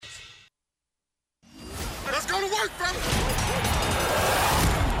work from it.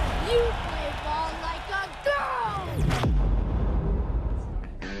 You play ball like a girl.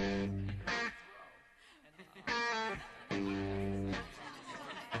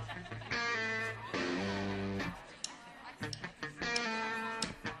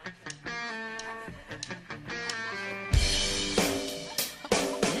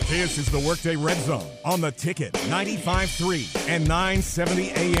 This is the Workday Redzone on the Ticket 95.3 and 970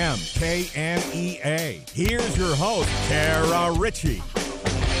 AM KNEA. Here's your host, Kara Richey.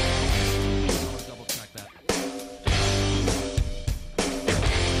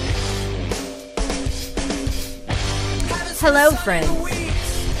 Hello, friends.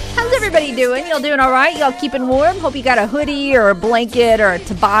 How's everybody doing? Y'all doing all right? Y'all keeping warm? Hope you got a hoodie or a blanket or a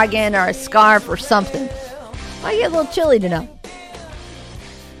toboggan or a scarf or something. Might get a little chilly tonight.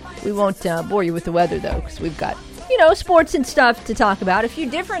 We won't bore you with the weather, though, because we've got, sports and stuff to talk about. A few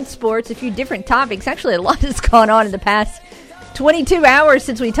different sports, a few different topics. Actually, a lot has gone on in the past 22 hours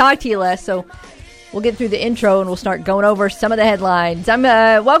since we talked to you last, so we'll get through the intro and we'll start going over some of the headlines.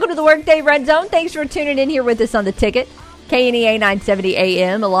 Welcome to the Workday Redzone. Thanks for tuning in here with us on the Ticket. KNEA 970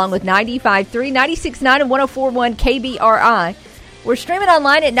 AM, along with 95.3, 96.9, and 104.1 KBRI. We're streaming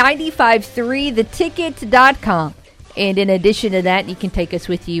online at 953theticket.com. And in addition to that, you can take us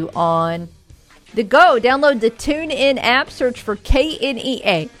with you on the go. Download the TuneIn app, search for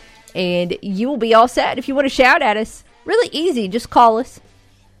KNEA, and you will be all set. If you want to shout at us, really easy, just call us,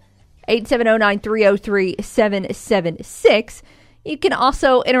 870-930-3776. You can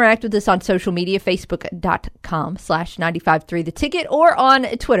also interact with us on social media, facebook.com/953theticket, or on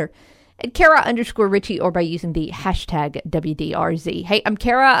Twitter at Kara_Richey, or by using the hashtag WDRZ. Hey, I'm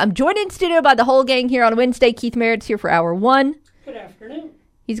Kara. I'm joined in studio by the whole gang here on Wednesday. Keith Merritt's here for hour one. Good afternoon.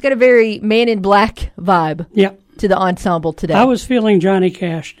 He's got a very Man in Black vibe to the ensemble today. I was feeling Johnny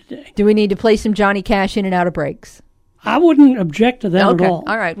Cash today. Do we need to play some Johnny Cash in and out of breaks? I wouldn't object to that at all.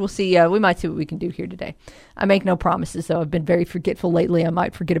 All right. We'll see. We might see what we can do here today. I make no promises, though. I've been very forgetful lately. I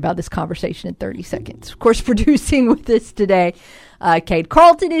might forget about this conversation in 30 seconds. Of course, producing with us today, Cade.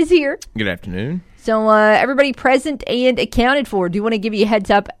 Carlton is here. Good afternoon. So everybody present and accounted for. Do want to give you a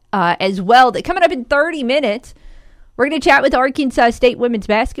heads up as well that coming up in 30 minutes, we're going to chat with Arkansas State women's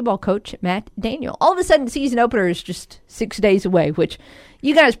basketball coach Matt Daniel. All of a sudden, season opener is just 6 days away, which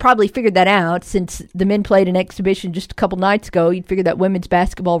you guys probably figured that out since the men played an exhibition just a couple nights ago. You'd figure that women's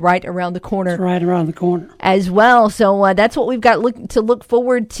basketball right around the corner. It's right around the corner. As well. So that's what we've got to look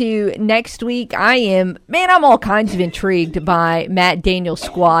forward to next week. I'm all kinds of intrigued by Matt Daniel's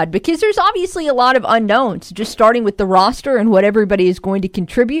squad because there's obviously a lot of unknowns, just starting with the roster and what everybody is going to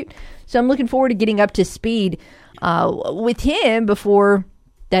contribute. So I'm looking forward to getting up to speed with him before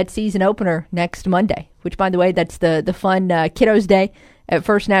that season opener next Monday, which, by the way, that's the fun Kiddos Day at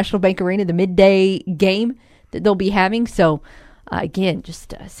First National Bank Arena, the midday game that they'll be having. So, again,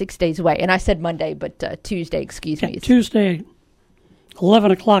 just 6 days away. And I said Monday, but Tuesday, excuse me. Tuesday,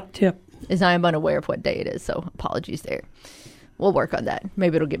 11 o'clock tip. As I am unaware of what day it is, so apologies there. We'll work on that.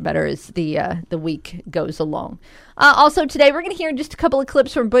 Maybe it'll get better as the week goes along. Also today, we're going to hear just a couple of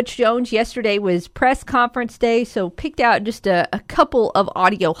clips from Butch Jones. Yesterday was press conference day, so picked out just a couple of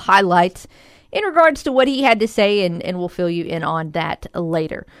audio highlights in regards to what he had to say, and we'll fill you in on that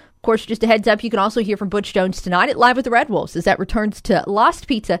later. Of course, just a heads up, you can also hear from Butch Jones tonight at Live with the Red Wolves as that returns to Lost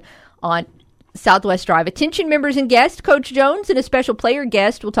Pizza on Southwest Drive. Attention members and guests, Coach Jones and a special player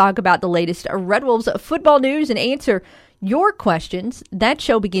guest will talk about the latest Red Wolves football news and answer your questions. That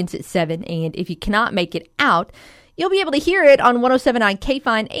show begins at 7, and if you cannot make it out, you'll be able to hear it on 107.9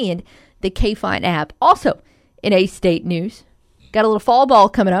 KFINE and the KFINE app. Also, in A-State news, got a little fall ball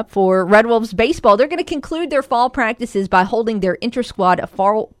coming up for Red Wolves baseball. They're going to conclude their fall practices by holding their inter-squad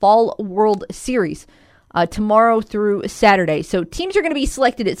fall World Series tomorrow through Saturday. So teams are going to be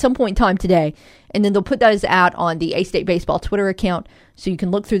selected at some point in time today, and then they'll put those out on the A-State Baseball Twitter account so you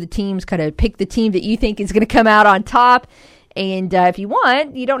can look through the teams, kind of pick the team that you think is going to come out on top. And if you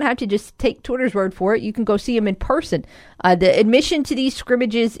want, you don't have to just take Twitter's word for it. You can go see them in person. The admission to these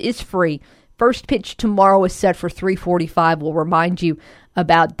scrimmages is free. First pitch tomorrow is set for 3:45. We'll remind you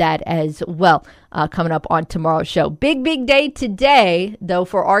about that as well coming up on tomorrow's show. Big day today, though,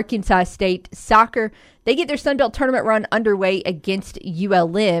 for Arkansas State soccer. They get their Sun Belt tournament run underway against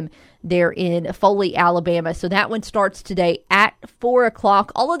ULM there in Foley, Alabama. So that one starts today at 4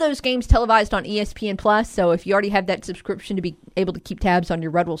 o'clock. All of those games televised on ESPN+. So if you already have that subscription to be able to keep tabs on your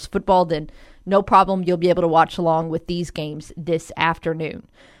Red Wolves football, then no problem. You'll be able to watch along with these games this afternoon.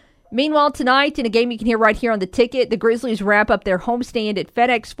 Meanwhile, tonight, in a game you can hear right here on the Ticket, the Grizzlies wrap up their homestand at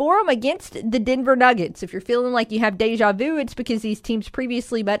FedEx Forum against the Denver Nuggets. If you're feeling like you have deja vu, it's because these teams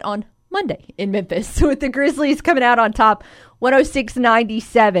previously met on Monday in Memphis with the Grizzlies coming out on top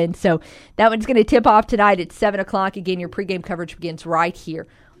 106-97. So that one's going to tip off tonight at 7 o'clock. Again, your pregame coverage begins right here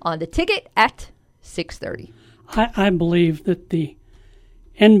on the Ticket at 6:30. I believe that the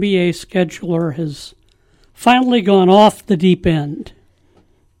NBA scheduler has finally gone off the deep end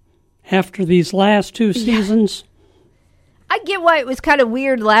after these last two seasons. I get why it was kind of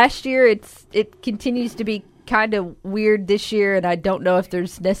weird last year. It continues to be kind of weird this year, and I don't know if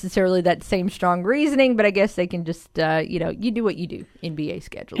there's necessarily that same strong reasoning, but I guess they can just, you do what you do, NBA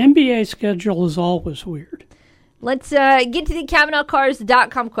schedule. NBA schedule is always weird. Let's get to the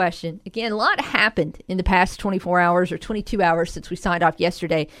CavenaughCars.com question. Again, a lot happened in the past 24 hours or 22 hours since we signed off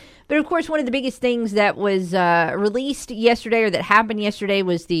yesterday. But, of course, one of the biggest things that was released yesterday or that happened yesterday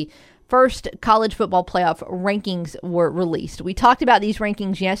was the first college football playoff rankings were released. We talked about these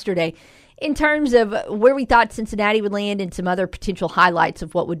rankings yesterday in terms of where we thought Cincinnati would land and some other potential highlights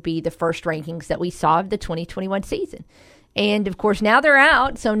of what would be the first rankings that we saw of the 2021 season. And, of course, now they're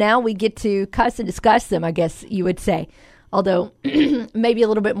out, so now we get to cuss and discuss them, I guess you would say. Although, maybe a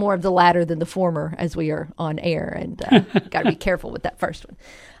little bit more of the latter than the former as we are on air, and got to be careful with that first one.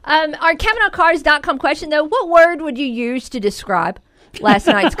 Our CavenaughCars.com question, though, what word would you use to describe last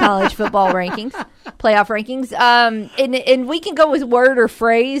night's college football rankings, playoff rankings? And we can go with word or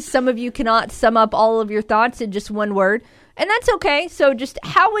phrase. Some of you cannot sum up all of your thoughts in just one word, and that's okay. So just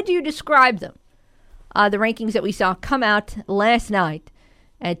how would you describe them? The rankings that we saw come out last night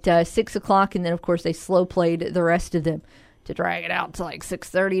at 6 o'clock, and then, of course, they slow played the rest of them to drag it out to like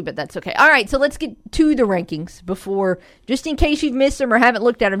 6:30, but that's okay. All right, so let's get to the rankings before, just in case you've missed them or haven't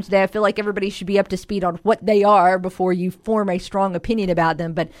looked at them today. I feel like everybody should be up to speed on what they are before you form a strong opinion about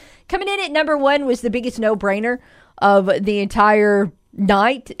them. But coming in at number one was the biggest no-brainer of the entire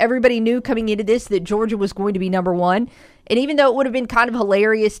night. Everybody knew coming into this that Georgia was going to be number one. And even though it would have been kind of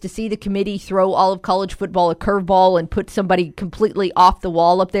hilarious to see the committee throw all of college football a curveball and put somebody completely off the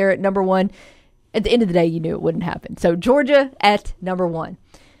wall up there at number one, at the end of the day, you knew it wouldn't happen. So Georgia at number one.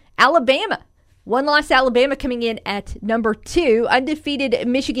 Alabama. One-loss Alabama coming in at number two. Undefeated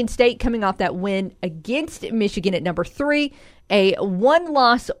Michigan State coming off that win against Michigan at number three. A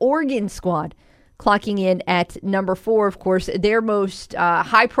one-loss Oregon squad clocking in at number four. Of course, their most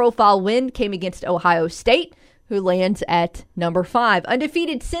high-profile win came against Ohio State, who lands at number five.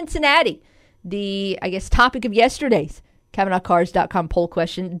 Undefeated Cincinnati, the, topic of yesterday's CavenaughCars.com poll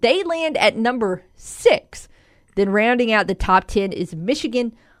question. They land at number six. Then rounding out the top 10 is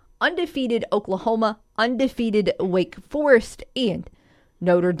Michigan, undefeated Oklahoma, undefeated Wake Forest, and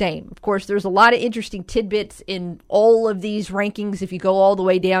Notre Dame. Of course, there's a lot of interesting tidbits in all of these rankings if you go all the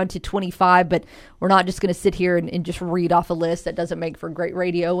way down to 25, but we're not just going to sit here and just read off a list. That doesn't make for great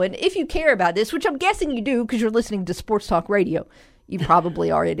radio. And if you care about this, which I'm guessing you do because you're listening to Sports Talk Radio, you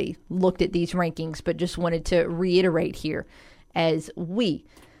probably already looked at these rankings, but just wanted to reiterate here as we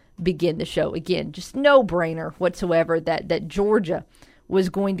begin the show. Again, just no brainer whatsoever that Georgia was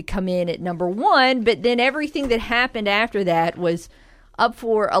going to come in at number one, but then everything that happened after that was up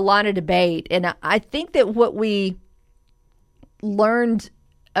for a lot of debate. And I think that what we learned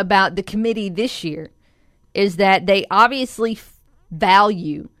about the committee this year is that they obviously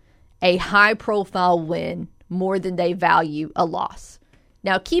value a high-profile win more than they value a loss.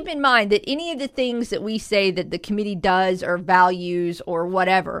 Now, keep in mind that any of the things that we say that the committee does or values or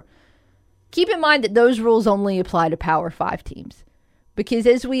whatever, keep in mind that those rules only apply to Power 5 teams. Because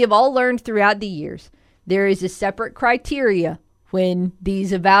as we have all learned throughout the years, there is a separate criteria when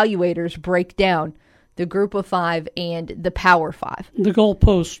these evaluators break down the Group of Five and the Power 5. The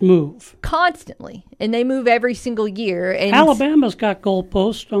goalposts move. Constantly. And they move every single year. And Alabama's got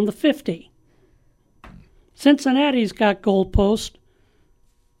goalposts on the 50. Cincinnati's got goalposts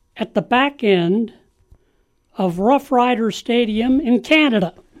at the back end of Rough Rider Stadium in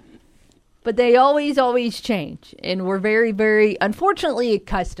Canada. But they always change. And we're very, very, unfortunately,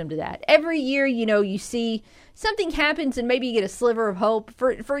 accustomed to that. Every year, you see something happens and maybe you get a sliver of hope.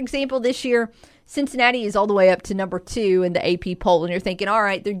 For example, this year, Cincinnati is all the way up to number 2 in the AP poll. And you're thinking, all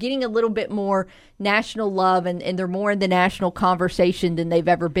right, they're getting a little bit more national love and they're more in the national conversation than they've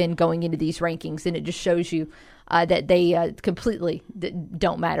ever been going into these rankings. And it just shows you that they completely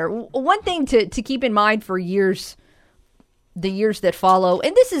don't matter. One thing to keep in mind for years, the years that follow,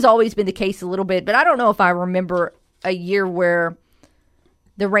 and this has always been the case a little bit, but I don't know if I remember a year where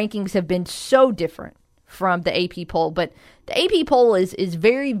the rankings have been so different from the AP poll. But the AP poll is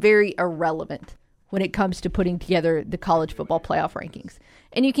very, very irrelevant when it comes to putting together the college football playoff rankings.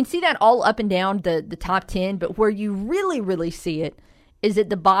 And you can see that all up and down the top 10, but where you really, really see it is at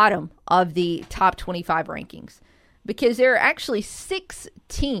the bottom of the top 25 rankings. Because there are actually 6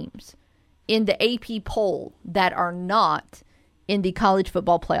 teams in the AP poll that are not in the college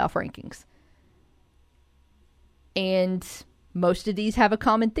football playoff rankings. And most of these have a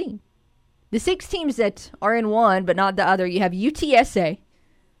common theme. The 6 teams that are in one but not the other, you have UTSA,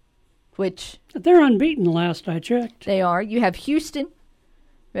 which... They're unbeaten last I checked. They are. You have Houston,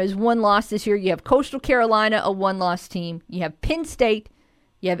 who has 1 loss this year. You have Coastal Carolina, a 1-loss team. You have Penn State.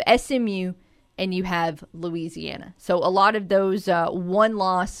 You have SMU. And you have Louisiana. So a lot of those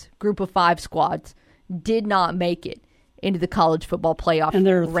 1-loss group of 5 squads did not make it into the college football playoff and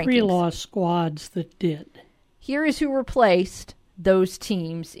there are rankings. 3-loss squads that did. Here is who replaced those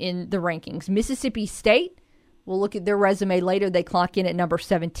teams in the rankings. Mississippi State, we'll look at their resume later. They clock in at number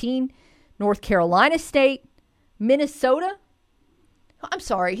 17. North Carolina State. Minnesota. I'm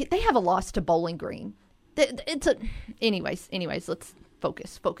sorry, they have a loss to Bowling Green. Anyways, let's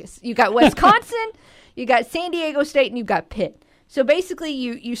focus. You got Wisconsin, you got San Diego State, and you got Pitt. So basically,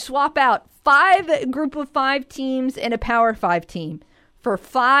 you swap out 5 group of 5 teams and a Power 5 team for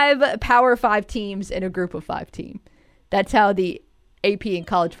 5 Power 5 teams and a group of 5 team. That's how the AP and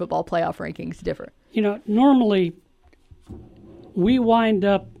college football playoff rankings differ. You know, normally we wind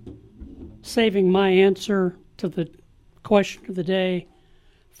up saving my answer to the question of the day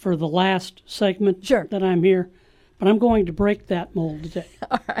for the last segment that I'm here, but I'm going to break that mold today.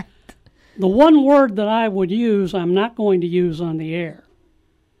 All right. The one word that I would use, I'm not going to use on the air.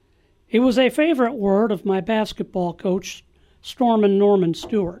 It was a favorite word of my basketball coach, Stormin' Norman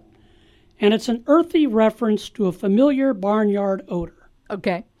Stewart, and it's an earthy reference to a familiar barnyard odor.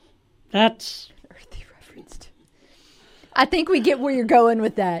 Okay. That's... Earthy reference to... I think we get where you're going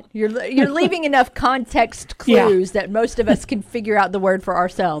with that. You're leaving enough context clues that most of us can figure out the word for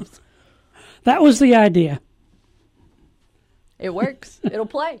ourselves. That was the idea. It works. It'll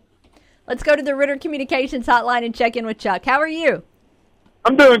play. Let's go to the Ritter Communications hotline and check in with Chuck. How are you?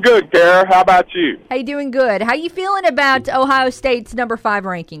 I'm doing good, Kara. How about you? Hey, doing good. How you feeling about Ohio State's number 5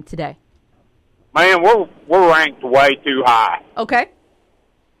 ranking today? Man, we're ranked way too high. Okay.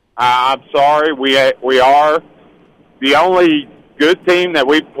 I'm sorry. We are the only good team that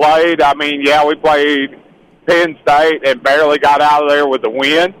we played. I mean, yeah, we played Penn State and barely got out of there with the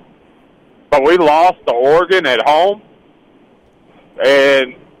win. But we lost to Oregon at home.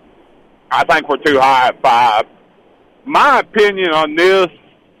 And I think we're too high at 5. My opinion on this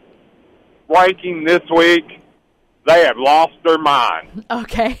ranking this week, they have lost their mind.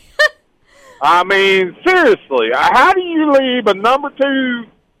 Okay. I mean, seriously, how do you leave a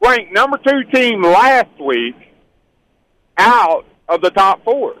ranked number 2 team last week out of the top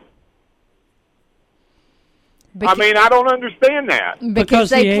 4? I mean, I don't understand that. Because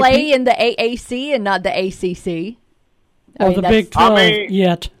they play in the AAC and not the ACC. Or the Big 12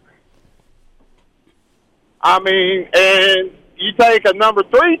 yet. I mean, and you take a number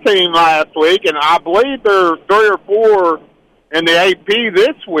 3 team last week, and I believe they're 3 or 4 in the AP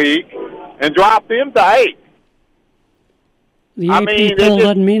this week, and drop them to 8. The AP poll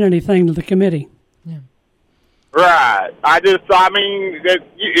doesn't mean anything to the committee. Yeah. Right.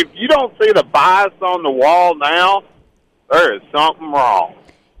 If you don't see the bias on the wall now, there is something wrong.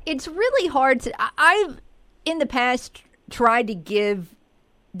 It's really hard to... I've, in the past, tried to give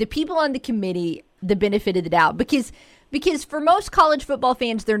the people on the committee the benefit of the doubt because for most college football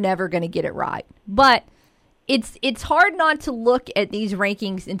fans, they're never going to get it right. But it's hard not to look at these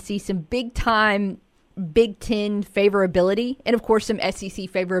rankings and see some big-time Big Ten favorability and, of course, some SEC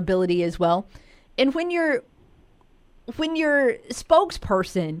favorability as well. And when your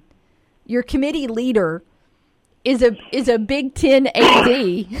spokesperson, your committee leader, is a Big Ten AD,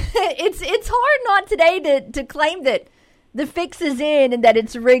 it's hard not today to claim that the fix is in and that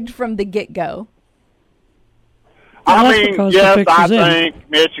it's rigged from the get-go. I mean, yes, I think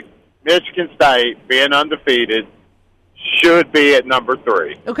Michigan State, being undefeated, should be at number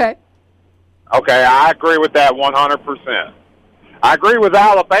 3. Okay. Okay, I agree with that 100%. I agree with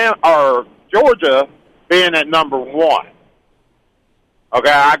Alabama or Georgia being at number 1.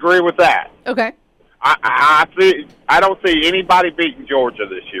 Okay, I agree with that. Okay. I don't see anybody beating Georgia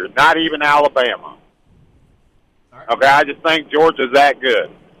this year, not even Alabama. Okay, I just think Georgia's that good.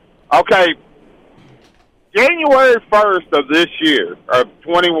 Okay, January 1st of this year, of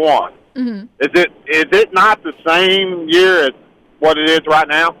 21, mm-hmm. is it not the same year as what it is right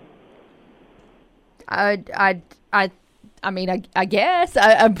now? I guess.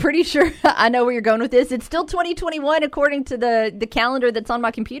 I'm pretty sure I know where you're going with this. It's still 2021 according to the calendar that's on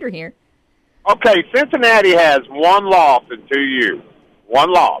my computer here. Okay, Cincinnati has 1 loss in 2 years.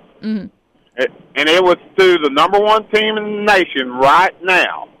 1 loss. Mm-hmm. And it was to the number 1 team in the nation right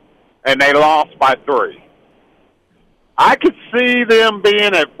now, and they lost by 3. I could see them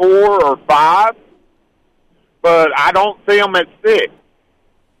being at 4 or 5, but I don't see them at 6.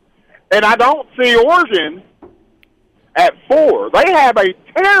 And I don't see Oregon at 4. They have a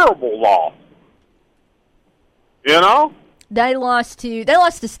terrible loss. You know? They lost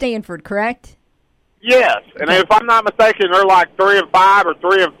to Stanford, correct? Yes. And if I'm not mistaken, they're like 3-5 or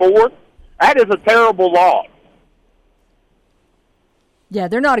 3-4. That is a terrible loss. Yeah,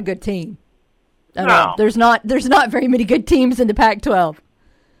 they're not a good team. No. There's not very many good teams in the Pac-12.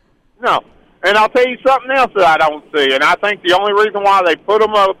 No. And I'll tell you something else that I don't see, and I think the only reason why they put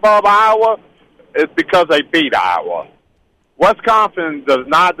them above Iowa is because they beat Iowa. Wisconsin does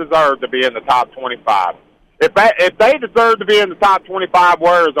not deserve to be in the top 25. If they deserve to be in the top 25,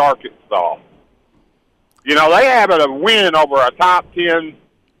 where is Arkansas? You know, they have a win over a top 10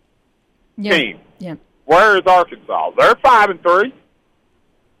 team. Yeah. Where is Arkansas? They're 5-3.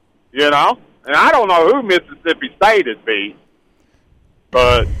 You know? And I don't know who Mississippi State has beat,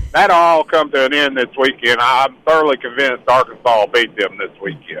 but that'll all come to an end this weekend. I'm thoroughly convinced Arkansas will beat them this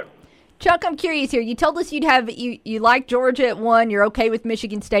weekend. Chuck, I'm curious here. You told us you like Georgia at 1. You're okay with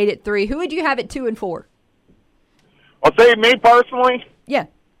Michigan State at 3. Who would you have at 2 and 4? Well, see, me personally, Yeah.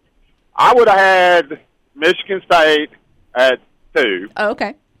 I would have had Michigan State at 2. Oh,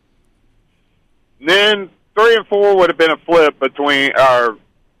 okay. And then 3 and 4 would have been a flip between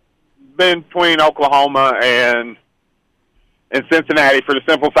Oklahoma and Cincinnati, for the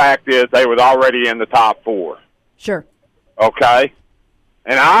simple fact is they was already in the top 4. Sure. Okay?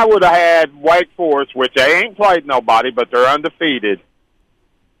 And I would have had Wake Forest, which they ain't played nobody, but they're undefeated,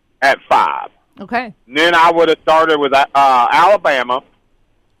 at 5. Okay. And then I would have started with Alabama.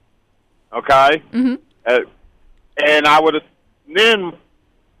 Okay? Mm-hmm. And I would have then,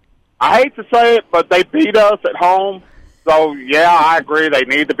 I hate to say it, but they beat us at home. So, yeah, I agree they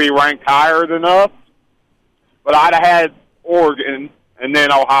need to be ranked higher than us. But I'd have had Oregon and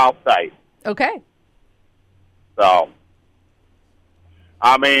then Ohio State. Okay. So,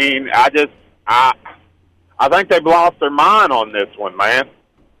 I mean, I think they've lost their mind on this one, man.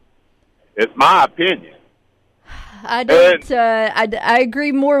 It's my opinion. I don't. I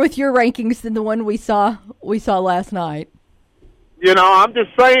agree more with your rankings than the one we saw last night. You know, I'm just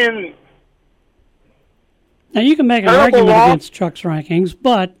saying. Now, you can make an argument against Chuck's rankings,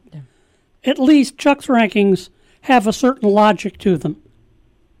 but at least Chuck's rankings have a certain logic to them.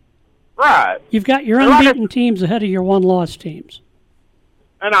 Right. You've got your unbeaten teams ahead of your one-loss teams.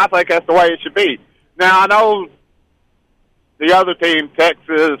 And I think that's the way it should be. Now, I know the other team,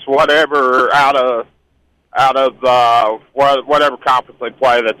 Texas, whatever, out of whatever conference they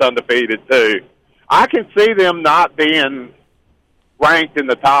play that's undefeated, too. I can see them not being ranked in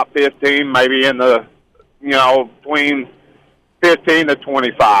the top 15, maybe in the, between 15 to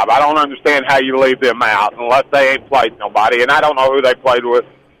 25. I don't understand how you leave them out unless they ain't played nobody. And I don't know who they played.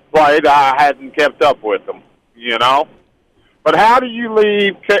 I hadn't kept up with them, But how do you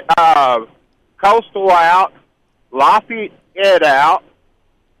leave Coastal out, Lafayette out,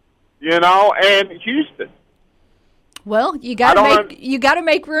 and Houston? Well, you got to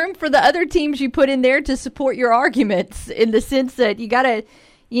make room for the other teams you put in there to support your arguments, in the sense that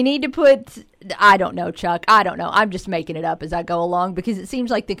you need to put. I don't know, Chuck. I don't know. I'm just making it up as I go along because it seems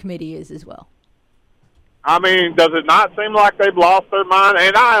like the committee is as well. I mean, does it not seem like they've lost their mind?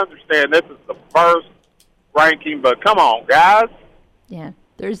 And I understand this is the first ranking, but come on, guys. Yeah,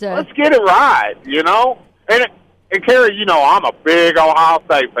 let's get it right, And Carrie, I'm a big Ohio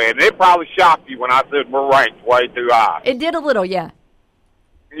State fan. It probably shocked you when I said we're ranked way too high. It did a little, yeah.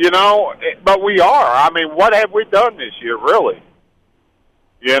 But we are. I mean, what have we done this year, really?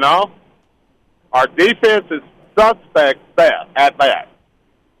 Our defense is suspect at best.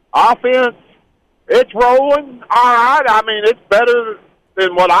 Offense, it's rolling. All right. I mean, it's better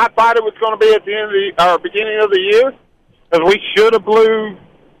than what I thought it was going to be at the end of beginning of the year, because we should have blew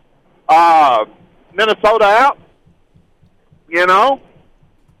Minnesota out.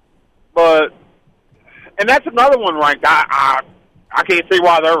 But and that's another one ranked. I can't see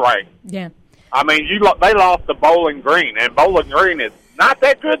why they're ranked. Yeah. I mean, they lost to Bowling Green, and Bowling Green is not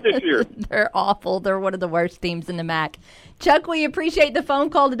that good this year. They're awful. They're one of the worst teams in the MAC. Chuck, we appreciate the phone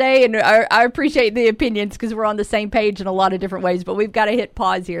call today, and I appreciate the opinions because we're on the same page in a lot of different ways, but we've got to hit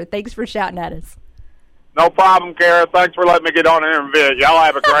pause here. Thanks for shouting at us. No problem, Kara. Thanks for letting me get on here and vent. Y'all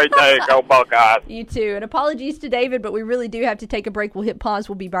have a great day. Go Buckeyes. You too. And apologies to David, but we really do have to take a break. We'll hit pause.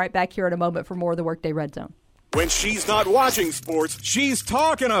 We'll be right back here in a moment for more of the Workday Red Zone. When she's not watching sports, she's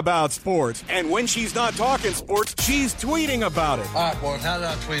talking about sports. And when she's not talking sports, she's tweeting about it. All right, boys, how do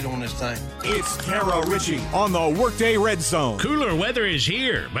I tweet on this thing? It's Tara Richey on the Workday Red Zone. Cooler weather is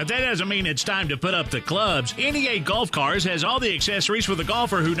here, but that doesn't mean it's time to put up the clubs. NEA Golf Cars has all the accessories for the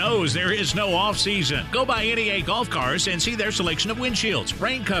golfer who knows there is no off-season. Go by NEA Golf Cars and see their selection of windshields,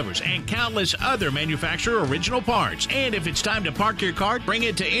 rain covers, and countless other manufacturer original parts. And if it's time to park your car, bring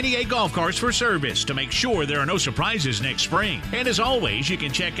it to NEA Golf Cars for service to make sure there are no surprises next spring. And as always, you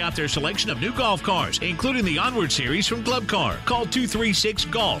can check out their selection of new golf cars, including the Onward series from Club Car. Call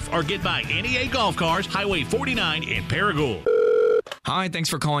 236-GOLF or get by NEA Golf Cars, Highway 49 in Paragould. Hi, thanks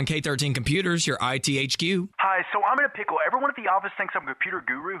for calling K13 Computers, your IT HQ. Hi, so I'm in a pickle. Everyone at the office thinks I'm a computer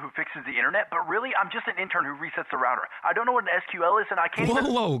guru who fixes the internet, but really, I'm just an intern who resets the router. I don't know what an SQL is, and I can't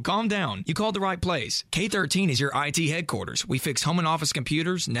Whoa, calm down. You called the right place. K13 is your IT headquarters. We fix home and office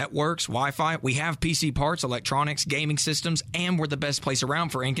computers, networks, Wi-Fi. We have PC parts, electronics, gaming systems, and we're the best place around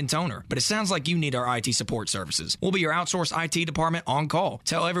for ink and toner. But it sounds like you need our IT support services. We'll be your outsourced IT department on call.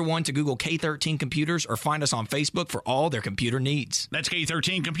 Tell everyone to Google K13 Computers or find us on Facebook for all their computer needs. That's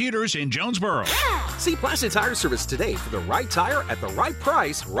K13 Computers in Jonesboro. See Placid Tire Service today for the right tire at the right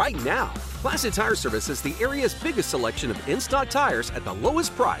price right now. Placid Tire Service is the area's biggest selection of in-stock tires at the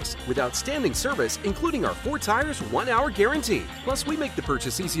lowest price with outstanding service, including our 4 tires, 1-hour guarantee. Plus, we make the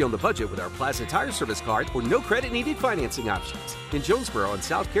purchase easy on the budget with our Placid Tire Service card or no credit needed financing options. In Jonesboro and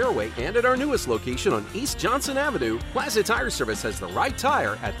South Caraway and at our newest location on East Johnson Avenue, Placid Tire Service has the right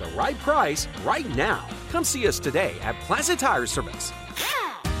tire at the right price right now. Come see us today at Placid Tire Service.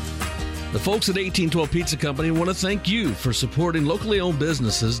 The folks at 1812 Pizza Company want to thank you for supporting locally owned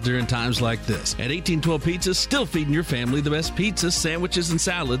businesses during times like this. At 1812 Pizza, still feeding your family the best pizzas, sandwiches, and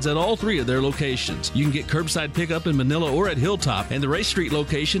salads at all 3 of their locations. You can get curbside pickup in Manila or at Hilltop, and the Race Street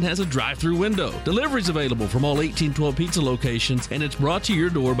location has a drive-through window. Delivery's available from all 1812 Pizza locations, and it's brought to your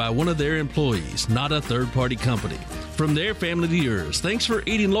door by one of their employees, not a third-party company. From their family to yours, thanks for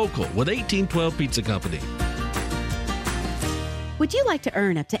eating local with 1812 Pizza Company. Would you like to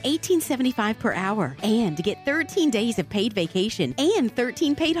earn up to $18.75 per hour and to get 13 days of paid vacation and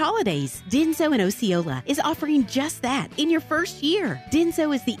 13 paid holidays? Denso in Osceola is offering just that in your first year.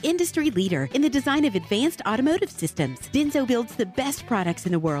 Denso is the industry leader in the design of advanced automotive systems. Denso builds the best products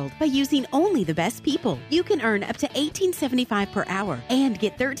in the world by using only the best people. You can earn up to $18.75 per hour and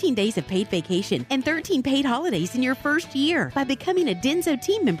get 13 days of paid vacation and 13 paid holidays in your first year by becoming a Denso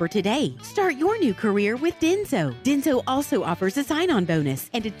team member today. Start your new career with Denso. Denso also offers a sign-on bonus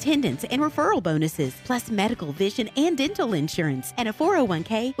and attendance and referral bonuses, plus medical, vision, and dental insurance, and a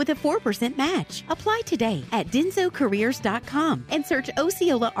 401k with a 4% match. Apply today at densocareers.com and search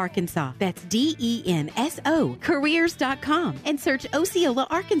Osceola, Arkansas. That's DENSO careers.com and search Osceola,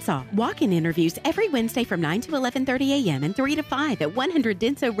 Arkansas. Walk-in interviews every Wednesday from 9 to 11:30 a.m. and 3 to 5 at 100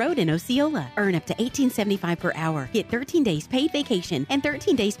 Denso Road in Osceola. Earn up to $18.75 per hour. Get 13 days paid vacation and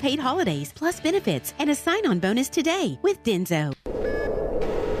 13 days paid holidays, plus benefits, and a sign-on bonus today with Denso.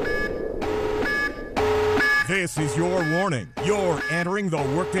 This is your warning. You're entering the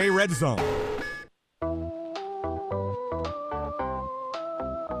Workday Red Zone.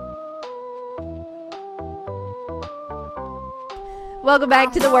 Welcome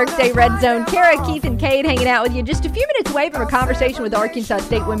back to the Workday Red Zone. Kara, Keith, and Cade hanging out with you. Just a few minutes away from a conversation with Arkansas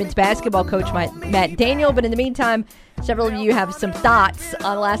State women's basketball coach Matt Daniel. But in the meantime, several of you have some thoughts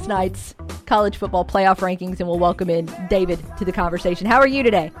on last night's college football playoff rankings, and we'll welcome in David to the conversation. How are you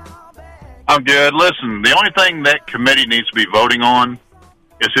today? I'm good. Listen, the only thing that committee needs to be voting on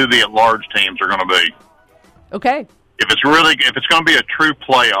is who the at-large teams are going to be. Okay. If it's going to be a true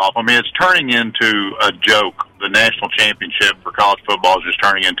playoff, I mean, it's turning into a joke. The national championship for college football is just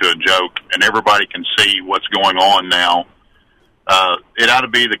turning into a joke, and everybody can see what's going on now. It ought to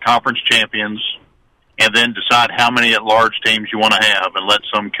be the conference champions, and then decide how many at-large teams you want to have, and let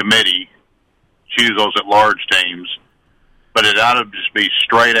some committee choose those at-large teams. But it ought to just be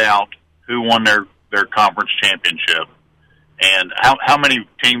straight out who won their conference championship. And how many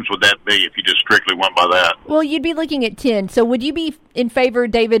teams would that be if you just strictly went by that? Well, you'd be looking at 10. So would you be in favor,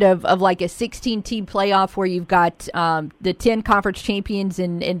 David, of like a 16-team playoff where you've got the 10 conference champions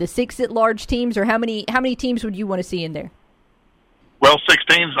and the 6 at-large teams? Or how many teams would you want to see in there? Well, 6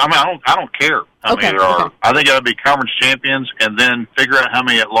 teams. I mean, I don't care how many there are. Okay. I think it ought to be conference champions, and then figure out how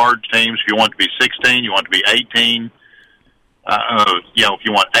many at-large teams. If you want it to be 16, you want it to be 18. If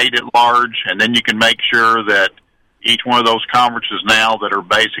you want 8 at large, and then you can make sure that each one of those conferences now that are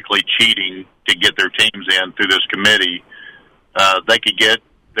basically cheating to get their teams in through this committee, they could get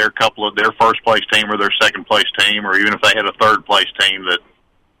their first place team or their second place team, or even if they had a third place team that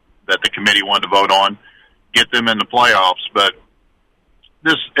the committee wanted to vote on, get them in the playoffs. But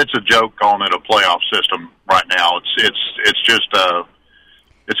it's a joke calling it a playoff system right now. It's just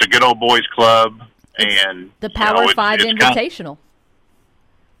it's a good old boys club, and the Power 5 Invitational.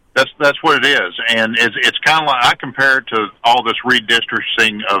 That's what it is, and it's kind of like, I compare it to all this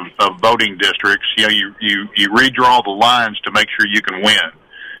redistricting of voting districts. You know, you redraw the lines to make sure you can win,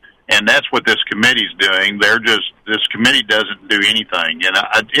 and that's what this committee's doing. This committee doesn't do anything, and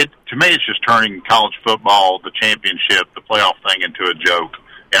to me it's just turning college football, the championship, the playoff thing, into a joke.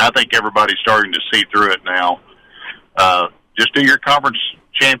 And I think everybody's starting to see through it now. Just do your conference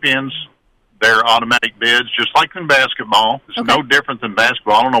champions. They're automatic bids, just like in basketball. It's no different than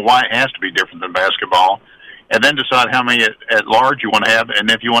basketball. I don't know why it has to be different than basketball. And then decide how many at large you want to have.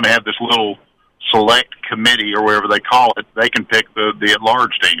 And if you want to have this little select committee or whatever they call it, they can pick the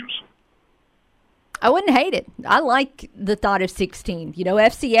at-large teams. I wouldn't hate it. I like the thought of 16. You know,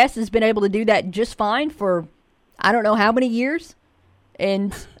 FCS has been able to do that just fine for I don't know how many years.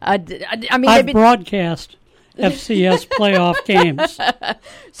 And I mean, I've broadcast FCS playoff games.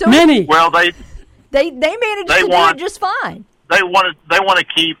 So many. Well, they managed to do it just fine. They want to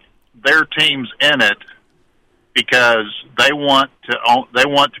keep their teams in it because they want to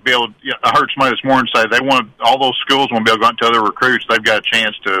be able. I heard somebody this morning say all those schools want to be able to go out to other recruits. They've got a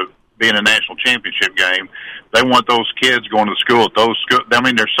chance to be in a national championship game. They want those kids going to school at those schools. I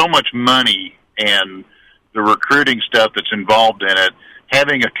mean, there's so much money and the recruiting stuff that's involved in it.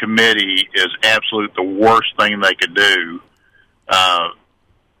 Having a committee is absolute the worst thing they could do, and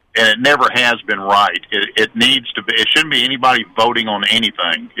it never has been right. It needs to be. It shouldn't be anybody voting on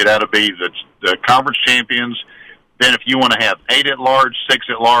anything. It ought to be the conference champions. Then, if you want to have 8 at large, 6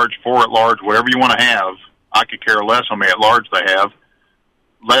 at large, 4 at large, whatever you want to have, I could care less how many at large they have.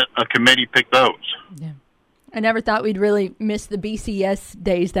 Let a committee pick those. Yeah. I never thought we'd really miss the BCS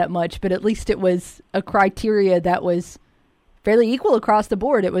days that much, but at least it was a criteria that was fairly equal across the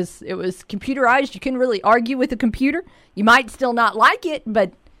board. It was computerized. You couldn't really argue with the computer. You might still not like it,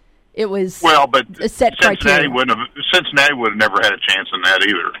 but it was a set criteria. Cincinnati would have never had a chance in that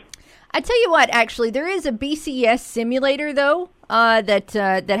either. I tell you what, actually, there is a BCS simulator though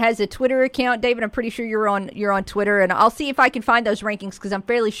that has a Twitter account. David, I'm pretty sure you're on Twitter, and I'll see if I can find those rankings because I'm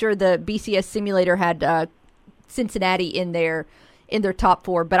fairly sure the BCS simulator had Cincinnati in their top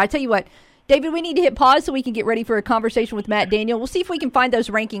 4. But I tell you what, David, we need to hit pause so we can get ready for a conversation with Matt Daniel. We'll see if we can find those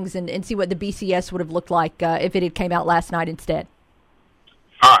rankings and see what the BCS would have looked like if it had came out last night instead.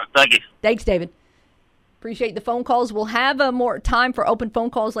 All right, thank you. Thanks, David. Appreciate the phone calls. We'll have more time for open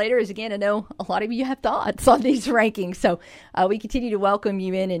phone calls later, as again, I know a lot of you have thoughts on these rankings. So we continue to welcome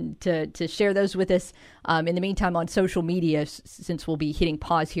you in and to share those with us in the meantime on social media, since we'll be hitting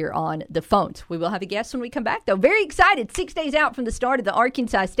pause here on the phones. We will have a guest when we come back, though. Very excited, 6 days out from the start of the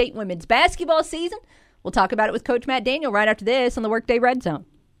Arkansas State women's basketball season. We'll talk about it with Coach Matt Daniel right after this on the Workday Redzone.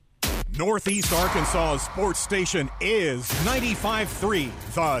 Northeast Arkansas's sports station is 95.3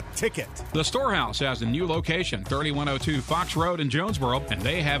 The Ticket. The Storehouse has a new location, 3102 Fox Road in Jonesboro, and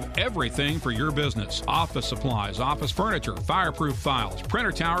they have everything for your business. Office supplies, office furniture, fireproof files,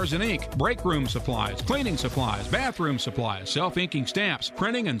 printer towers and ink, break room supplies, cleaning supplies, bathroom supplies, self-inking stamps,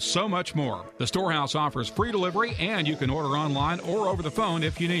 printing, and so much more. The Storehouse offers free delivery, and you can order online or over the phone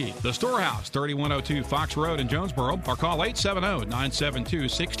if you need. The Storehouse, 3102 Fox Road in Jonesboro, or call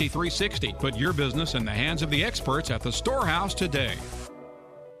 870-972-6360. Put your business in the hands of the experts at the Storehouse today.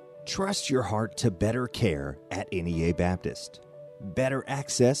 Trust your heart to better care at NEA Baptist. Better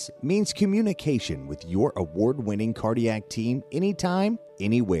access means communication with your award-winning cardiac team anytime,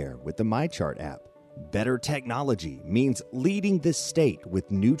 anywhere with the MyChart app. Better technology means leading the state with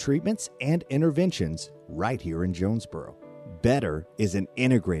new treatments and interventions right here in Jonesboro. Better is an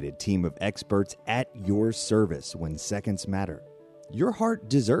integrated team of experts at your service when seconds matter. Your heart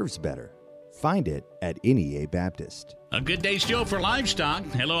deserves better. Find it at NEA Baptist. A good day still for livestock.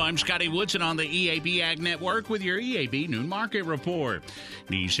 Hello, I'm Scotty Woodson on the EAB Ag Network with your EAB Noon Market Report.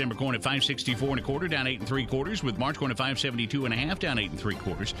 December corn at $5.64 1/4, down 8 3/4, with March corn at $5.72 1/2, down 8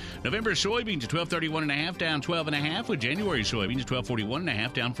 3/4. November soybeans at $12.31 1/2, down 12 1/2, with January soybeans at $12.41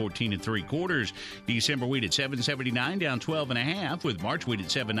 1/2, down 14 3/4. December wheat at $7.79, down 12 1/2, with March wheat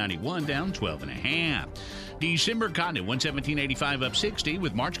at $7.91, down 12 1/2. December cotton at $117.85, up 60,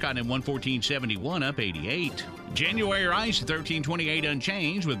 with March cotton at $114.71, up 88. January rice at $13.28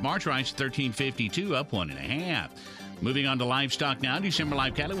 unchanged, with March rice at $13.52, up 1 1/2. Moving on to livestock now. December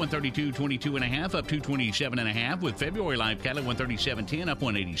live cattle 132.22.5 up 227.5, with February live cattle 137.10 up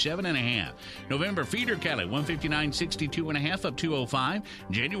 187.5. November feeder cattle 159.62.5 up 205.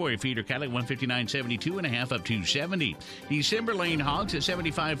 January feeder cattle 159.72.5 up 270. December lane hogs at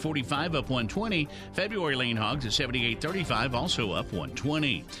 75.45 up 120. February lane hogs at 78.35 also up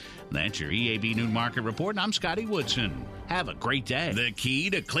 120. That's your EAB Noon Market Report, and I'm Scotty Woodson. Have a great day. The key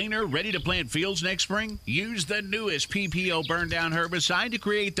to cleaner, ready-to-plant fields next spring? Use the newest PPO burn-down herbicide to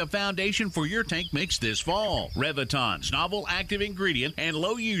create the foundation for your tank mix this fall. Reviton's novel active ingredient and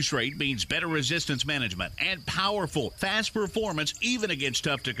low use rate means better resistance management and powerful, fast performance even against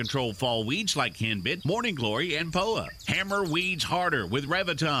tough-to-control fall weeds like henbit, morning glory, and POA. Hammer weeds harder with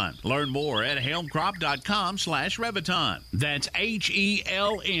Reviton. Learn more at helmcrop.com/Reviton. That's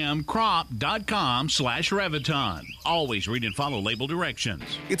HELM crop.com/Reviton. Always read and follow label directions.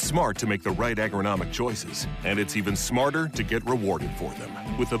 It's smart to make the right agronomic choices, and it's even smarter to get rewarded for them.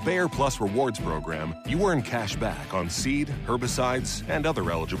 With the Bayer Plus Rewards program, you earn cash back on seed, herbicides, and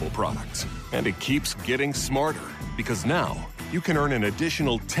other eligible products. And it keeps getting smarter, because now you can earn an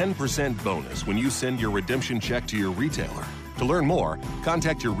additional 10% bonus when you send your redemption check to your retailer. To learn more,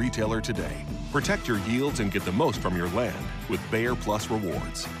 contact your retailer today. Protect your yields and get the most from your land with Bayer Plus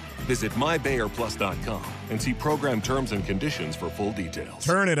Rewards. Visit mybayerplus.com and see program terms and conditions for full details.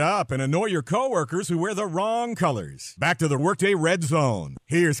 Turn it up and annoy your coworkers who wear the wrong colors. Back to the Workday Red Zone.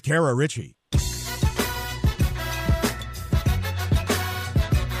 Here's Kara Richey.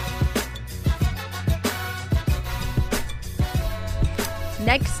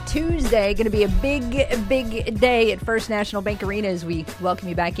 Next Tuesday, going to be a big day at First National Bank Arena as we welcome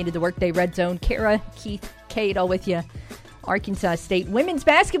you back into the Workday Red Zone. Kara, Keith, Cade, all with you. Arkansas State women's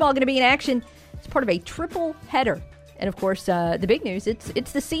basketball going to be in action. It's part of a triple header. And, of course, the big news,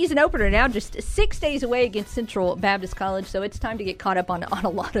 it's the season opener now, just 6 days away against Central Baptist College. So it's time to get caught up on a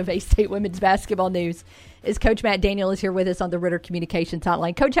lot of A-State women's basketball news. As Coach Matt Daniel is here with us on the Ritter Communications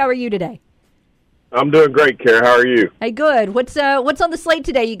Hotline. Coach, how are you today? I'm doing great, Kara. How are you? Hey, good. What's on the slate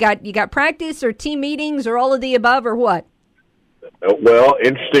today? You got practice or team meetings or all of the above or what? Well,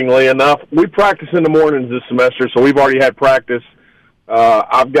 interestingly enough, we practice in the mornings this semester, so we've already had practice.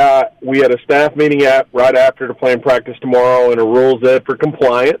 We had a staff meeting right after to plan practice tomorrow and a rules ed for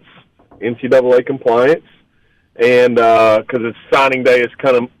compliance, NCAA compliance, and because it's signing day is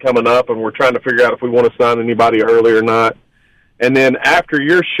kind of coming up, and we're trying to figure out if we want to sign anybody early or not. And then after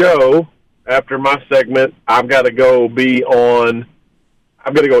your show, after my segment, I've got to go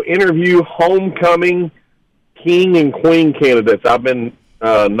interview homecoming king and queen candidates. I've been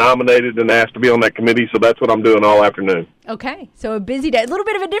nominated and asked to be on that committee, so that's what I'm doing all afternoon. Okay, so a busy day. A little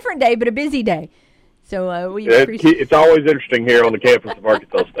bit of a different day, but a busy day. So it's always interesting here on the campus of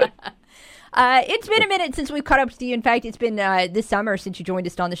Arkansas State. It's been a minute since we've caught up with you. In fact, it's been this summer since you joined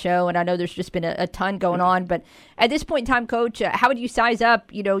us on the show, and I know there's just been a ton going on. But at this point in time, Coach, how would you size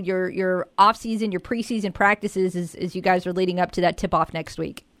up, your off-season, your preseason practices as you guys are leading up to that tip-off next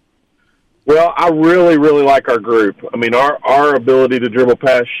week? Well, I really, really like our group. I mean, our ability to dribble,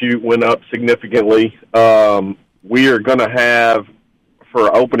 pass, shoot went up significantly. We are going to have,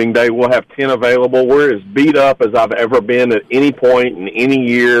 for opening day, we'll have 10 available. We're as beat up as I've ever been at any point in any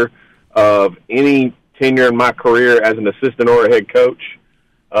year of any tenure in my career as an assistant or a head coach.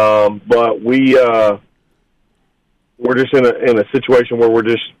 But we're just in a situation where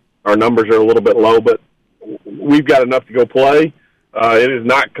our numbers are a little bit low, but we've got enough to go play. It is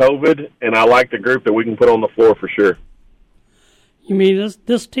not COVID, and I like the group that we can put on the floor for sure. You mean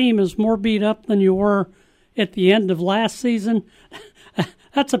this team is more beat up than you were at the end of last season?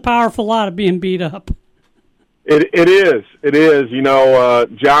 That's a powerful lot of being beat up. It is.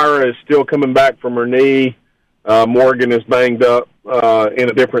 Jira is still coming back from her knee. Morgan is banged up in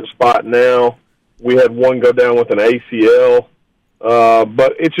a different spot now. We had one go down with an ACL.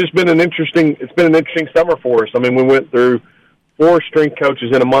 But it's just been an interesting summer for us. I mean, we went through 4 strength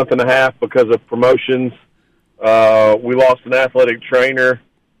coaches in a month and a half because of promotions. We lost an athletic trainer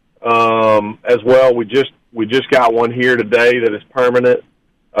as well. We just got one here today that is permanent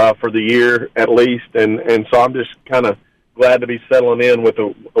for the year at least, and so I'm just kind of glad to be settling in with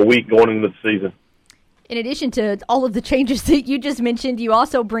a week going into the season. In addition to all of the changes that you just mentioned, you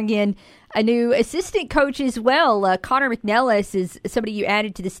also bring in a new assistant coach as well. Connor McNellis is somebody you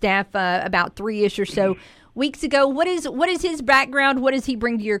added to the staff about 3-ish or so weeks ago. What is his background? What does he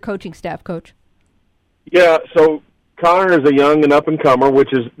bring to your coaching staff, Coach? Yeah, so Connor is a young and up-and-comer,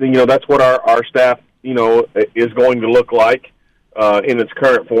 which is, that's what our staff, is going to look like in its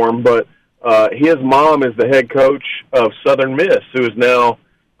current form. But his mom is the head coach of Southern Miss, who is now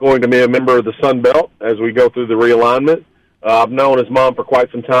going to be a member of the Sun Belt as we go through the realignment. I've known his mom for quite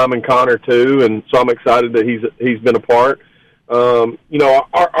some time, and Connor too, and so I'm excited that he's been a part.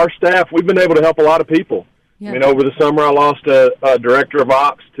 Our staff, we've been able to help a lot of people. Yeah. I mean, over the summer, I lost a director of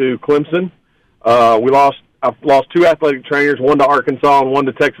ops to Clemson. I've lost 2 athletic trainers, one to Arkansas and one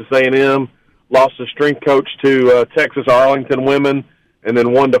to Texas A&M. Lost a strength coach to Texas Arlington Women, and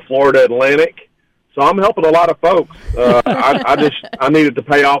then one to Florida Atlantic. So I'm helping a lot of folks. I needed to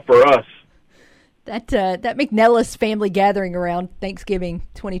pay off for us. That McNellis family gathering around Thanksgiving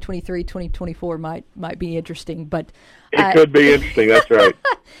 2023-2024 might be interesting, but it could be interesting. That's right.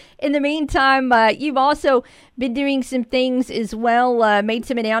 In the meantime, you've also been doing some things as well. Made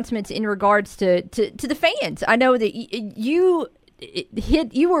some announcements in regards to the fans. I know that you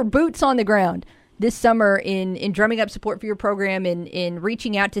were boots on the ground this summer in drumming up support for your program and in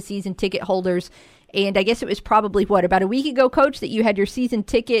reaching out to season ticket holders. And I guess it was probably about a week ago, Coach, that you had your season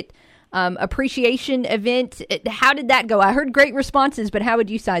ticket appreciation event. How did that go? I heard great responses, but how would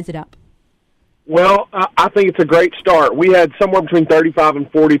you size it up? Well, I think it's a great start. We had somewhere between 35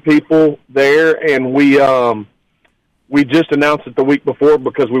 and 40 people there, and we just announced it the week before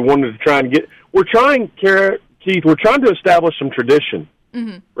because we wanted to try and Keith, we're trying to establish some tradition,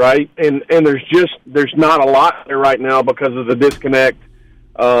 right? And there's not a lot there right now because of the disconnect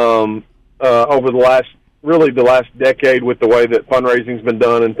over the last decade with the way that fundraising's been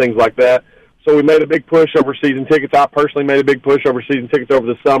done and things like that. So we made a big push over season tickets. I personally made a big push over season tickets over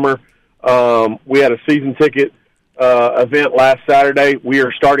the summer. We had a season ticket event last Saturday. We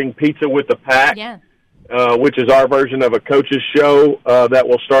are starting Pizza with the Pack, which is our version of a coach's show that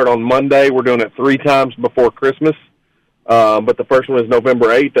will start on Monday. We're doing it 3 times before Christmas. But the first one is November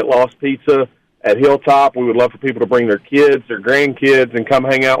 8th at Lost Pizza at Hilltop. We would love for people to bring their kids, their grandkids, and come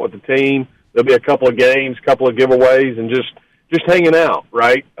hang out with the team. There'll be a couple of games, a couple of giveaways, and just hanging out,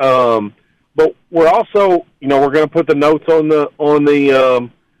 right? But we're also, we're going to put the notes on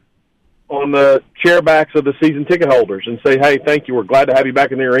the chair backs of the season ticket holders and say, hey, thank you. We're glad to have you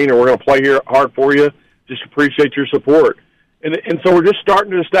back in the arena. We're going to play here hard for you. Just appreciate your support. And so we're just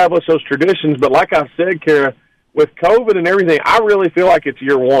starting to establish those traditions. But like I said, Kara, with COVID and everything, I really feel like it's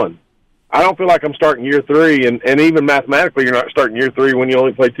year 1. I don't feel like I'm starting year 3, and even mathematically, you're not starting year 3 when you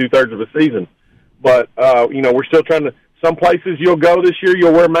only play 2/3 of a season. But we're still trying to. Some places you'll go this year,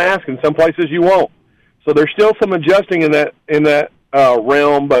 you'll wear masks, and some places you won't. So there's still some adjusting in that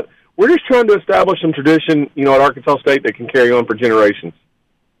realm. But we're just trying to establish some tradition, at Arkansas State that can carry on for generations.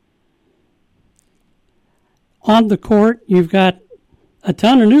 On the court, you've got a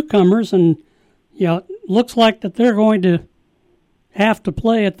ton of newcomers, and it looks like that they're going to have to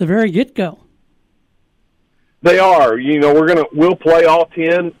play at the very get-go. They are. We'll play all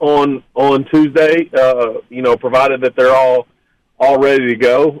 10 on Tuesday, provided that they're all ready to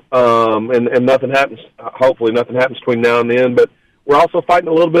go. And nothing happens. Hopefully nothing happens between now and then. But we're also fighting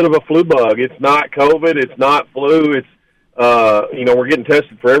a little bit of a flu bug. It's not COVID. It's not flu. It's, we're getting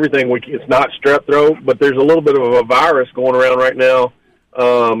tested for everything. It's not strep throat, but there's a little bit of a virus going around right now.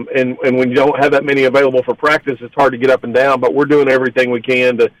 And when you don't have that many available for practice, it's hard to get up and down, but we're doing everything we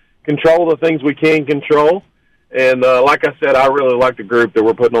can to control the things we can control. And like I said, I really like the group that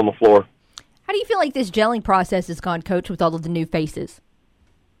we're putting on the floor. How do you feel like this gelling process has gone, Coach, with all of the new faces?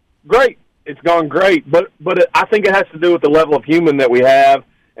 Great. It's gone great, but I think it has to do with the level of human that we have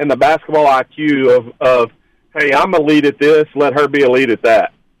and the basketball IQ of hey, I'm a lead at this, let her be a lead at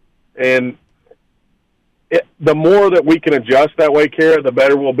that. And the more that we can adjust that way, Kara, the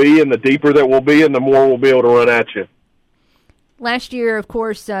better we'll be, and the deeper that we'll be, and the more we'll be able to run at you. Last year, of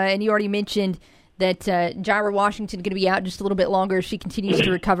course, and you already mentioned that Jaira Washington going to be out just a little bit longer as she continues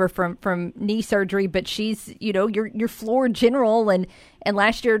to recover from knee surgery, but she's, your floor general, and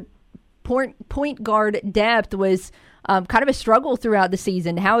last year point guard depth was kind of a struggle throughout the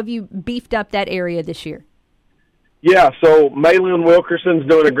season. How have you beefed up that area this year? Yeah, so Maylin Wilkerson's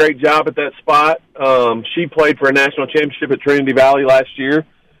doing a great job at that spot. She played for a national championship at Trinity Valley last year.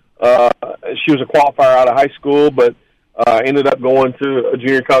 She was a qualifier out of high school, but ended up going to a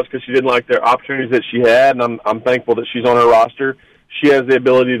junior college because she didn't like the opportunities that she had, and I'm thankful that she's on her roster. She has the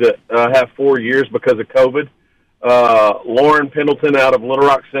ability to have 4 years because of COVID. Lauren Pendleton out of Little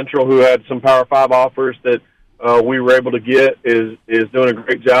Rock Central, who had some Power 5 offers that we were able to get, is doing a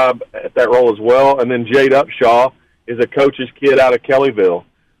great job at that role as well. And then Jade Upshaw is a coach's kid out of Kellyville,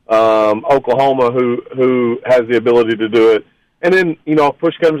 Oklahoma, who has the ability to do it. And then, if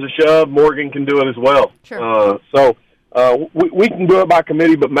push comes to shove, Morgan can do it as well. Sure. We can do it by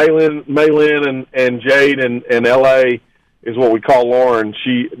committee, but Maylin and Jade and L.A. is what we call Lauren.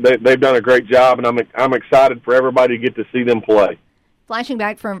 They've done a great job, and I'm excited for everybody to get to see them play. Flashing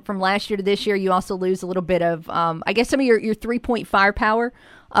back from last year to this year, you also lose a little bit of, I guess, some of your 3-point firepower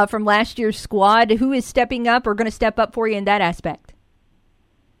from last year's squad. Who is stepping up or going to step up for you in that aspect?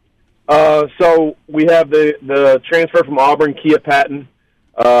 So we have the transfer from Auburn, Kia Patton.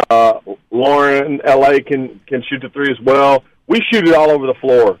 Lauren, L.A. can shoot the three as well. We shoot it all over the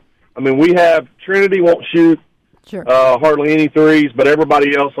floor. I mean, we have Trinity won't shoot hardly any threes, but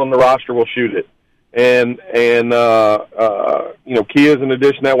everybody else on the roster will shoot it. And Kia's an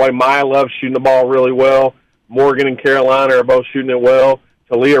addition that way. Maya loves shooting the ball really well. Morgan and Carolina are both shooting it well.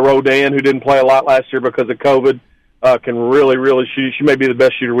 Talia Rodan, who didn't play a lot last year because of COVID, can really, really shoot. She may be the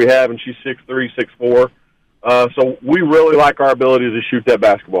best shooter we have, and she's 6'3", 6'4". So we really like our ability to shoot that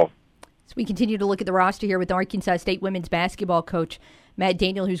basketball. So we continue to look at the roster here with Arkansas State women's basketball coach Matt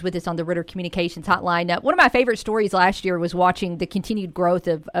Daniel, who's with us on the Ritter Communications Hotline. One of my favorite stories last year was watching the continued growth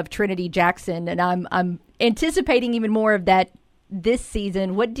of Trinity Jackson, and I'm anticipating even more of that this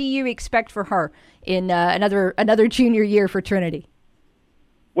season. What do you expect for her in another junior year for Trinity?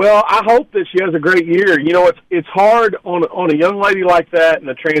 Well, I hope that she has a great year. You know, it's hard on a young lady like that in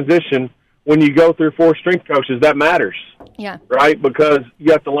a transition when you go through 4 strength coaches. That matters. Yeah. Right? Because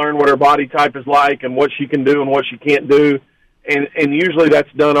you have to learn what her body type is like and what she can do and what she can't do. And usually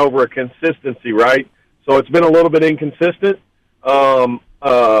that's done over a consistency, right? So it's been a little bit inconsistent.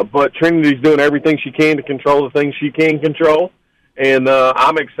 But Trinity's doing everything she can to control the things she can control. And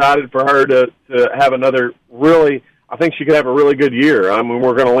I'm excited for her to have another really, I think she could have a really good year. I mean,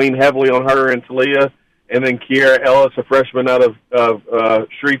 we're going to lean heavily on her and Talia, and then Kiara Ellis, a freshman out of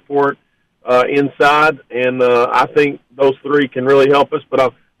Shreveport, inside. And I think those 3 can really help us.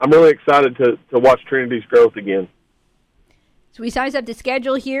 But I'm really excited to watch Trinity's growth again. So we size up the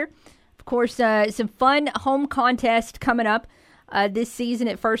schedule here. Of course, some fun home contest coming up this season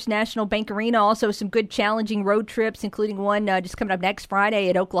at First National Bank Arena. Also some good challenging road trips, including one just coming up next Friday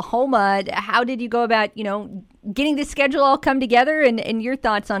at Oklahoma. How did you go about, getting this schedule all come together, and your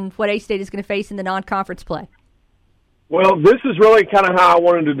thoughts on what A-State is going to face in the non-conference play? Well, this is really kind of how I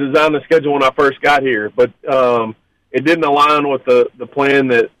wanted to design the schedule when I first got here, but it didn't align with the plan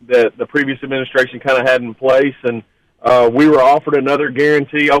that the previous administration kind of had in place, and we were offered another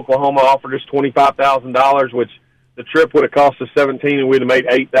guarantee. Oklahoma offered us $25,000, which the trip would have cost us $17,000, and we'd have made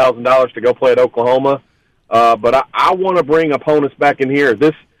 $8,000 to go play at Oklahoma. But I want to bring opponents back in here.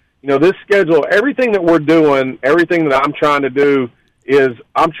 This schedule, everything that we're doing, everything that I'm trying to do is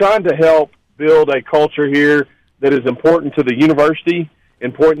I'm trying to help build a culture here that is important to the university,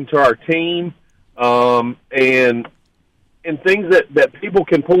 important to our team, and things that people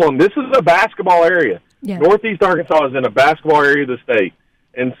can pull on. This is a basketball area. Yeah. Northeast Arkansas is in a basketball area of the state.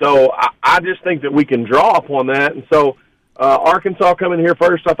 And so I just think that we can draw upon that. And so Arkansas coming here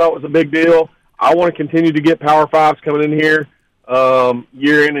first I thought was a big deal. I want to continue to get Power Fives coming in here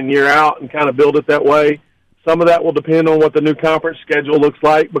year in and year out and kind of build it that way. Some of that will depend on what the new conference schedule looks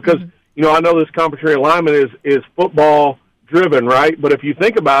like because, I know this conference realignment is football-driven, right? But if you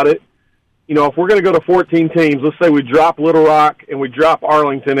think about it, if we're going to go to 14 teams, let's say we drop Little Rock and we drop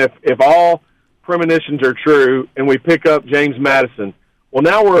Arlington, if all premonitions are true, and we pick up James Madison. Well,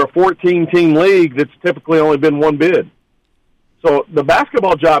 now we're a 14-team league that's typically only been one bid. So the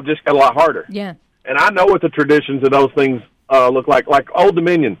basketball job just got a lot harder. Yeah. And I know what the traditions of those things look like. Like Old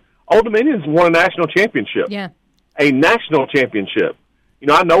Dominion. Old Dominion's won a national championship. Yeah. A national championship.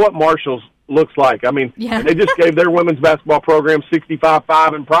 I know what Marshall's looks like. I mean, they just gave their women's basketball program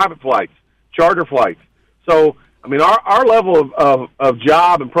 65-5 in private flights, charter flights. So, I mean, our level of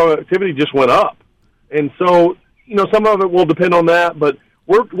job and productivity just went up. And so, some of it will depend on that, but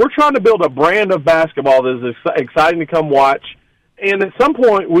we're trying to build a brand of basketball that is exciting to come watch. And at some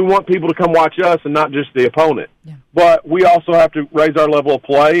point, we want people to come watch us and not just the opponent. Yeah. But we also have to raise our level of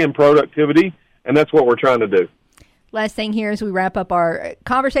play and productivity, and that's what we're trying to do. Last thing here as we wrap up our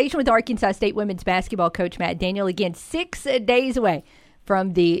conversation with Arkansas State women's basketball coach Matt Daniel. Again, 6 days away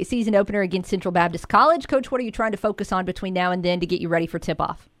from the season opener against Central Baptist College. Coach, what are you trying to focus on between now and then to get you ready for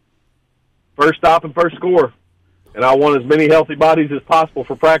tip-off? First stop and first score. And I want as many healthy bodies as possible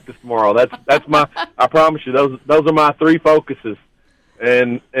for practice tomorrow. That's my. I promise you, those are my 3 focuses.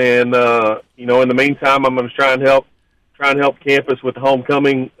 And in the meantime, I'm going to try and help campus with the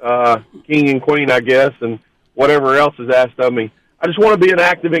homecoming king and queen, I guess, and whatever else is asked of me. I just want to be an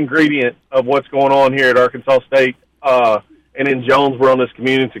active ingredient of what's going on here at Arkansas State and in Jonesboro in this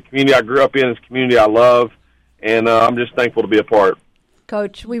community. It's a community I grew up in. It's a community I love, and I'm just thankful to be a part.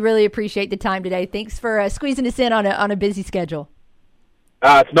 Coach, we really appreciate the time today. Thanks for squeezing us in on a busy schedule.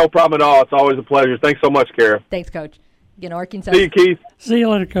 It's no problem at all. It's always a pleasure. Thanks so much, Kara. Thanks, Coach. Again, Arkansas. See you, Keith. See you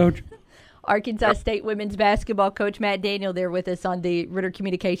later, Coach. Arkansas State women's basketball coach Matt Daniel there with us on the Ritter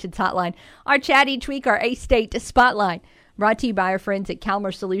Communications Hotline. Our chat each week, our A-State Spotlight, brought to you by our friends at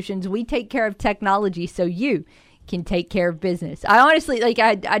Calmer Solutions. We take care of technology so you can take care of business. I honestly,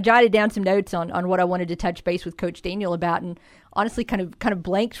 I jotted down some notes on what I wanted to touch base with Coach Daniel about, and honestly kind of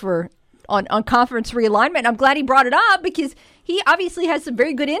blanked on conference realignment. I'm glad he brought it up because he obviously has some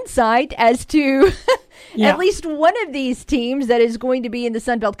very good insight as to at least one of these teams that is going to be in the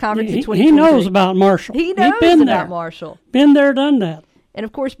Sun Belt Conference in 2023. He knows about Marshall. He knows about Marshall. Been there, done that. And,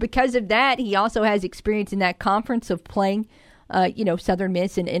 of course, because of that, he also has experience in that conference of playing, Southern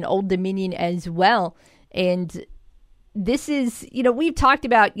Miss and Old Dominion as well. And this is, we've talked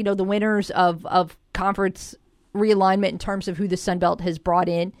about, the winners of conference realignment in terms of who the Sun Belt has brought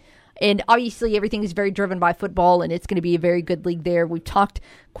in. And obviously everything is very driven by football, and it's going to be a very good league there. We've talked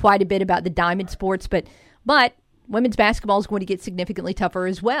quite a bit about the diamond sports, but women's basketball is going to get significantly tougher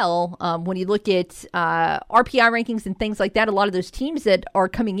as well. When you look at RPI rankings and things like that, a lot of those teams that are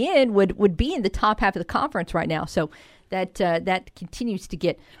coming in would be in the top half of the conference right now. So that continues to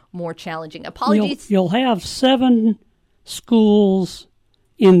get more challenging. Apologies. You'll have 7 schools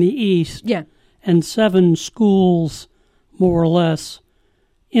in the East, and 7 schools, more or less,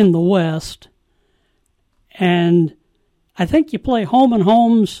 in the West. And I think you play home and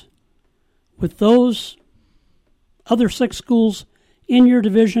homes with those other 6 schools in your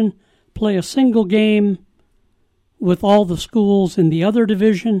division, play a single game with all the schools in the other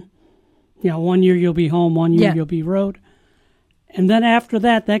division. One year you'll be home, one year you'll be road. And then after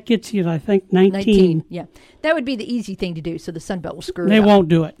that gets you, I think, 19. Yeah, that would be the easy thing to do, so the Sun Belt will screw it up. They won't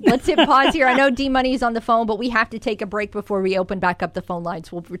do it. Let's hit pause here. I know D-Money is on the phone, but we have to take a break before we open back up the phone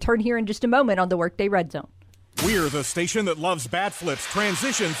lines. We'll return here in just a moment on the Workday Red Zone. We're the station that loves bat flips,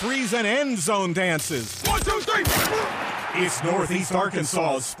 transition threes, and end zone dances. 1, 2, 3. It's Northeast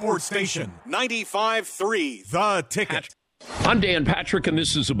Arkansas's sports station, 95.3 The Ticket. I'm Dan Patrick, and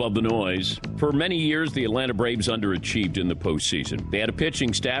this is Above the Noise. For many years, the Atlanta Braves underachieved in the postseason. They had a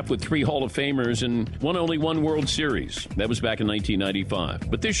pitching staff with 3 Hall of Famers and won only 1 World Series. That was back in 1995.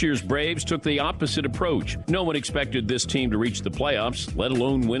 But this year's Braves took the opposite approach. No one expected this team to reach the playoffs, let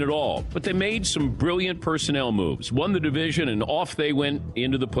alone win it all. But they made some brilliant personnel moves, won the division, and off they went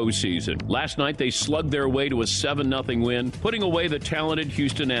into the postseason. Last night, they slugged their way to a 7-0 win, putting away the talented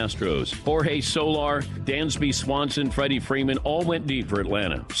Houston Astros. Jorge Soler, Dansby Swanson, Freddie Freeman all went deep for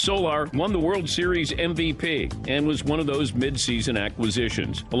Atlanta. Soler won the World Series MVP and was one of those midseason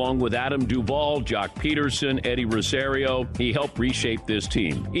acquisitions. Along with Adam Duvall, Jock Peterson, Eddie Rosario, he helped reshape this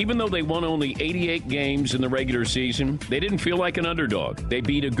team. Even though they won only 88 games in the regular season, they didn't feel like an underdog. They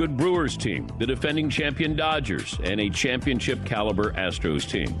beat a good Brewers team, the defending champion Dodgers, and a championship-caliber Astros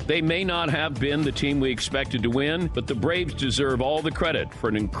team. They may not have been the team we expected to win, but the Braves deserve all the credit for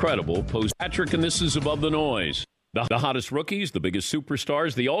an incredible post. Patrick, and this is Above the Noise. The hottest rookies, the biggest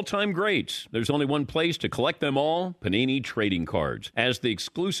superstars, the all-time greats. There's only one place to collect them all, Panini Trading Cards. As the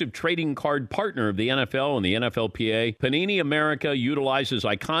exclusive trading card partner of the NFL and the NFLPA, Panini America utilizes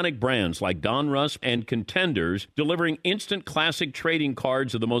iconic brands like Donruss and Contenders, delivering instant classic trading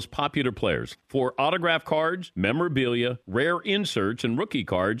cards of the most popular players. For autograph cards, memorabilia, rare inserts, and rookie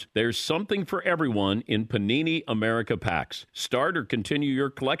cards, there's something for everyone in Panini America packs. Start or continue your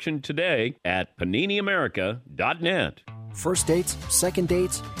collection today at PaniniAmerica.net. First dates, second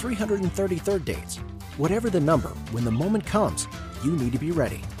dates, 333rd dates. Whatever the number, when the moment comes, you need to be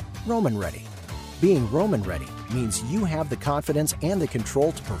ready. Roman ready. Being Roman ready means you have the confidence and the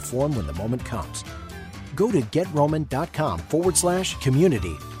control to perform when the moment comes. Go to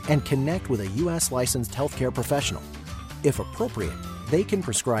GetRoman.com/community and connect with a U.S. licensed healthcare professional. If appropriate, they can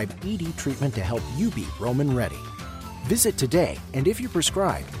prescribe ED treatment to help you be Roman ready. Visit today, and if you're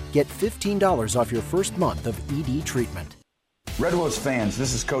prescribed, get $15 off your first month of ED treatment. Red Wolves fans,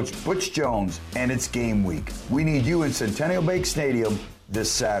 this is Coach Butch Jones, and it's game week. We need you in Centennial Bank Stadium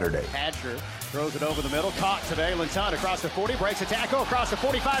this Saturday. Hatcher throws it over the middle, caught today. Linton across the 40, breaks a tackle across the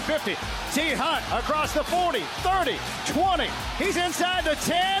 45-50. T. Hunt across the 40, 30, 20. He's inside the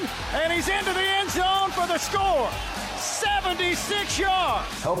 10, and he's into the end zone for the score. 76 yards.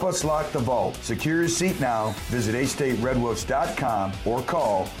 Help us lock the vault. Secure your seat now. Visit AStateRedWolves.com or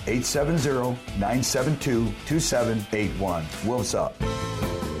call 870-972-2781. Wolves up.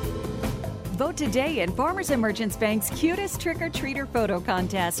 Vote today in Farmers and Merchants Bank's cutest trick-or-treater photo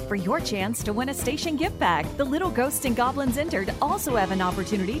contest for your chance to win a station gift bag. The little ghosts and goblins entered also have an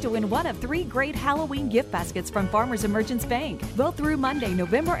opportunity to win one of 3 great Halloween gift baskets from Farmers and Merchants Bank. Vote through Monday,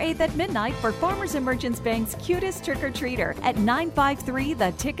 November 8th at midnight for Farmers and Merchants Bank's cutest trick-or-treater at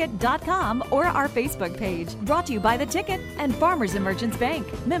 953theticket.com or our Facebook page. Brought to you by The Ticket and Farmers and Merchants Bank.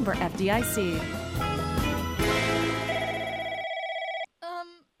 Member FDIC.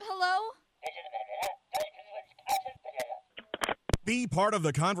 Hello? Be part of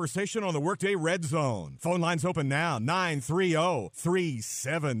the conversation on the Workday Red Zone. Phone lines open now,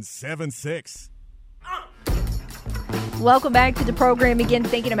 930-3776. Welcome back to the program. Again,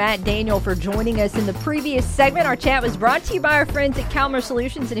 thank you to Matt Daniel for joining us in the previous segment. Our chat was brought to you by our friends at Calmer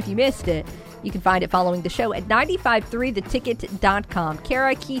Solutions, and if you missed it, you can find it following the show at 953theticket.com.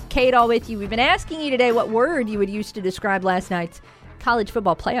 Kara, Keith, Cade, all with you. We've been asking you today what word you would use to describe last night's college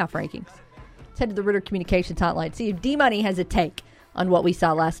football playoff rankings. Let's head to the Ritter Communications Hotline. See if D-Money has a take on what we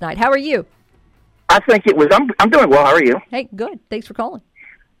saw last night. How are you? I think it was. I'm doing well. How are you? Hey, good. Thanks for calling.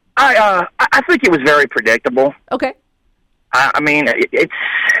 I think it was very predictable. Okay. I mean, it's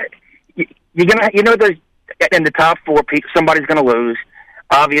you're gonna, there's in the top 4, somebody's gonna lose.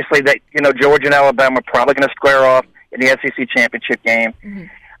 Obviously, that Georgia and Alabama are probably gonna square off in the SEC championship game. Mm-hmm.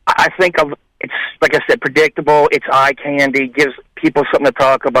 I think it's, like I said, predictable. It's eye candy. Gives people something to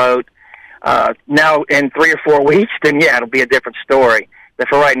talk about. Now, in 3 or 4 weeks, then yeah, it'll be a different story. But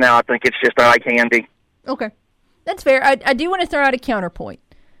for right now, I think it's just eye candy. Okay, that's fair. I do want to throw out a counterpoint,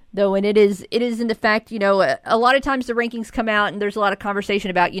 though, and it is in the fact, a lot of times the rankings come out and there's a lot of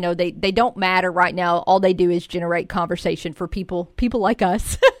conversation about, they don't matter right now. All they do is generate conversation for people like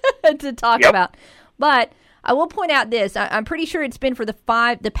us to talk about. But I will point out this. I'm pretty sure it's been for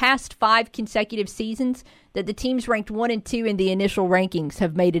the past 5 consecutive seasons that the teams ranked 1 and 2 in the initial rankings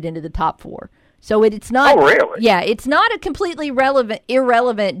have made it into the top 4. So it's not. Oh, really? Yeah, it's not a completely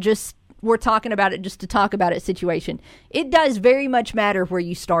irrelevant, just we're talking about it just to talk about it situation. It does very much matter where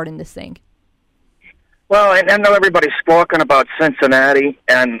you start in this thing. Well, and I know everybody's squawking about Cincinnati,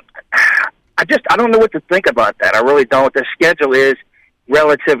 and I don't know what to think about that. I really don't. Their schedule is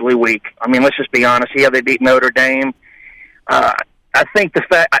relatively weak. I mean, let's just be honest. Yeah, they beat Notre Dame. I think the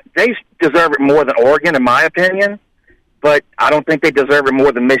fact they deserve it more than Oregon, in my opinion, but I don't think they deserve it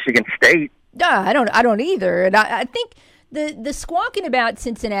more than Michigan State. I don't either. And I think the squawking about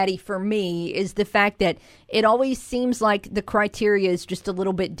Cincinnati for me is the fact that it always seems like the criteria is just a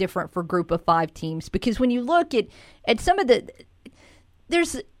little bit different for Group of 5 teams. Because when you look at some of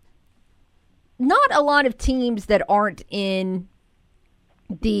there's not a lot of teams that aren't in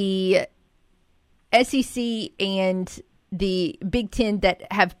the SEC and the Big Ten that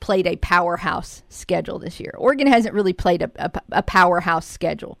have played a powerhouse schedule this year. Oregon hasn't really played a powerhouse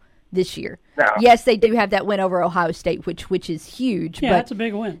schedule this year. No. Yes, they do have that win over Ohio State, which is huge. Yeah, but that's a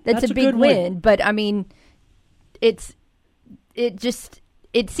big win. That's a big win. But I mean, it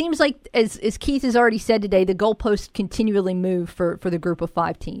seems like as Keith has already said today, the goalposts continually move for the Group of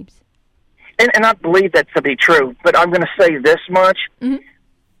 5 teams. And I believe that to be true. But I'm going to say this much. Mm-hmm.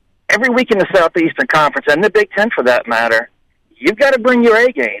 Every week in the Southeastern Conference, and the Big Ten for that matter, you've got to bring your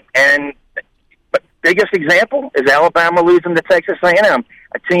A game. And the biggest example is Alabama losing to Texas A&M,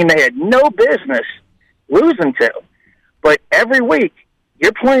 a team they had no business losing to. But every week,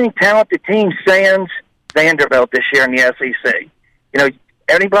 you're playing talented teams, sans Vanderbilt this year in the SEC.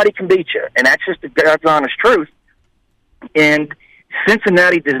 Anybody can beat you, and that's just the God's honest truth. And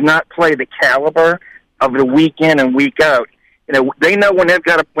Cincinnati does not play the caliber of the week in and week out. They know when they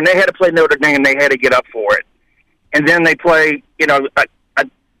had to play Notre Dame, they had to get up for it. And then they play,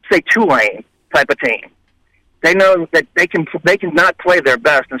 say Tulane type of team. They know that they can not play their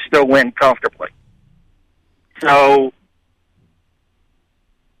best and still win comfortably. So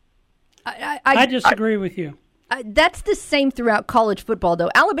I disagree with you. That's the same throughout college football,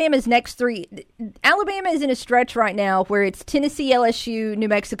 though. Alabama's next 3. Alabama is in a stretch right now where it's Tennessee, LSU, New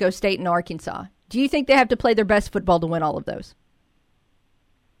Mexico State, and Arkansas. Do you think they have to play their best football to win all of those?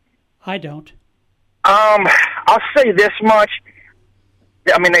 I don't. I'll say this much.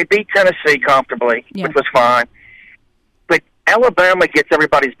 I mean, they beat Tennessee comfortably, which was fine. But Alabama gets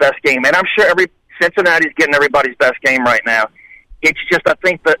everybody's best game, and I'm sure Cincinnati's getting everybody's best game right now. It's just, I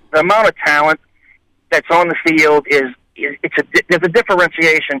think, the amount of talent that's on the field there's a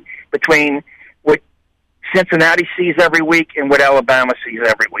differentiation between what Cincinnati sees every week and what Alabama sees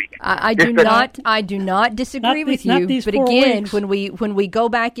every week. I do not disagree with you. But again, when we go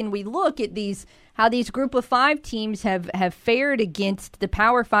back and we look at how these Group of 5 teams have fared against the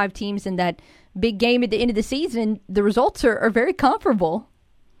Power 5 teams in that big game at the end of the season, the results are very comparable.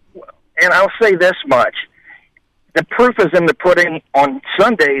 And I'll say this much. The proof is in the pudding on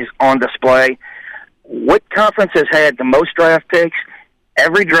Sundays on display. What conference has had the most draft picks?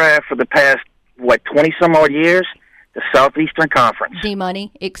 Every draft for the past, 20-some-odd years? The Southeastern Conference.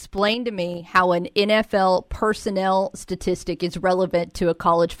 D-Money, explain to me how an NFL personnel statistic is relevant to a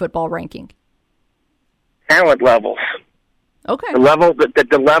college football ranking. Talent levels. Okay.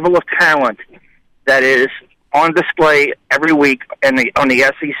 The level of talent that is on display every week on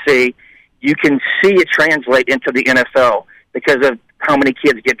the SEC, you can see it translate into the NFL because of how many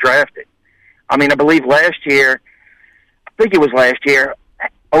kids get drafted. I believe last year,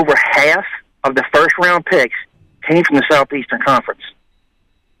 over half of the first-round picks came from the Southeastern Conference.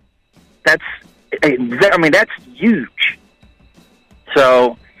 That's huge.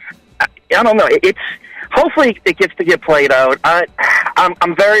 So, I don't know. Hopefully it gets to get played out.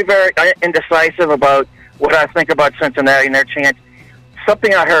 I'm very, very indecisive about what I think about Cincinnati and their chance.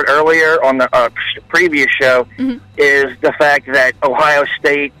 Something I heard earlier on the previous show is the fact that Ohio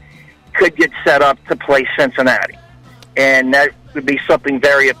State could get set up to play Cincinnati. And that would be something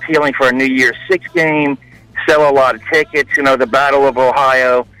very appealing for a New Year's Six game, sell a lot of tickets, the Battle of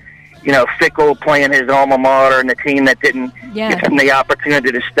Ohio, Fickle playing his alma mater and the team that didn't give him the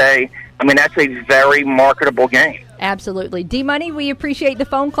opportunity to stay. That's a very marketable game. Absolutely. D-Money, we appreciate the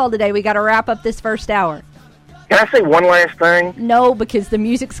phone call today. We got to wrap up this first hour. Can I say one last thing? No, because the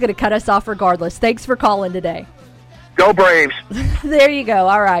music's going to cut us off regardless. Thanks for calling today. Go Braves. There you go.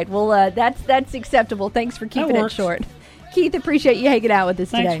 All right. Well, that's acceptable. Thanks for keeping it short. Keith, appreciate you hanging out with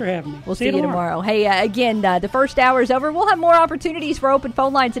us today. Thanks for having me. We'll see you tomorrow. Hey, again, the first hour is over. We'll have more opportunities for open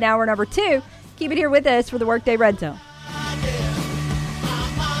phone lines in hour number 2. Keep it here with us for the Workday Redzone.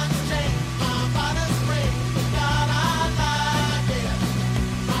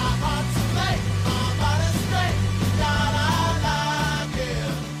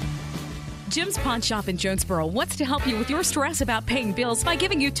 Jim's Pawn Shop in Jonesboro wants to help you with your stress about paying bills by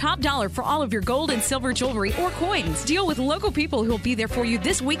giving you top dollar for all of your gold and silver jewelry or coins. Deal with local people who will be there for you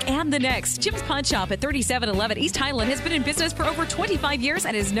this week and the next. Jim's Pawn Shop at 3711 East Highland has been in business for over 25 years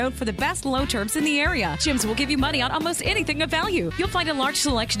and is known for the best loan terms in the area. Jim's will give you money on almost anything of value. You'll find a large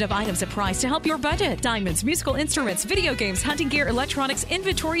selection of items at price to help your budget. Diamonds, musical instruments, video games, hunting gear, electronics,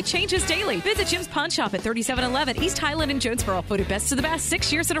 inventory changes daily. Visit Jim's Pawn Shop at 3711 East Highland in Jonesboro. Voted best of the best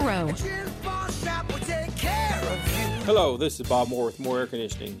 6 years in a row. Hello, this is Bob Moore with Moore Air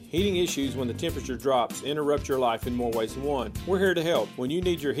Conditioning. Heating issues when the temperature drops interrupt your life in more ways than one. We're here to help. When you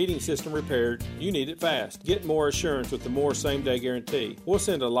need your heating system repaired, you need it fast. Get more assurance with the Moore same-day guarantee. We'll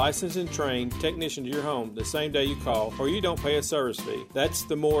send a licensed and trained technician to your home the same day you call, or you don't pay a service fee. That's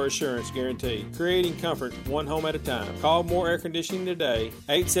the Moore Assurance Guarantee. Creating comfort one home at a time. Call Moore Air Conditioning today,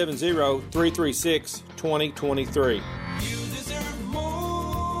 870-336-2023.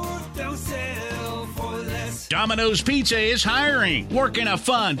 Domino's Pizza is hiring. Work in a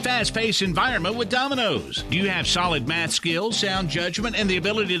fun, fast-paced environment with Domino's. Do you have solid math skills, sound judgment, and the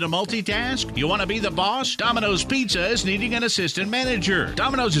ability to multitask? You want to be the boss? Domino's Pizza is needing an assistant manager.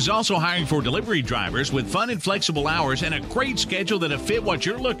 Domino's is also hiring for delivery drivers with fun and flexible hours and a great schedule that'll fit what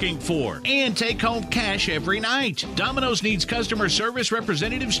you're looking for. And take home cash every night. Domino's needs customer service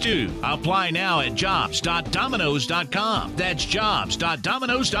representatives too. Apply now at jobs.domino's.com. That's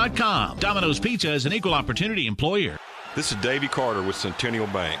jobs.domino's.com. Domino's Pizza is an equal opportunity employer. This is Davey Carter with Centennial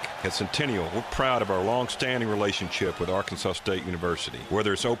Bank. At Centennial, we're proud of our long-standing relationship with Arkansas State University.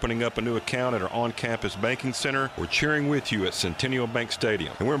 Whether it's opening up a new account at our on-campus banking center or cheering with you at Centennial Bank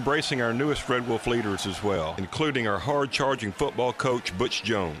Stadium. And we're embracing our newest Red Wolf leaders as well, including our hard-charging football coach, Butch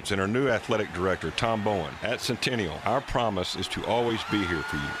Jones, and our new athletic director, Tom Bowen. At Centennial, our promise is to always be here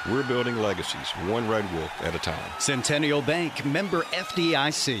for you. We're building legacies, one Red Wolf at a time. Centennial Bank, member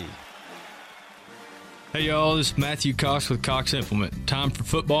FDIC. Hey y'all, this is Matthew Cox with Cox Implement. Time for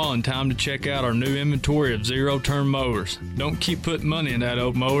football and time to check out our new inventory of zero-turn mowers. Don't keep putting money in that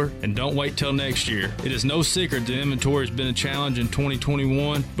old mower and don't wait till next year. It is no secret the inventory has been a challenge in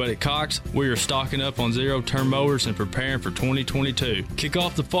 2021, but at Cox, we are stocking up on zero-turn mowers and preparing for 2022. Kick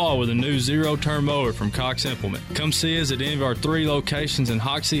off the fall with a new zero-turn mower from Cox Implement. Come see us at any of our 3 locations in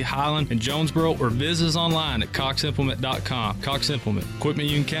Hoxie, Highland, and Jonesboro, or visit us online at coximplement.com. Cox Implement. Equipment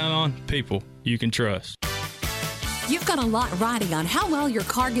you can count on, people you can trust. You've got a lot riding on how well your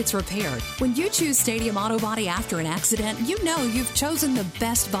car gets repaired. When you choose Stadium Auto Body after an accident, you know you've chosen the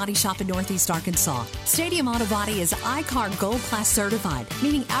best body shop in Northeast Arkansas. Stadium Auto Body is iCar Gold Class certified,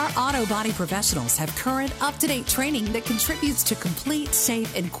 meaning our auto body professionals have current, up-to-date training that contributes to complete,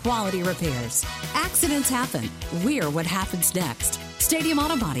 safe, and quality repairs. Accidents happen. We're what happens next. Stadium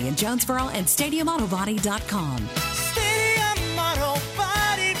Auto Body in Jonesboro and StadiumAutoBody.com. Stadium Auto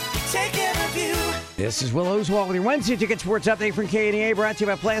Body, take it. This is Will Oswald with your Wednesday Ticket Sports Update from KNEA, brought to you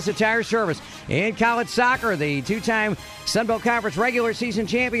by Plaza Tire Service. In college soccer, the two-time Sun Belt Conference regular season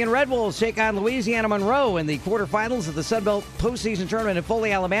champion Red Wolves take on Louisiana Monroe in the quarterfinals of the Sun Belt postseason tournament in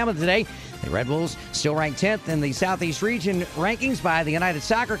Foley, Alabama today. The Red Wolves, still ranked 10th in the Southeast region rankings by the United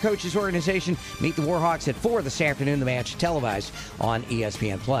Soccer Coaches Organization, meet the Warhawks at 4 this afternoon. The match televised on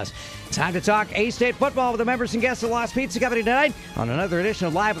ESPN+. Time to talk A-State football with the members and guests of Lost Pizza Company tonight on another edition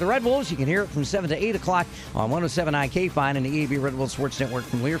of Live with the Red Wolves. You can hear it from 7 to 8 o'clock on 107.9 K-Fine and the EAB Red Wolves Sports Network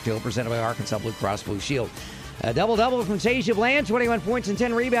from Learfield, presented by Arkansas Blue Cross Blue Shield. A double-double from Tasia Bland, 21 points and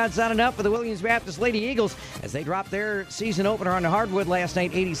 10 rebounds, not enough for the Williams Baptist Lady Eagles as they dropped their season opener on the hardwood last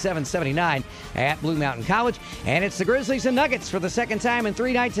night, 87-79 at Blue Mountain College. And it's the Grizzlies and Nuggets for the second time in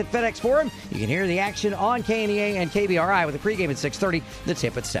 3 nights at FedEx Forum. You can hear the action on KNEA and KBRI with a pregame at 6:30, the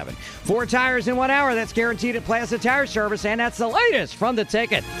tip at 7. 4 tires in 1 hour, that's guaranteed at Plaza Tire Service, and that's the latest from the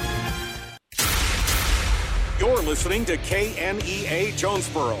Ticket. You're listening to KNEA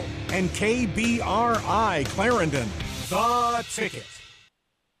Jonesboro and KBRI Clarendon. The Ticket.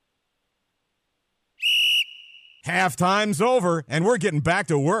 Halftime's over, and we're getting back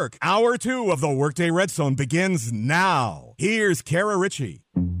to work. Hour 2 of the Workday Redzone begins now. Here's Kara Richey.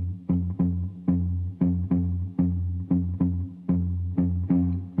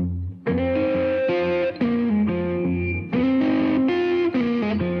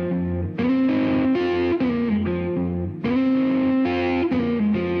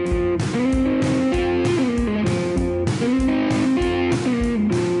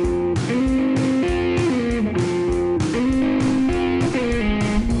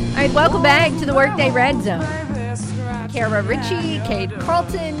 Welcome back to the Workday Red Zone. Kara Richey, Cade,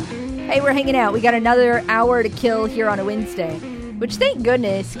 Carlton. Hey, we're hanging out. We got another hour to kill here on a Wednesday, which thank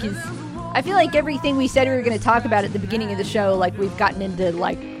goodness, because I feel like everything we said we were going to talk about at the beginning of the show, like we've gotten into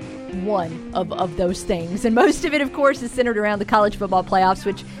like one of those things. And most of it, of course, is centered around the college football playoffs,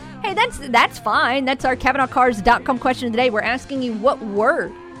 which, hey, that's fine. That's our CavanaughCars.com question of the day. We're asking you, what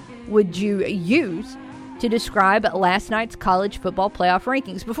word would you use to describe last night's college football playoff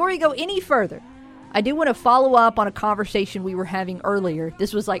rankings? Before we go any further, I do want to follow up on a conversation we were having earlier.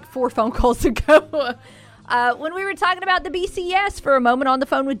 This was like 4 phone calls ago when we were talking about the BCS for a moment on the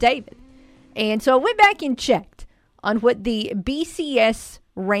phone with David. And so I went back and checked on what the BCS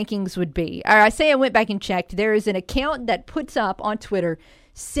rankings would be. Or I say I went back and checked. There is an account that puts up on Twitter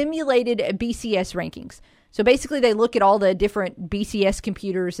simulated BCS rankings. So basically they look at all the different BCS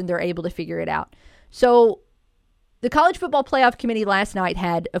computers and they're able to figure it out. So the College Football Playoff Committee last night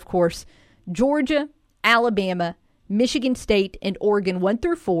had, of course, Georgia, Alabama, Michigan State, and Oregon 1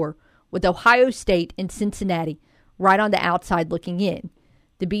 through 4, with Ohio State and Cincinnati right on the outside looking in.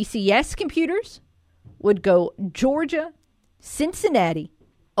 The BCS computers would go Georgia, Cincinnati,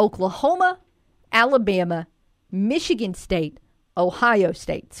 Oklahoma, Alabama, Michigan State, Ohio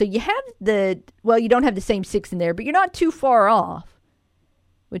State. So you have you don't have the same 6 in there, but you're not too far off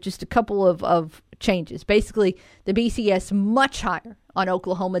with just a couple of changes. Basically, the BCS much higher on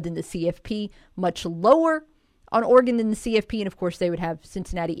Oklahoma than the CFP, much lower on Oregon than the CFP, and of course they would have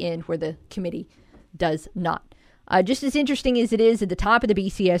Cincinnati in where the committee does not. Just as interesting as it is at the top of the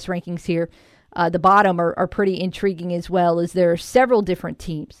BCS rankings here, the bottom are pretty intriguing as well, as there are several different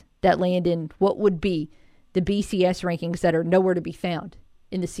teams that land in what would be the BCS rankings that are nowhere to be found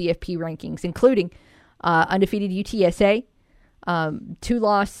in the CFP rankings, including undefeated UTSA, 1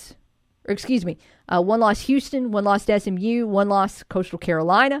 loss Houston, 1 loss SMU, 1 loss Coastal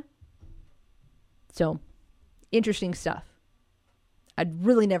Carolina. So, interesting stuff. I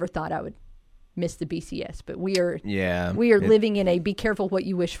really never thought I would miss the BCS, but we are living in a be careful what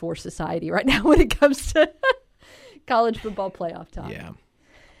you wish for society right now when it comes to college football playoff time. Yeah.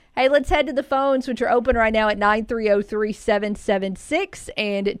 Hey, let's head to the phones, which are open right now at 930-3776,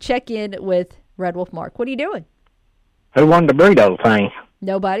 and check in with Red Wolf Mark. What are you doing? Who won the burrito thing?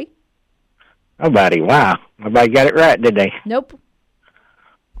 Nobody. Nobody. Wow. Nobody got it right, did they? Nope.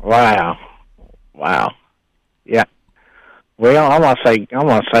 Wow. Yeah. Well, I'm gonna say,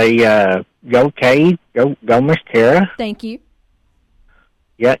 go Cade, go Miss Tara. Thank you.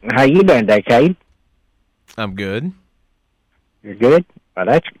 Yeah. How you doing today, Cade? I'm good. You're good. Well,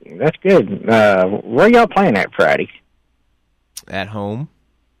 that's good. Where y'all playing at Friday? At home.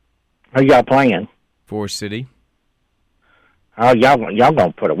 Who y'all playing? Forest City. Oh, y'all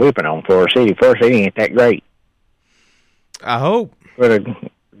gonna put a whipping on Forest City. Forest City ain't that great. I hope.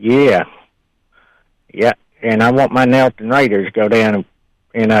 Yeah. And I want my Nelson Raiders to go down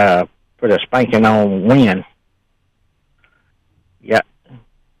and put a spanking on win. Yeah.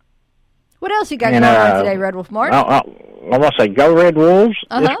 What else you got going on today, Red Wolf Mark? I want to say go Red Wolves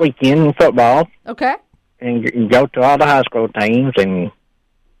this weekend in football. Okay. And go to all the high school teams and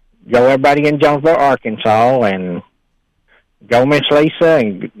go everybody in Jonesboro, Arkansas, and go Miss Lisa,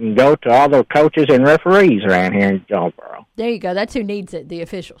 and go to all the coaches and referees around here in Jonesboro. There you go. That's who needs it, the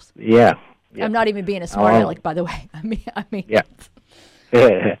officials. Yeah. I'm not even being a smart aleck, by the way. I mean. Yeah.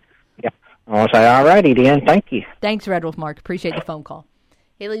 Yeah. I want to say, all righty then. Thank you. Thanks, Red Wolf Mark. Appreciate the phone call.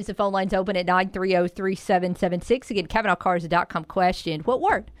 He leaves the phone lines open at 930-3776. Again, CavenaughCars.com question. What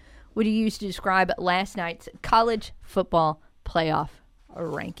word would you use to describe last night's college football playoff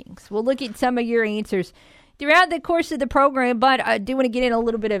rankings? We'll look at some of your answers throughout the course of the program, but I do want to get in a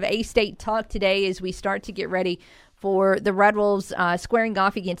little bit of A-State talk today as we start to get ready for the Red Wolves squaring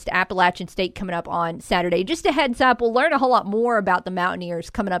off against Appalachian State coming up on Saturday. Just a heads up, we'll learn a whole lot more about the Mountaineers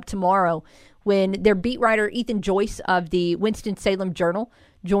coming up tomorrow when their beat writer Ethan Joyce of the Winston-Salem Journal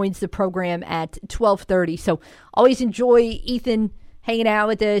joins the program at 12:30. So always enjoy Ethan hanging out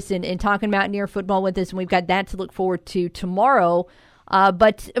with us and talking Mountaineer football with us, and we've got that to look forward to tomorrow.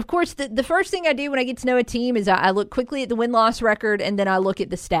 But, of course, the first thing I do when I get to know a team is I look quickly at the win-loss record, and then I look at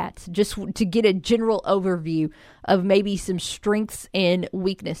the stats just to get a general overview of maybe some strengths and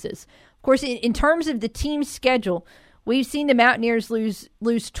weaknesses. Of course, in terms of the team's schedule, we've seen the Mountaineers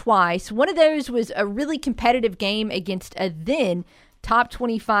lose twice. One of those was a really competitive game against a then top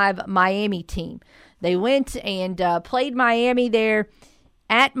 25 Miami team. They went and played Miami there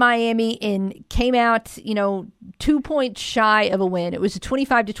at Miami and came out, 2 points shy of a win. It was a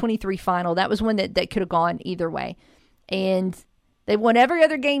 25-23 final. That was one that could have gone either way. And they've won every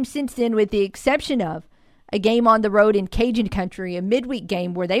other game since then with the exception of a game on the road in Cajun country, a midweek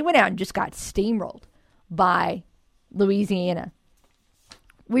game where they went out and just got steamrolled by Louisiana.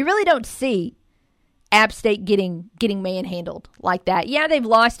 We really don't see App State getting manhandled like that. Yeah, they've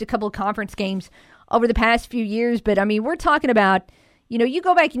lost a couple of conference games over the past few years, but, we're talking about, you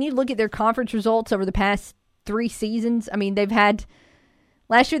go back and you look at their conference results over the past 3 seasons.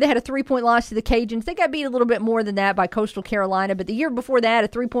 Last year they had a 3-point loss to the Cajuns. They got beat a little bit more than that by Coastal Carolina, but the year before that, a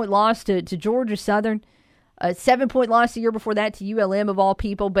 3-point loss to Georgia Southern, a 7-point loss the year before that to ULM of all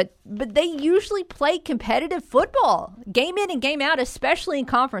people, but they usually play competitive football, game in and game out, especially in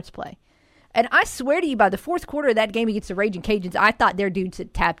conference play. And I swear to you, by the fourth quarter of that game against the Raging Cajuns, I thought their dudes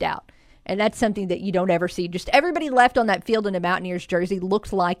had tapped out. And that's something that you don't ever see. Just everybody left on that field in a Mountaineers jersey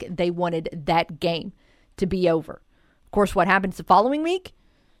looked like they wanted that game to be over. Of course, what happens the following week?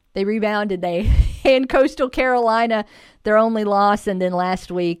 They rebound and they hand Coastal Carolina their only loss. And then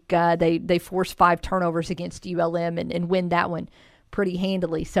last week, they forced 5 turnovers against ULM and win that one pretty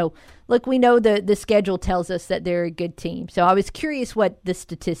handily. So, look, we know the schedule tells us that they're a good team. So I was curious what the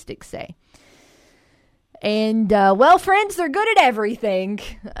statistics say. And, well, friends, they're good at everything.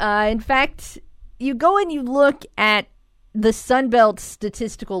 In fact, you go and you look at the Sun Belt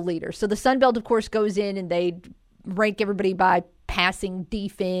statistical leader. So the Sun Belt, of course, goes in and they rank everybody by passing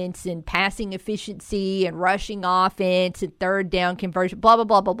defense and passing efficiency and rushing offense and third down conversion, blah, blah,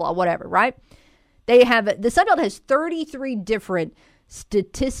 blah, blah, blah, whatever, right? The Sun Belt has 33 different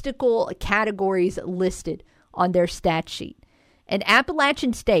statistical categories listed on their stat sheet. And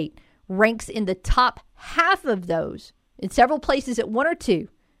Appalachian State ranks in the top half of those, in several places at 1 or 2,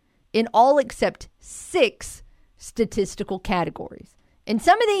 in all except 6 statistical categories. And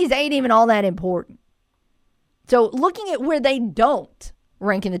some of these ain't even all that important. So looking at where they don't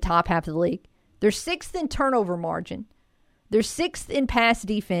rank in the top half of the league, they're 6th in turnover margin, they're 6th in pass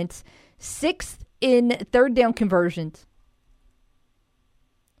defense, 6th in third down conversions,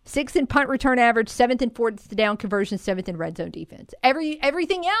 6th in punt return average, 7th in fourth down conversions, 7th in red zone defense.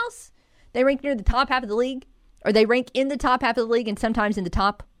 Everything else, they rank near the top half of the league, or they rank in the top half of the league and sometimes in the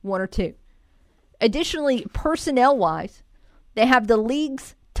top 1 or 2. Additionally, personnel-wise, they have the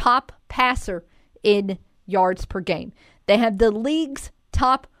league's top passer in yards per game. They have the league's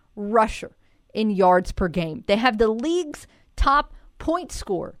top rusher in yards per game. They have the league's top point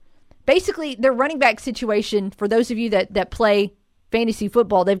scorer. Basically, their running back situation, for those of you that play fantasy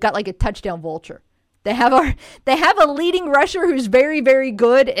football, they've got like a touchdown vulture. They have a leading rusher who's very, very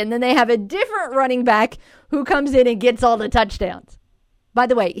good, and then they have a different running back who comes in and gets all the touchdowns. By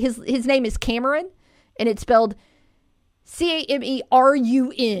the way, his name is Cameron, and it's spelled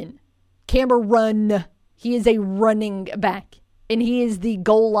Camerun. Cameron. He is a running back, and he is the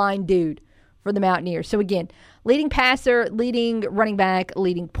goal line dude for the Mountaineers. So again, leading passer, leading running back,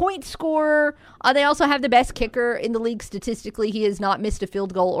 leading point scorer. They also have the best kicker in the league statistically. He has not missed a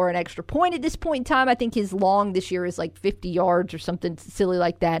field goal or an extra point at this point in time. I think his long this year is like 50 yards or something silly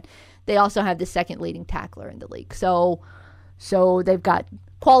like that. They also have the second leading tackler in the league. So they've got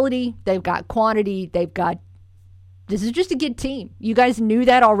quality, they've got quantity, they've got just a good team. You guys knew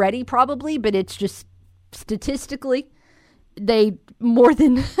that already probably, but it's just statistically they more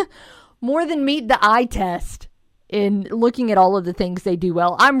than meet the eye test in looking at all of the things they do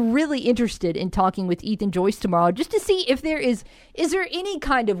well. I'm really interested in talking with Ethan Joyce tomorrow just to see if there is there any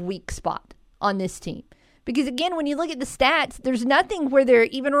kind of weak spot on this team. Because again, when you look at the stats, there's nothing where they're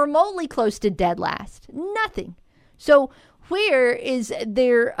even remotely close to dead last. Nothing. So where is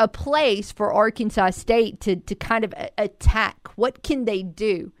there a place for Arkansas State to kind of attack? What can they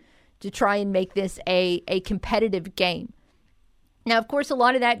do to try and make this a competitive game? Now, of course, a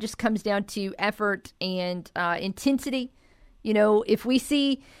lot of that just comes down to effort and intensity. You know, if we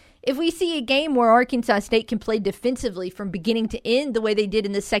see a game where Arkansas State can play defensively from beginning to end the way they did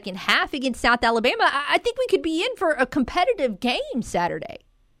in the second half against South Alabama, I think we could be in for a competitive game Saturday.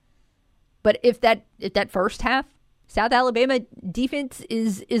 But if that first half South Alabama defense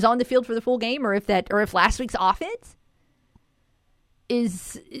is on the field for the full game, or if last week's offense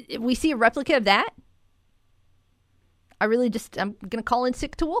we see a replica of that, I'm going to call in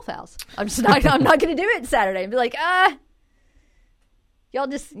sick to Wolf House. I'm not going to do it Saturday and be like, y'all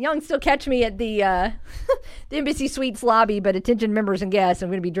can still catch me at the the Embassy Suites lobby, but attention members and guests, I'm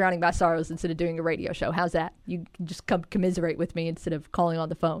going to be drowning my sorrows instead of doing a radio show. How's that? You can just come commiserate with me instead of calling on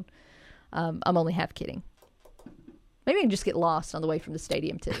the phone. I'm only half kidding. Maybe I can just get lost on the way from the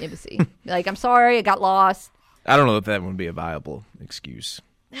stadium to Embassy. Like, I'm sorry, I got lost. I don't know if that would be a viable excuse.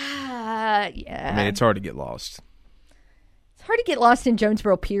 Yeah. I mean, it's hard to get lost. It's hard to get lost in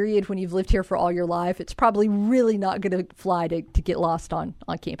Jonesboro, period, when you've lived here for all your life. It's probably really not going to fly to get lost on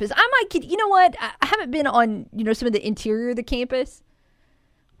campus. I might get, you know what? I haven't been on, some of the interior of the campus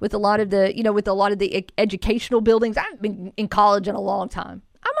with a lot of the educational buildings. I haven't been in college in a long time.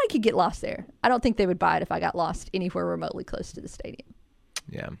 I might could get lost there. I don't think they would buy it if I got lost anywhere remotely close to the stadium.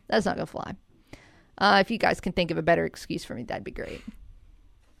 Yeah. That's not going to fly. If you guys can think of a better excuse for me, that'd be great.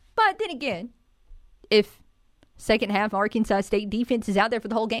 But then again, if second half Arkansas State defense is out there for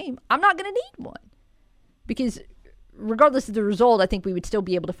the whole game, I'm not going to need one. Because regardless of the result, I think we would still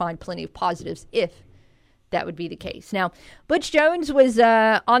be able to find plenty of positives if that would be the case. Now, Butch Jones was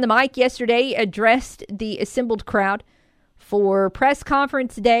on the mic yesterday, addressed the assembled crowd for press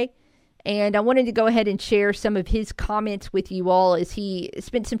conference day, and I wanted to go ahead and share some of his comments with you all as he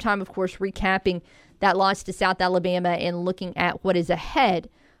spent some time, of course, recapping that loss to South Alabama and looking at what is ahead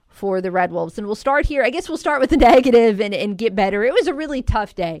for the Red Wolves. And we'll start here. I guess we'll start with the negative and get better. It was a really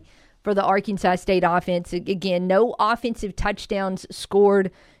tough day for the Arkansas State offense. Again, no offensive touchdowns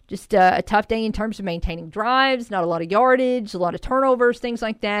scored. Just a tough day in terms of maintaining drives, not a lot of yardage, a lot of turnovers, things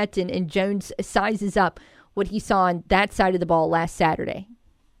like that. And Jones sizes up what he saw on that side of the ball last Saturday.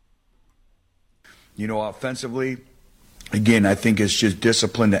 Offensively, again, I think it's just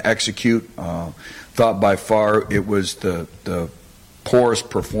discipline to execute. Thought by far it was the poorest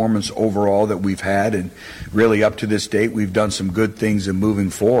performance overall that we've had, and really up to this date we've done some good things in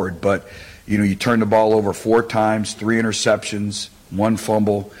moving forward, but you turn the ball over 4 times, 3 interceptions, 1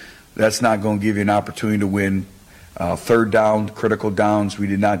 fumble. That's not going to give you an opportunity to win. Third down, critical downs, we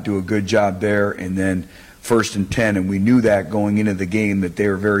did not do a good job there, and then 1st and 10, and we knew that going into the game that they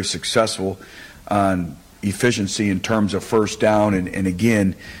were very successful on efficiency in terms of first down, and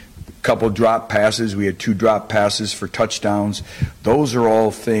again, couple drop passes. We had 2 drop passes for touchdowns. Those are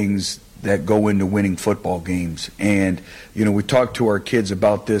all things that go into winning football games. And, we talked to our kids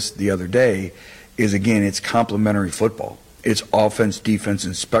about this the other day, again, it's complementary football. It's offense, defense,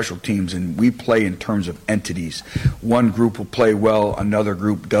 and special teams, and we play in terms of entities. One group will play well, another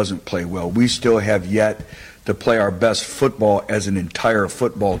group doesn't play well. We still have yet to play our best football as an entire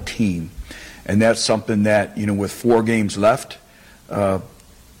football team. And that's something that, with 4 games left,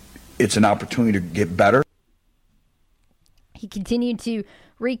 it's an opportunity to get better. He continued to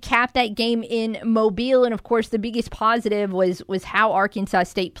recap that game in Mobile, and of course the biggest positive was how Arkansas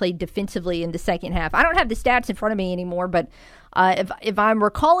State played defensively in the second half. I don't have the stats in front of me anymore, but if I'm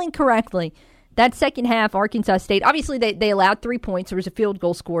recalling correctly, that second half Arkansas State, obviously they allowed 3 points. There was a field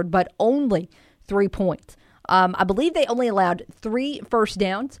goal scored, but only 3 points. I believe they only allowed 3 first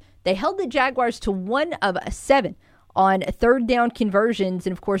downs. They held the Jaguars to 1 of 7 on third down conversions,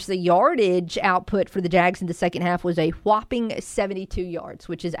 and of course the yardage output for the Jags in the second half was a whopping 72 yards,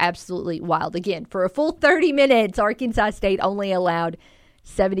 which is absolutely wild. Again, for a full 30 minutes, Arkansas State only allowed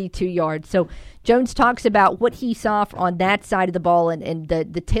 72 yards. So Jones talks about what he saw on that side of the ball and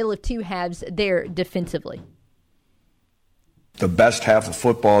the tale of 2 halves there defensively. The best half of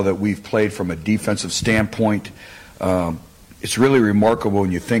football that we've played from a defensive standpoint. It's really remarkable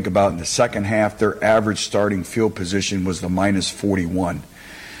when you think about in the second half, their average starting field position was the -41.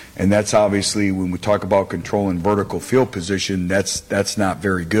 And that's obviously, when we talk about controlling vertical field position, that's not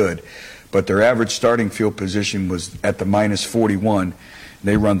very good. But their average starting field position was at the minus 41.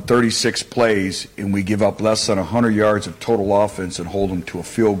 They run 36 plays, and we give up less than 100 yards of total offense and hold them to a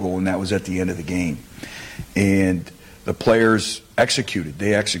field goal, and that was at the end of the game. And the players executed.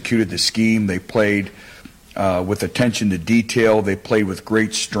 They executed the scheme. They played with attention to detail. They played with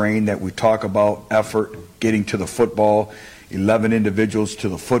great strain that we talk about, effort, getting to the football, 11 individuals to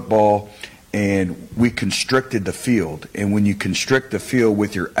the football, and we constricted the field. And when you constrict the field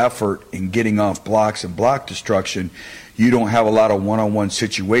with your effort in getting off blocks and block destruction, you don't have a lot of one-on-one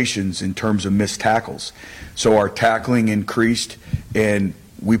situations in terms of missed tackles. So our tackling increased, and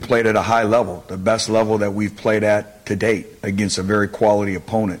we played at a high level, the best level that we've played at to date against a very quality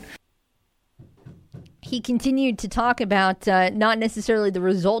opponent. He continued to talk about not necessarily the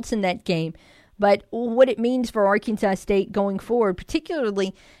results in that game, but what it means for Arkansas State going forward,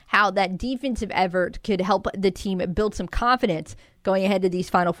 particularly how that defensive effort could help the team build some confidence going ahead to these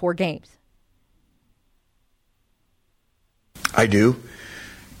final 4 games. I do.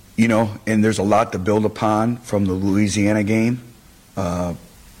 And there's a lot to build upon from the Louisiana game to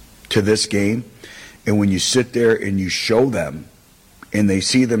this game. And when you sit there and you show them and they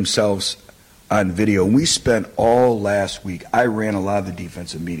see themselves on video, and we spent all last week, I ran a lot of the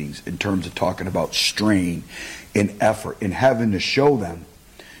defensive meetings in terms of talking about strain and effort and having to show them,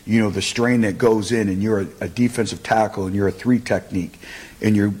 the strain that goes in, and you're a defensive tackle and you're a 3 technique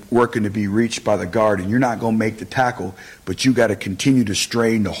and you're working to be reached by the guard and you're not going to make the tackle, but you got to continue to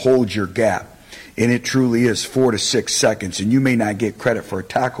strain to hold your gap. And it truly is 4 to 6 seconds, and you may not get credit for a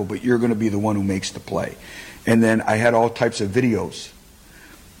tackle, but you're going to be the one who makes the play. And then I had all types of videos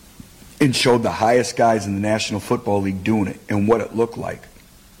and showed the highest guys in the National Football League doing it and what it looked like.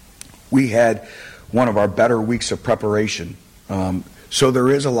 We had one of our better weeks of preparation. So there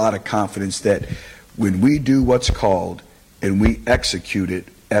is a lot of confidence that when we do what's called and we execute it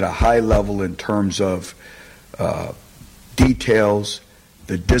at a high level in terms of details,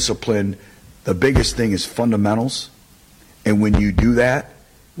 the discipline, the biggest thing is fundamentals. And when you do that,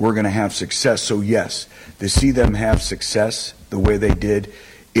 we're going to have success. So yes, to see them have success the way they did,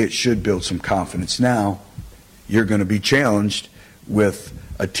 it should build some confidence. Now, you're going to be challenged with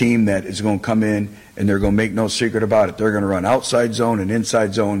a team that is going to come in and they're going to make no secret about it. They're going to run outside zone and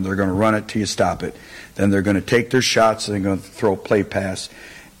inside zone. They're going to run it till you stop it. Then they're going to take their shots and they're going to throw a play pass.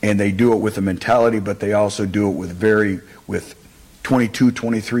 And they do it with a mentality, but they also do it with 22,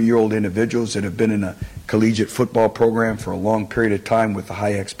 23-year-old individuals that have been in a collegiate football program for a long period of time with a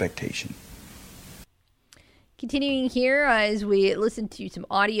high expectation. Continuing here as we listen to some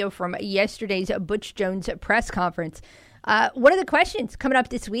audio from yesterday's Butch Jones press conference. One of the questions coming up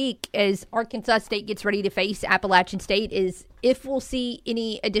this week as Arkansas State gets ready to face Appalachian State is if we'll see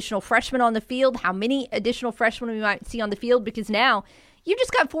any additional freshmen on the field, how many additional freshmen we might see on the field, because now you've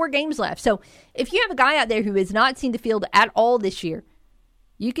just got 4 games left. So if you have a guy out there who has not seen the field at all this year,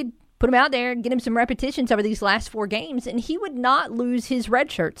 you could put him out there and get him some repetitions over these last 4 games, and he would not lose his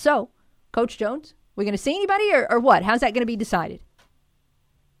red shirt. So, Coach Jones, we going to see anybody or what? How's that going to be decided?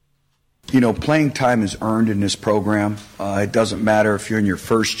 Playing time is earned in this program. It doesn't matter if you're in your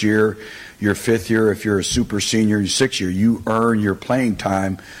first year, your 5th year, if you're a super senior, your 6th year. You earn your playing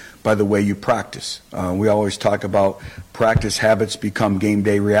time by the way you practice. We always talk about practice habits become game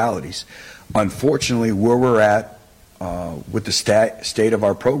day realities. Unfortunately, where we're at with the state of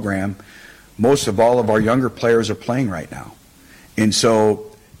our program, most of all of our younger players are playing right now. And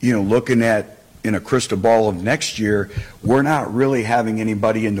so, looking at in a crystal ball of next year, we're not really having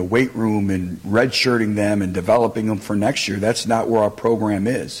anybody in the weight room and redshirting them and developing them for next year. That's not where our program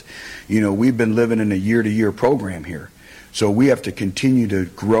is. We've been living in a year-to-year program here. So we have to continue to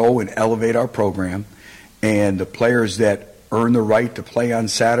grow and elevate our program, and the players that earn the right to play on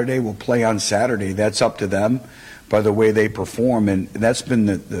Saturday will play on Saturday. That's up to them by the way they perform, and that's been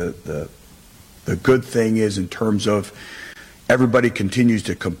the good thing is in terms of everybody continues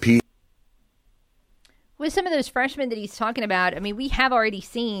to compete. With some of those freshmen that he's talking about, we have already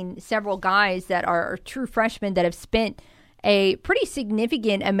seen several guys that are true freshmen that have spent a pretty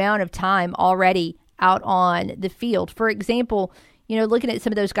significant amount of time already out on the field. For example, looking at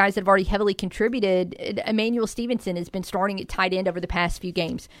some of those guys that have already heavily contributed, Emmanuel Stevenson has been starting at tight end over the past few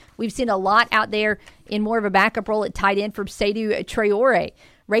games. We've seen a lot out there in more of a backup role at tight end from Seydou Traore.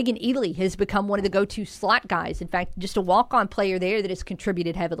 Reagan Ely has become one of the go-to slot guys. In fact, just a walk-on player there that has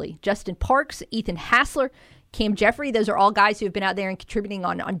contributed heavily. Justin Parks, Ethan Hassler, Cam Jeffrey, those are all guys who have been out there and contributing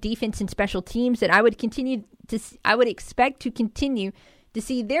on defense and special teams, and I would expect to continue to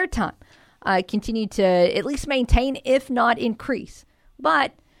see their time continue to at least maintain, if not increase.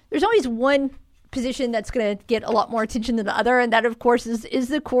 But there's always one position that's going to get a lot more attention than the other, and that, of course, is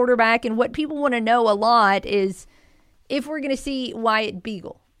the quarterback. And what people want to know a lot is if we're going to see Wyatt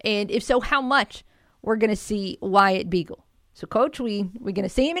Beagle, and if so, how much we're going to see Wyatt Beagle. So, Coach, we going to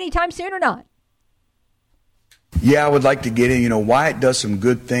see him anytime soon or not? Yeah, I would like to get in. Wyatt does some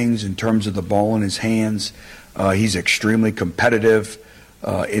good things in terms of the ball in his hands. He's extremely competitive,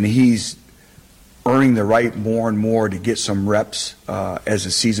 and he's earning the right more and more to get some reps as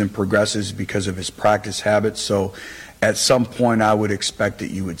the season progresses because of his practice habits. So at some point I would expect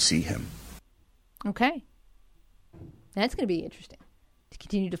that you would see him. Okay. That's going to be interesting to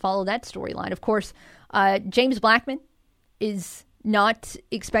continue to follow that storyline. Of course, James Blackman is not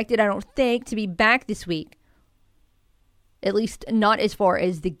expected, I don't think, to be back this week. At least not as far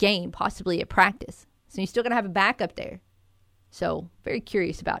as the game, possibly at practice. So he's still going to have a backup there. So very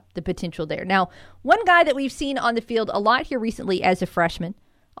curious about the potential there. Now, one guy that we've seen on the field a lot here recently as a freshman,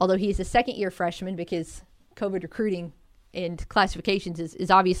 although he's a second-year freshman because COVID recruiting and classifications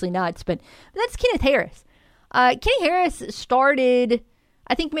is obviously nuts, but that's Kenneth Harris. Kenny Harris started,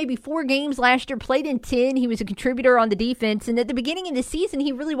 I think, maybe 4 games last year, played in 10. He was a contributor on the defense, and at the beginning of the season,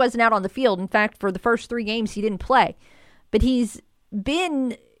 he really wasn't out on the field. In fact, for the first 3 games, he didn't play. But he's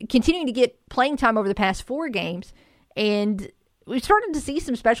been continuing to get playing time over the past 4 games, and we've started to see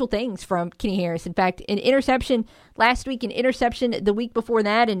some special things from Kenny Harris. In fact, an interception last week, an interception the week before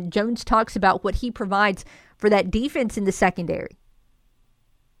that, and Jones talks about what he provides for that defense in the secondary.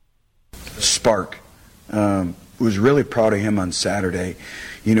 Spark. Was really proud of him on Saturday.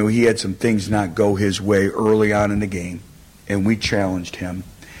 He had some things not go his way early on in the game, and we challenged him,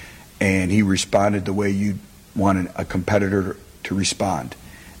 and he responded the way you'd want a competitor to respond.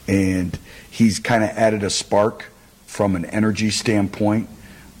 And he's kind of added a spark from an energy standpoint,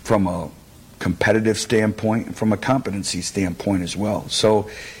 from a competitive standpoint, and from a competency standpoint as well. So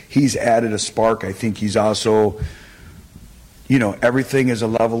he's added a spark. I think he's also, everything is a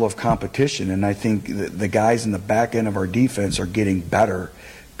level of competition. And I think the guys in the back end of our defense are getting better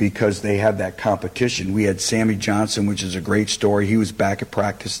because they have that competition. We had Sammy Johnson, which is a great story. He was back at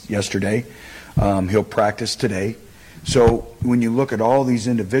practice yesterday. He'll practice today. So when you look at all these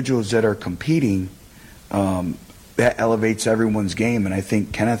individuals that are competing, that elevates everyone's game, and I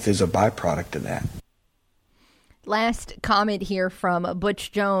think Kenneth is a byproduct of that. Last comment here from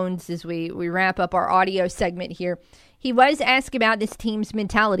Butch Jones as we wrap up our audio segment here. He was asked about this team's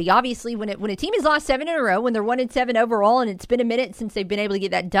mentality. Obviously, when a team has lost 7 in a row, when they're 1-7 overall, and it's been a minute since they've been able to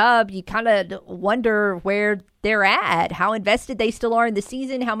get that dub, you kind of wonder where they're at, how invested they still are in the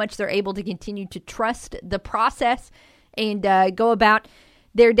season, how much they're able to continue to trust the process and go about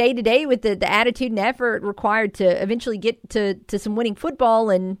their day-to-day with the attitude and effort required to eventually get to some winning football.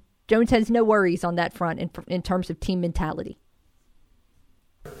 And Jones has no worries on that front in terms of team mentality.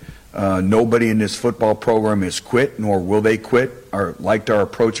 Nobody in this football program has quit, nor will they quit. Liked our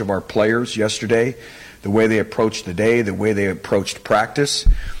approach of our players yesterday, the way they approached the day, the way they approached practice.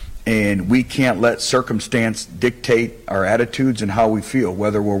 And we can't let circumstance dictate our attitudes and how we feel.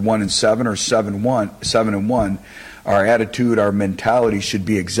 Whether we're 1-7 or 7-1, our attitude, our mentality should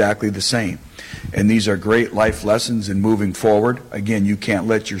be exactly the same. And these are great life lessons in moving forward. Again, you can't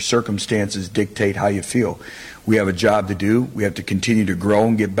let your circumstances dictate how you feel. We have a job to do. We have to continue to grow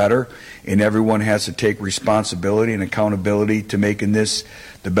and get better. And everyone has to take responsibility and accountability to making this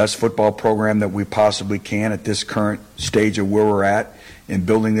the best football program that we possibly can at this current stage of where we're at in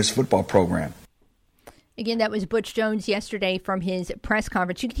building this football program. Again, that was Butch Jones yesterday from his press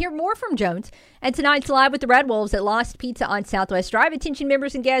conference. You can hear more from Jones at tonight's Live with the Red Wolves at Lost Pizza on Southwest Drive. Attention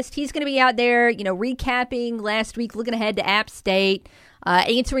members and guests, he's going to be out there, recapping last week, looking ahead to App State,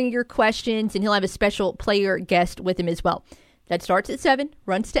 answering your questions, and he'll have a special player guest with him as well. That starts at 7,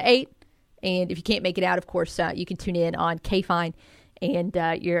 runs to 8, and if you can't make it out, of course, you can tune in on KFine and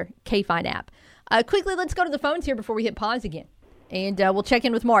your KFine app. Quickly, let's go to the phones here before we hit pause again, and we'll check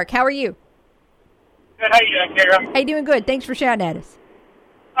in with Mark. How are you? Good. How you doing, Kara? Hey, doing good. Thanks for shouting at us.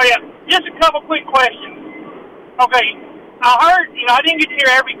 Oh, yeah. Just a couple quick questions. Okay. I heard, I didn't get to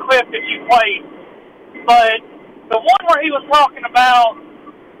hear every clip that you played, but the one where he was talking about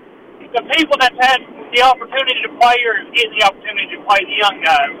the people that's had the opportunity to play or getting the opportunity to play, the young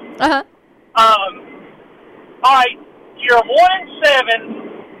guys. Uh-huh. All right. You're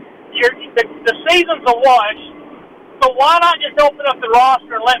 1-7. The season's a wash. So why not just open up the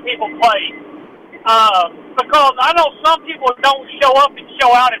roster and let people play? Because I know some people don't show up and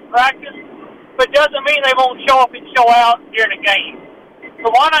show out in practice, but doesn't mean they won't show up and show out during a game.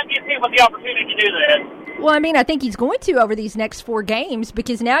 So why not give people the opportunity to do that? Well, I think he's going to over these next 4 games,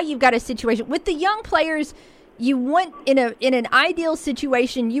 because now you've got a situation with the young players. you want in an ideal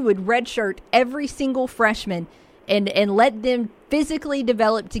situation, you would redshirt every single freshman and let them physically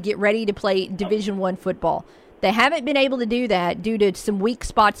develop to get ready to play Division I football. They haven't been able to do that due to some weak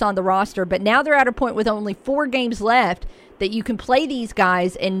spots on the roster, but now they're at a point with only 4 games left that you can play these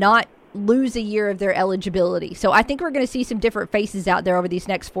guys and not lose a year of their eligibility. So I think we're going to see some different faces out there over these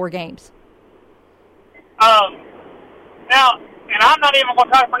next 4 games. Now, and I'm not even going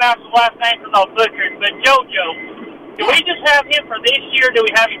to try to pronounce his last name because I'll butcher it, but JoJo, do we just have him for this year, or do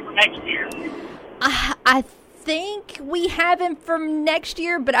we have him for next year? I think we have him from next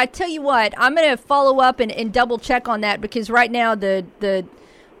year, but I tell you what, I'm going to follow up and double check on that, because right now the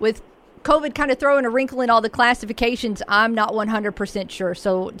with COVID kind of throwing a wrinkle in all the classifications, I'm not 100% sure.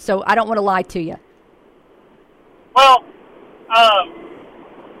 So I don't want to lie to you. Well,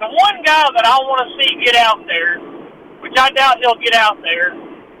 the one guy that I want to see get out there, which I doubt he'll get out there,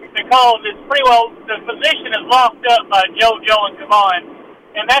 because it's pretty well the position is locked up by JoJo and Kavon,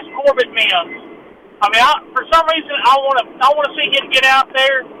 and that's Corbett Mims. I mean, for some reason, I want to see him get out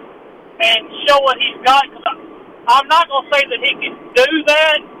there and show what he's got. Cause I'm not going to say that he can do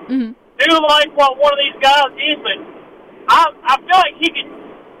that, do like what one of these guys is, but I feel like he could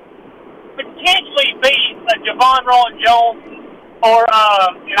potentially be a Javon Rowan-Jones, or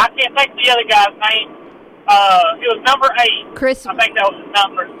and I can't think of the other guy's name. It was number 8. Chris. I think that was his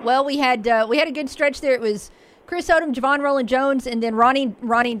number. Well, we had a good stretch there. It was Chris Odom, Javon Rowan-Jones, and then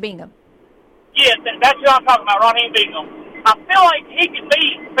Ronnie Bingham. Yeah, that's who I'm talking about, Ronnie Bingham. I feel like he could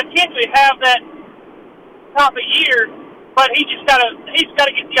potentially have that type of year, but he's got to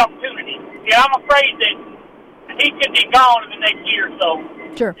get the opportunity. Yeah, I'm afraid that he could be gone in the next year or so.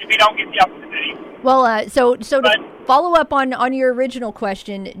 Sure. If he don't get the opportunity. Well, so to follow up on your original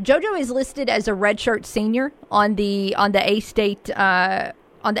question, JoJo is listed as a redshirt senior on the A-State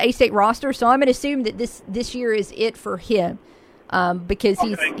roster, so I'm going to assume that this year is it for him. Because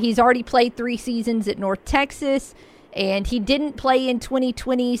he's already played 3 seasons at North Texas, and he didn't play in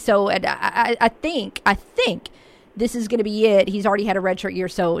 2020. So I think this is going to be it. He's already had a redshirt year,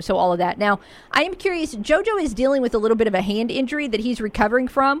 so all of that. Now, I am curious. JoJo is dealing with a little bit of a hand injury that he's recovering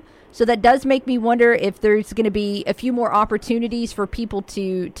from, so that does make me wonder if there's going to be a few more opportunities for people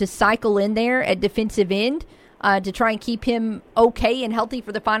to cycle in there at defensive end to try and keep him okay and healthy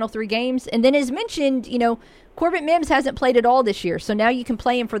for the final 3 games. And then, as mentioned, Corbett Mims hasn't played at all this year, so now you can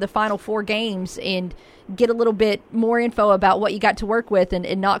play him for the final 4 games and get a little bit more info about what you got to work with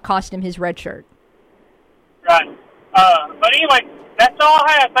and not cost him his red shirt. Right. But anyway, that's all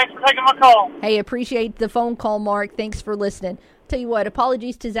I have. Thanks for taking my call. Hey, appreciate the phone call, Mark. Thanks for listening. Tell you what,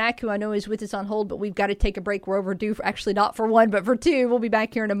 apologies to Zach, who I know is with us on hold, but we've got to take a break. We're overdue, actually not for 1, but for 2. We'll be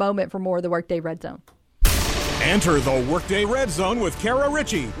back here in a moment for more of the Workday Red Zone. Enter the Workday Red Zone with Kara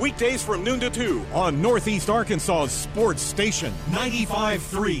Richey. Weekdays from noon to 2 on Northeast Arkansas's sports station,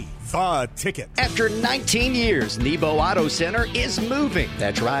 95.3 The Ticket. After 19 years, Nebo Auto Center is moving.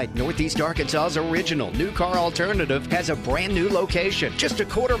 That's right. Northeast Arkansas's original new car alternative has a brand new location just a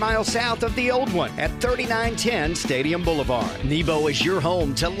quarter mile south of the old one at 3910 Stadium Boulevard. Nebo is your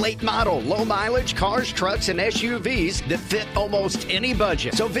home to late model, low mileage cars, trucks, and SUVs that fit almost any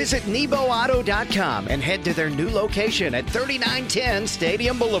budget. So visit NeboAuto.com and head to their new location at 3910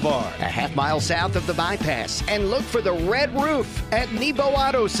 Stadium Boulevard, a half mile south of the bypass, and look for the red roof at Nebo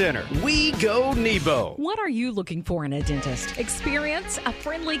Auto Center. We go Nebo. What are you looking for in a dentist? Experience, a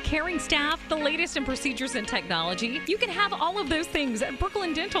friendly, caring staff, the latest in procedures and technology. You can have all of those things at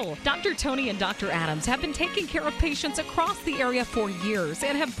Brooklyn Dental. Dr. Tony and Dr. Adams have been taking care of patients across the area for years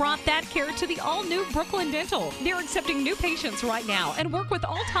and have brought that care to the all-new Brooklyn Dental. They're accepting new patients right now and work with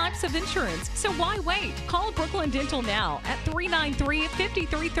all types of insurance. So why wait? Call Brooklyn Dental now at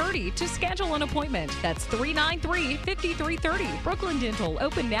 393-5330 to schedule an appointment. That's 393-5330. Brooklyn Dental,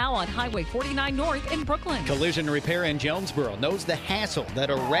 open now on Highway 49 North in Brooklyn. Collision Repair in Jonesboro knows the hassle that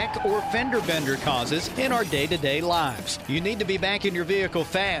a wreck or fender bender causes in our day-to-day lives. You need to be back in your vehicle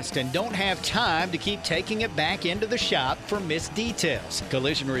fast and don't have time to keep taking it back into the shop for missed details.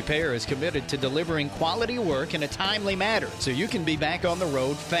 Collision Repair is committed to delivering quality work in a timely manner so you can be back on the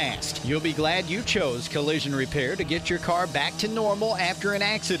road fast. You'll be glad you chose Collision Repair to get your car back to normal after an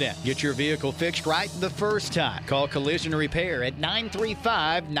accident. Get your vehicle fixed right the first time. Call Collision Repair at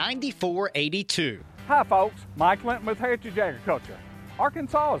 935-9482. Hi folks, Mike Linton with Heritage Agriculture.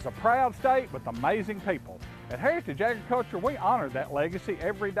 Arkansas is a proud state with amazing people. At Heritage Agriculture, we honor that legacy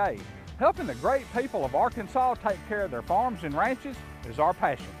every day. Helping the great people of Arkansas take care of their farms and ranches is our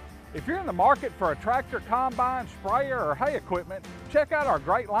passion. If you're in the market for a tractor, combine, sprayer, or hay equipment, check out our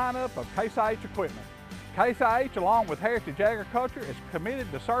great lineup of Case IH equipment. Case IH, along with Heritage Agriculture, is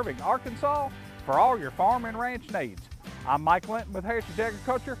committed to serving Arkansas for all your farm and ranch needs. I'm Mike Linton with Heritage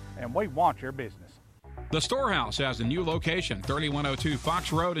Agriculture, and we want your business. The Storehouse has a new location, 3102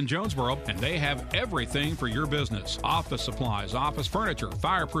 Fox Road in Jonesboro, and they have everything for your business. Office supplies, office furniture,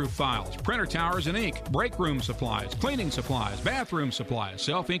 fireproof files, printer towers and ink, break room supplies, cleaning supplies, bathroom supplies,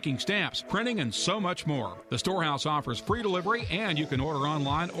 self-inking stamps, printing, and so much more. The Storehouse offers free delivery, and you can order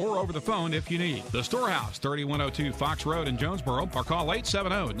online or over the phone if you need. The Storehouse, 3102 Fox Road in Jonesboro, or call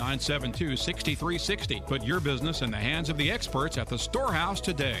 870-972-6360. Put your business in the hands of the experts at the Storehouse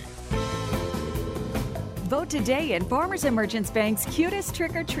today. Vote today in Farmers and Merchants Bank's cutest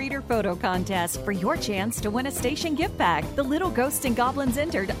trick-or-treater photo contest for your chance to win a station gift bag. The little ghosts and goblins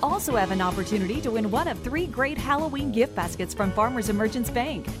entered also have an opportunity to win one of 3 great Halloween gift baskets from Farmers and Merchants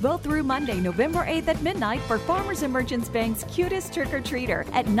Bank. Vote through Monday, November 8th at midnight for Farmers and Merchants Bank's cutest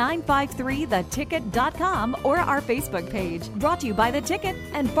trick-or-treater at 953theticket.com or our Facebook page. Brought to you by The Ticket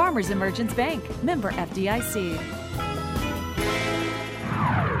and Farmers and Merchants Bank. Member FDIC.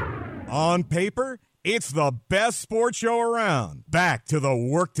 On paper, it's the best sports show around. Back to the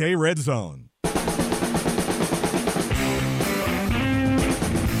Workday Redzone.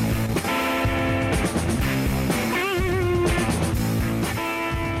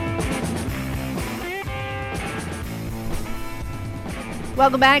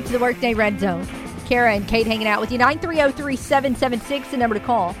 Welcome back to the Workday Redzone. Kara and Cade hanging out with you. 930-3776, the number to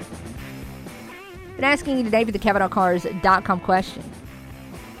call. Been asking you today for the CavenaughCars.com question.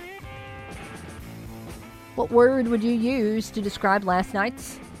 What word would you use to describe last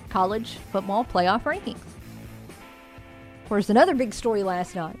night's college football playoff rankings? Of course, another big story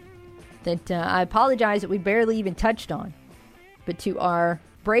last night that I apologize that we barely even touched on. But to our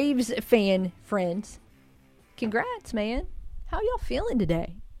Braves fan friends, congrats, man. How y'all feeling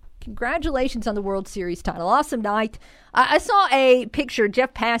today? Congratulations on the World Series title. Awesome night. I saw a picture,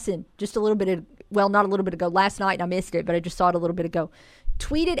 Jeff Passan, just a little bit of, well, not a little bit ago, last night, and I missed it, but I just saw it a little bit ago,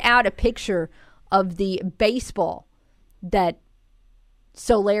 tweeted out a picture of the baseball that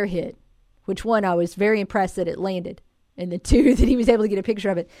Soler hit, which one I was very impressed that it landed, and the two that he was able to get a picture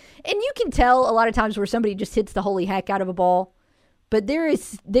of it. And you can tell a lot of times where somebody just hits the holy heck out of a ball, but there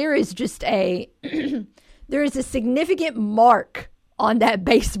is just a there is a significant mark on that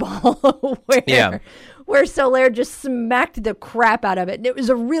baseball where Soler just smacked the crap out of it. And it was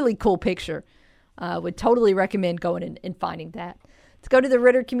a really cool picture. Would totally recommend going and finding that. Let's go to the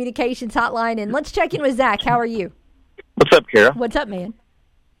Ritter Communications hotline, and let's check in with Zach. How are you? What's up, Kara? What's up, man?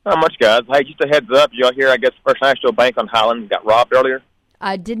 Not much, guys. Hey, just a heads up. Y'all hear, I guess, First National Bank on Highland got robbed earlier?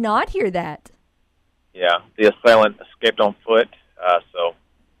 I did not hear that. Yeah, the assailant escaped on foot. So,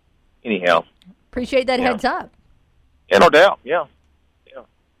 anyhow. Appreciate that heads up. Yeah, no doubt. Yeah.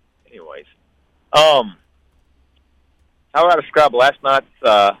 Anyways. How would I describe last night's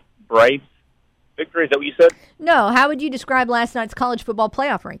Braves victory? Is that what you said? No. How would you describe last night's college football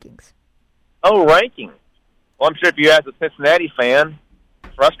playoff rankings? Oh, rankings. Well, I'm sure if you ask a Cincinnati fan,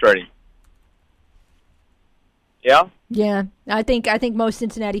 frustrating. Yeah? Yeah. I think most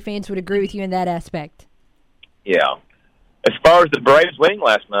Cincinnati fans would agree with you in that aspect. Yeah. As far as the Braves winning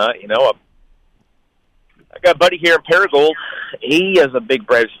last night, I got a buddy here in Paragould. He is a big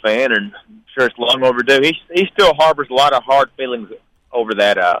Braves fan, and I'm sure it's long overdue. He still harbors a lot of hard feelings over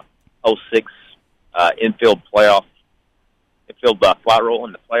that 06 infield flight roll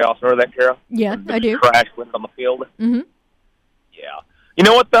in the playoffs. Remember that, Kara? Yeah, I do. Crash went on the field. Mm-hmm. Yeah. You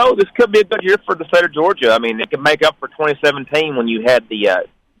know what, though? This could be a good year for the state of Georgia. I mean, it could make up for 2017 when you had the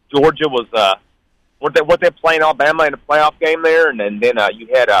Georgia was weren't they playing Alabama in a playoff game there, and then you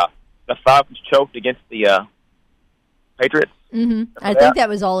had the Falcons choked against the Patriots. Mm-hmm. I think that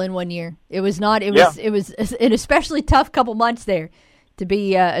was all in one year. It was not. It was an especially tough couple months there to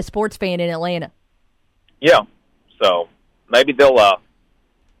be a sports fan in Atlanta. Yeah. So maybe they'll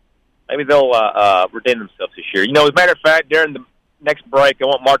redeem themselves this year. As a matter of fact, during the next break, I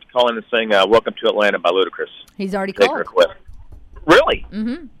want Mark to call in and sing "Welcome to Atlanta" by Ludacris. He's already called. Really?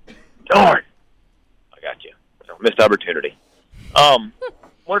 Mm-hmm. Darn. I got you. Missed opportunity.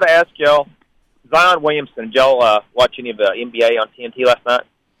 Wanted to ask y'all, Zion Williamson, did y'all watch any of the NBA on TNT last night?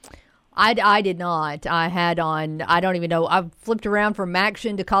 I did not. I had on, I don't even know, I flipped around from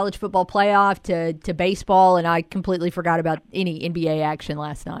action to college football playoff to baseball, and I completely forgot about any NBA action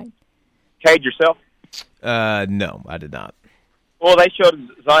last night. Cade, yourself? No, I did not. Well, they showed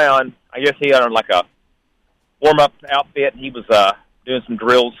Zion, I guess he had on like a warm-up outfit. He was doing some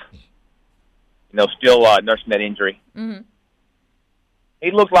drills, still nursing that injury. Mm-hmm. He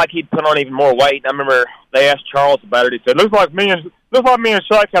looked like he'd put on even more weight. I remember they asked Charles about it. He said, "Looks like me and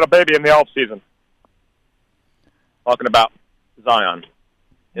Shaq had a baby in the off season." Talking about Zion.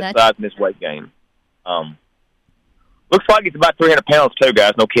 his size and his weight gain. Looks like he's about 300 pounds too,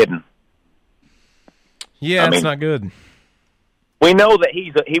 guys. No kidding. Yeah, it's not good. We know that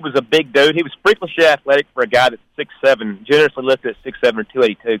he was a big dude. He was freakishly athletic for a guy that's 6'7", generously listed at 6'7" or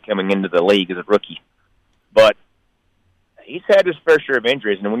 282 coming into the league as a rookie. But he's had his fair share of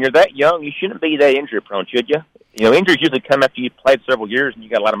injuries, and when you're that young, you shouldn't be that injury prone, should you? You know, injuries usually come after you've played several years and you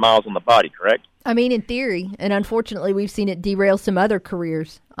got a lot of miles on the body, correct? I mean, in theory, and unfortunately, we've seen it derail some other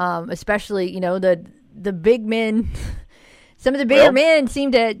careers, especially, you know, the big men. Some of the bigger men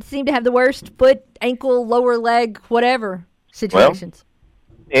seem to have the worst foot, ankle, lower leg, whatever situations.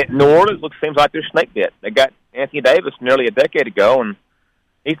 Well, New Orleans seems like they're snake bit. They got Anthony Davis nearly a decade ago, and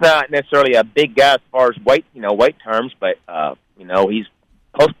he's not necessarily a big guy as far as weight terms, but he's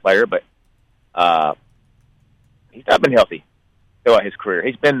a post player, but he's not been healthy throughout his career.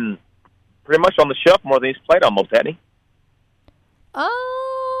 He's been pretty much on the shelf more than he's played almost, hasn't he? A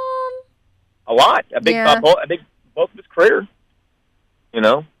lot. A big both of his career.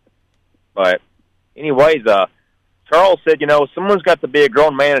 But anyways, Charles said, someone's got to be a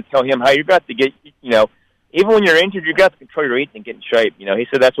grown man and tell him, hey, you got to get, even when you're injured, you got to control your eating and get in shape. He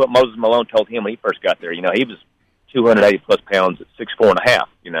said that's what Moses Malone told him when he first got there. He was 280-plus pounds at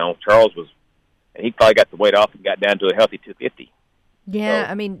 6'4.5". Charles was, and he probably got the weight off and got down to a healthy 250. Yeah,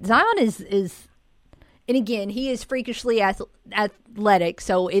 I mean, Zion is and again, he is freakishly athletic,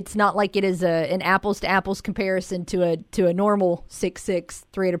 so it's not like it is an apples-to-apples comparison to a normal 6'6",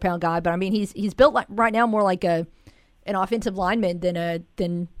 300-pound guy. But, I mean, he's built right now more like an offensive lineman than a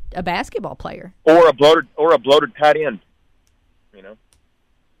basketball player. Or a bloated tight end,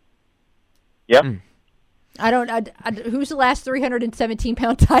 Yeah. Who's the last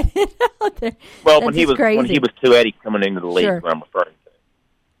 317-pound tight end out there? Well, when he was 280 coming into the league, is what I'm referring to.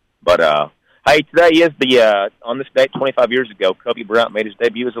 But hey, today is on this date 25 years ago, Kobe Bryant made his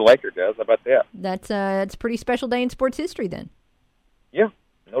debut as a Laker. Guys, how about that? That's a pretty special day in sports history, then. Yeah,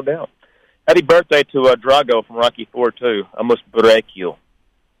 no doubt. Happy birthday to Drago from Rocky IV too. I must break you.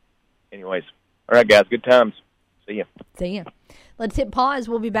 Anyways, all right, guys, good times. See ya. See ya. Let's hit pause.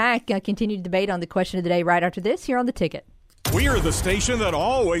 We'll be back. Continue to debate on the question of the day right after this here on The Ticket. We're the station that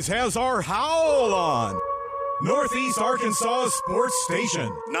always has our howl on. Northeast Arkansas Sports Station,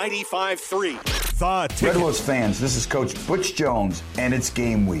 95.3. The Ticket. Red Wolves fans, this is Coach Butch Jones, and it's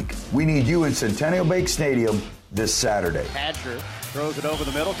game week. We need you in Centennial Bank Stadium this Saturday. Adger throws it over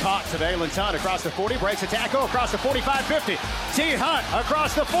the middle, caught today. Linton across the 40, breaks a tackle across the 45-50. T. Hunt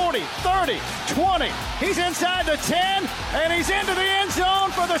across the 40, 30, 20. He's inside the 10, and he's into the end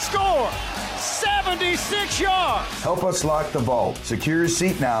zone for the score. 76 yards. Help us lock the vault. Secure your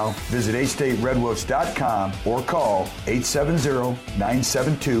seat now. Visit astateredwolves.com or call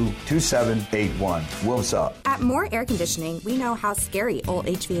 870-972-2781. Wolves up. At Moore Air Conditioning, we know how scary old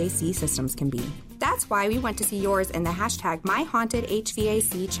HVAC systems can be. That's why we went to see yours in the hashtag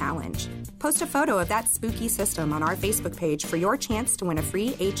MyHauntedHVAC Challenge. Post a photo of that spooky system on our Facebook page for your chance to win a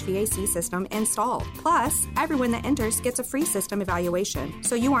free HVAC system installed. Plus, everyone that enters gets a free system evaluation,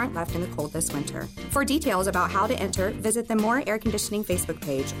 so you aren't left in the cold this winter. For details about how to enter, visit the Moore Air Conditioning Facebook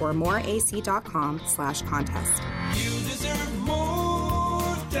page or mooreac.com/contest. You deserve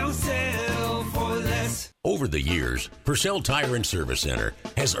more. Don't settle for less. Over the years, Purcell Tire and Service Center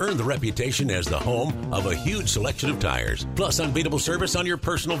has earned the reputation as the home of a huge selection of tires, plus unbeatable service on your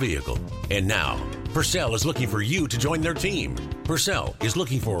personal vehicle. And now, Purcell is looking for you to join their team. Purcell is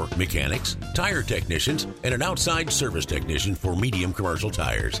looking for mechanics, tire technicians, and an outside service technician for medium commercial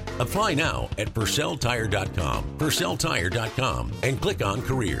tires. Apply now at PurcellTire.com, PurcellTire.com, and click on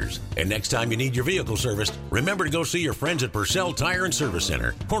Careers. And next time you need your vehicle serviced, remember to go see your friends at Purcell Tire and Service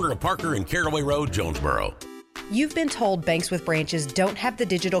Center, corner of Parker and Caraway Road, Jonesboro. You've been told banks with branches don't have the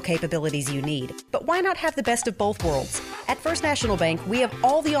digital capabilities you need, but why not have the best of both worlds? At First National Bank, we have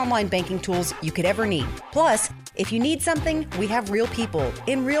all the online banking tools you could ever need. Plus, if you need something, we have real people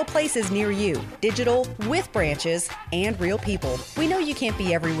in real places near you. Digital, with branches, and real people. We know you can't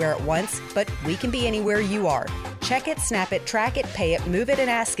be everywhere at once, but we can be anywhere you are. Check it, snap it, track it, pay it, move it, and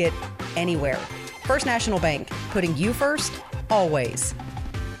ask it anywhere. First National Bank, putting you first, always.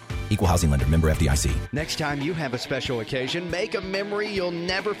 Equal housing lender, member FDIC. Next time you have a special occasion, make a memory you'll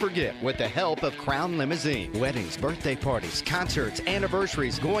never forget with the help of Crown Limousine. Weddings, birthday parties, concerts,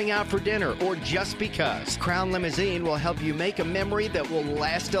 anniversaries, going out for dinner, or just because. Crown Limousine will help you make a memory that will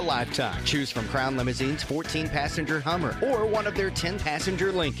last a lifetime. Choose from Crown Limousine's 14-passenger Hummer or one of their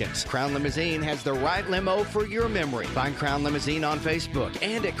 10-passenger Lincolns. Crown Limousine has the right limo for your memory. Find Crown Limousine on Facebook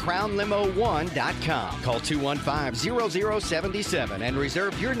and at crownlimo1.com. Call 215-0077 and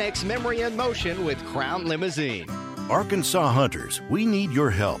reserve your next memory in motion with Crown Limousine. Arkansas hunters, we need your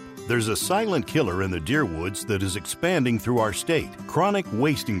help. There's a silent killer in the deer woods that is expanding through our state. Chronic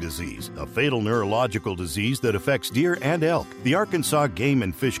wasting disease, a fatal neurological disease that affects deer and elk. The Arkansas Game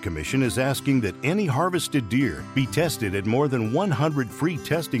and Fish Commission is asking that any harvested deer be tested at more than 100 free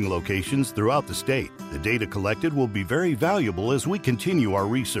testing locations throughout the state. The data collected will be very valuable as we continue our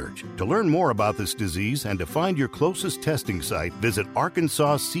research. To learn more about this disease and to find your closest testing site, visit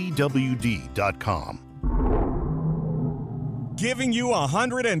arkansascwd.com. Giving you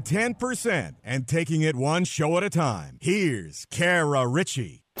 110% and taking it one show at a time. Here's Kara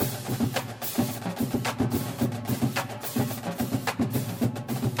Richey.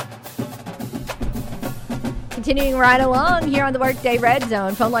 Continuing right along here on the Workday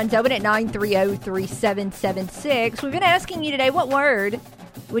Redzone. Phone lines open at 930-3776. We've been asking you today, what word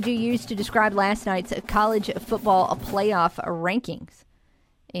would you use to describe last night's college football playoff rankings?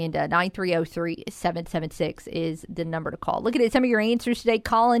 And 930-3776 is the number to call. Look at some of your answers today.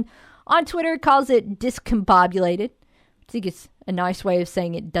 Colin on Twitter calls it discombobulated. I think it's a nice way of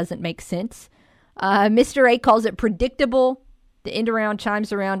saying it doesn't make sense. Mr. A calls it predictable. The end around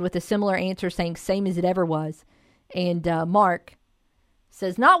chimes around with a similar answer saying same as it ever was. And Mark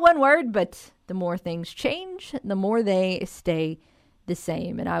says not one word, but the more things change, the more they stay the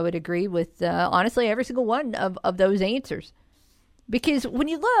same. And I would agree with honestly every single one of those answers. Because when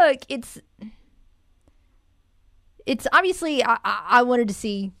you look, it's obviously I wanted to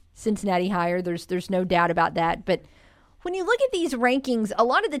see Cincinnati higher. There's no doubt about that. But when you look at these rankings, a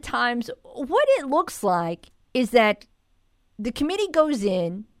lot of the times what it looks like is that the committee goes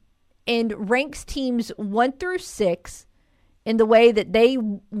in and ranks teams 1 through 6 in the way that they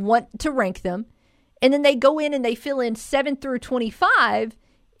want to rank them. And then they go in and they fill in 7 through 25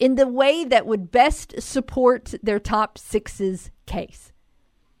 in the way that would best support their top 6's case.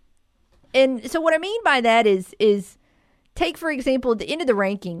 And so what I mean by that is take, for example, at the end of the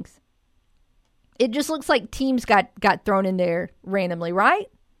rankings, it just looks like teams got thrown in there randomly,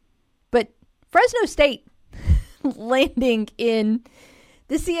 right? But Fresno State landing in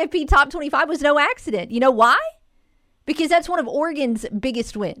the CFP top 25 was no accident. You know why? Because that's one of Oregon's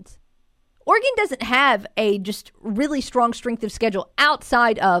biggest wins. Oregon doesn't have a just really strong strength of schedule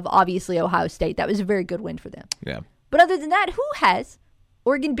outside of, obviously, Ohio State. That was a very good win for them. Yeah. But other than that, who has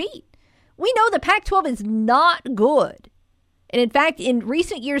Oregon beat? We know the Pac-12 is not good. And in fact, in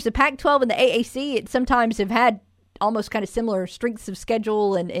recent years, the Pac-12 and the AAC, it sometimes have had almost kind of similar strengths of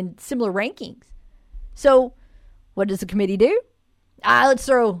schedule and similar rankings. So what does the committee do? Let's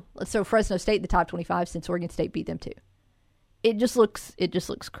throw Fresno State in the top 25 since Oregon State beat them too. It just looks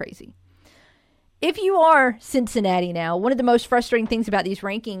crazy. If you are Cincinnati now, one of the most frustrating things about these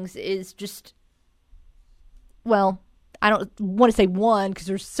rankings is just, well, I don't want to say one because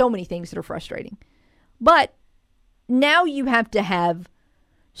there's so many things that are frustrating. But now you have to have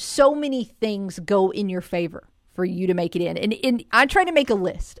so many things go in your favor for you to make it in. And I try to make a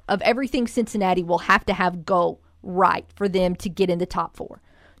list of everything Cincinnati will have to have go right for them to get in the top 4.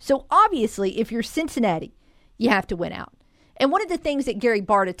 So obviously, if you're Cincinnati, you have to win out. And one of the things that Gary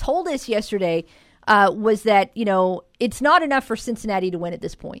Barta told us yesterday was that, it's not enough for Cincinnati to win at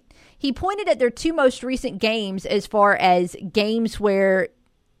this point. He pointed at their 2 most recent games as far as games where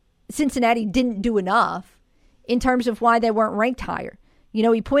Cincinnati didn't do enough in terms of why they weren't ranked higher.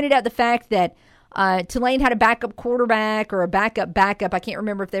 He pointed out the fact that Tulane had a backup quarterback or a backup. I can't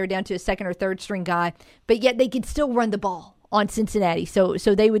remember if they were down to a second or third string guy, but yet they could still run the ball on Cincinnati. So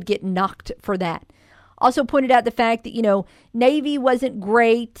they would get knocked for that. Also pointed out the fact that, Navy wasn't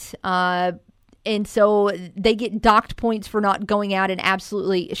great. And so they get docked points for not going out and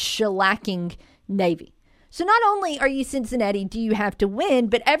absolutely shellacking Navy. So not only are you Cincinnati, do you have to win,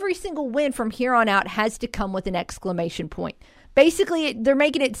 but every single win from here on out has to come with an exclamation point. Basically, they're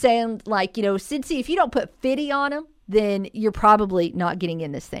making it sound like, Cincy, if you don't put 50 on them, then you're probably not getting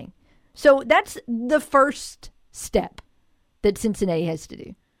in this thing. So that's the first step that Cincinnati has to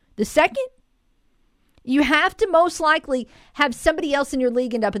do. The second, you have to most likely have somebody else in your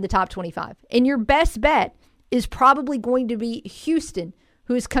league end up in the top 25. And your best bet is probably going to be Houston,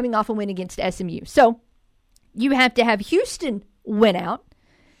 who is coming off a win against SMU. So you have to have Houston win out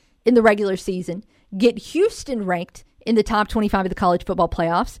in the regular season, get Houston ranked in the top 25 of the college football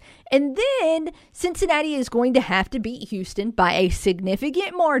playoffs, and then Cincinnati is going to have to beat Houston by a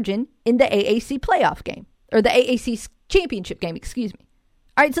significant margin in the AAC playoff game, or the AAC championship game, excuse me.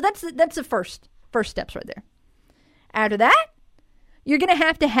 All right, so that's the first steps right there. After that, you're going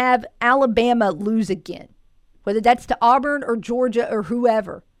to have Alabama lose again, whether that's to Auburn or Georgia or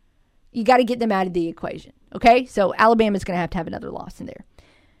whoever. You got to get them out of the equation, okay? So Alabama's going to have another loss in there.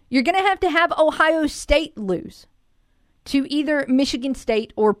 You're going to have Ohio State lose. to either Michigan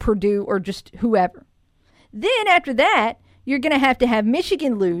State or Purdue or just whoever. Then after that, you're going to have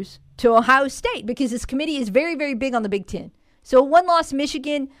Michigan lose to Ohio State because this committee is very, very big on the Big Ten. So a one-loss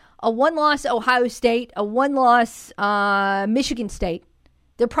Michigan, a one-loss Ohio State, a one-loss Michigan State,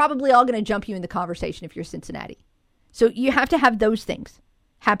 they're probably all going to jump you in the conversation if you're Cincinnati. So you have to have those things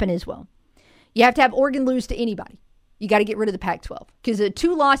happen as well. You have to have Oregon lose to anybody. You got to get rid of the Pac-12 because a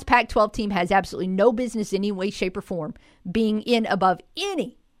 2-loss Pac-12 team has absolutely no business in any way, shape, or form being in above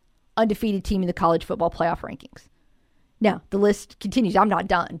any undefeated team in the college football playoff rankings. Now, the list continues. I'm not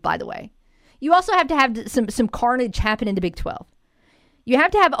done, by the way. You also have to have some carnage happen in the Big 12. You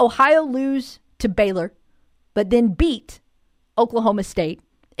have to have Ohio lose to Baylor, but then beat Oklahoma State.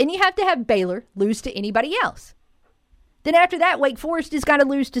 And you have to have Baylor lose to anybody else. Then after that, Wake Forest has got to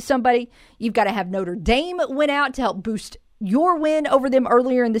lose to somebody. You've got to have Notre Dame win out to help boost your win over them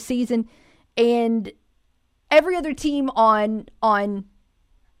earlier in the season. And every other team on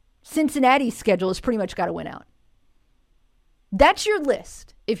Cincinnati's schedule has pretty much got to win out. That's your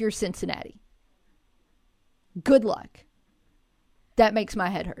list if you're Cincinnati. Good luck. That makes my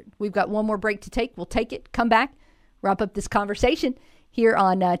head hurt. We've got one more break to take. We'll take it, come back, wrap up this conversation here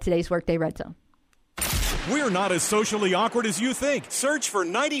on today's Workday Red Zone. We're not as socially awkward as you think. Search for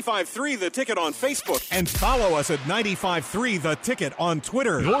 95.3 The Ticket on Facebook and follow us at 95.3 The Ticket on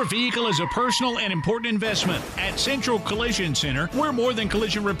Twitter. Your vehicle is a personal and important investment. At Central Collision Center, we're more than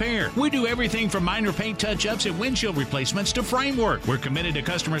collision repair. We do everything from minor paint touch-ups and windshield replacements to framework. We're committed to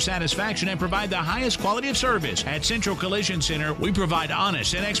customer satisfaction and provide the highest quality of service. At Central Collision Center, we provide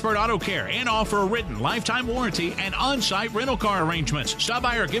honest and expert auto care and offer a written lifetime warranty and on-site rental car arrangements. Stop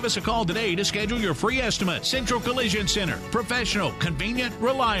by or give us a call today to schedule your free estimate. Central Collision Center. Professional, convenient,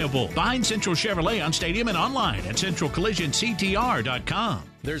 reliable. Behind Central Chevrolet on Stadium and online at centralcollisionctr.com.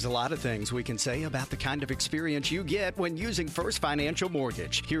 There's a lot of things we can say about the kind of experience you get when using First Financial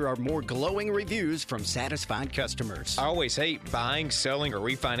Mortgage. Here are more glowing reviews from satisfied customers. I always hate buying, selling, or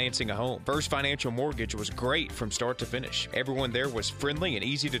refinancing a home. First Financial Mortgage was great from start to finish. Everyone there was friendly and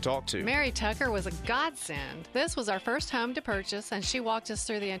easy to talk to. Mary Tucker was a godsend. This was our first home to purchase, and she walked us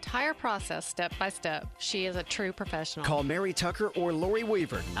through the entire process step by step. She is a true professional. Call Mary Tucker or Lori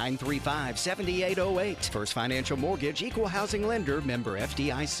Weaver, 935-7808. First Financial Mortgage, Equal Housing Lender, member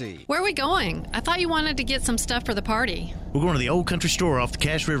FDIC. Where are we going? I thought you wanted to get some stuff for the party. We're going to the Old Country Store off the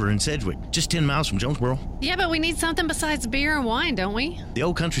Cache River in Sedgwick, just 10 miles from Jonesboro. Yeah, but we need something besides beer and wine, don't we? The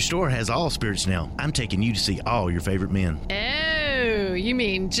Old Country Store has all spirits now. I'm taking you to see all your favorite men. Oh, you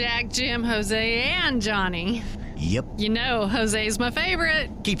mean Jack, Jim, Jose, and Johnny. Yep. You know, Jose's my favorite.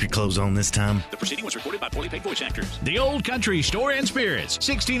 Keep your clothes on this time. The proceeding was recorded by poorly paid voice actors. The Old Country Store and Spirits,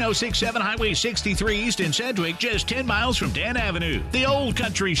 16067 Highway 63 East in Sedgwick, just 10 miles from Dan Avenue. The Old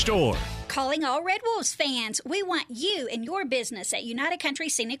Country Store. Calling all Red Wolves fans. We want you and your business at United Country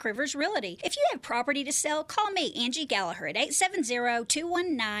Scenic Rivers Realty. If you have property to sell, call me, Angie Gallagher, at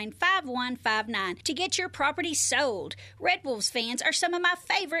 870-219-5159 to get your property sold. Red Wolves fans are some of my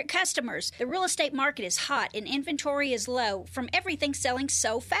favorite customers. The real estate market is hot and inventory is low from everything selling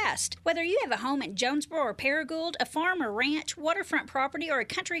so fast. Whether you have a home in Jonesboro or Paragould, a farm or ranch, waterfront property, or a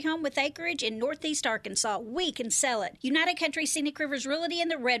country home with acreage in Northeast Arkansas, we can sell it. United Country Scenic Rivers Realty and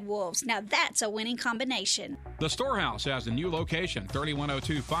the Red Wolves. Now that's a winning combination. The Storehouse has a new location,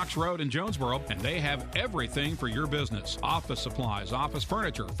 3102 Fox Road in Jonesboro, and they have everything for your business. Office supplies, office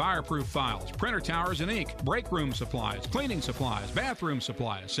furniture, fireproof files, printer towers and ink, break room supplies, cleaning supplies, bathroom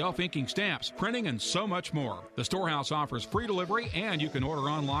supplies, self-inking stamps, printing, and so much more. The Storehouse offers free delivery, and you can order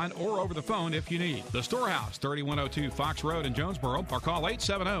online or over the phone if you need. The Storehouse, 3102 Fox Road in Jonesboro, or call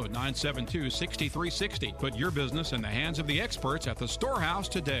 870-972-6360. Put your business in the hands of the experts at the Storehouse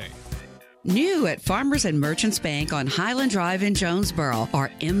today. New at Farmers and Merchants Bank on Highland Drive in Jonesboro, our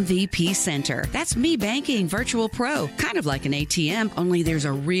MVP Center. That's Me Banking Virtual Pro, kind of like an ATM, only there's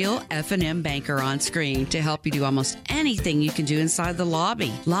a real F&M banker on screen to help you do almost anything you can do inside the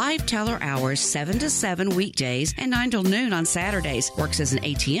lobby. Live teller hours 7 to 7 weekdays and 9 till noon on Saturdays. Works as an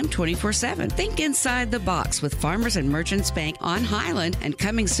ATM 24/7. Think inside the box with Farmers and Merchants Bank on Highland and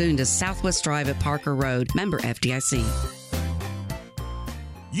coming soon to Southwest Drive at Parker Road. Member FDIC.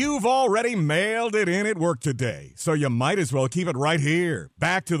 You've already mailed it in at work today, so you might as well keep it right here.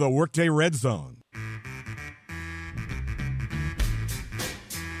 Back to the Workday Red Zone.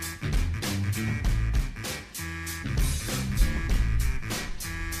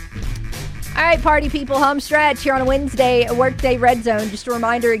 All right, party people, home stretch here on a Wednesday, a Workday Red Zone. Just a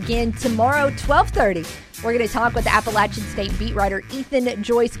reminder again, tomorrow, 12:30, we're going to talk with the Appalachian State beat writer Ethan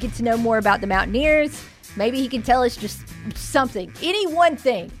Joyce, get to know more about the Mountaineers. Maybe he can tell us just something, any one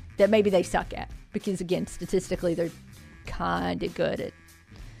thing that maybe they suck at. Because, again, statistically, they're kind of good at,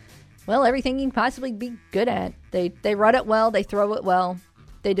 well, everything you can possibly be good at. They run it well. They throw it well.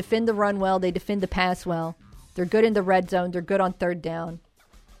 They defend the run well. They defend the pass well. They're good in the red zone. They're good on third down.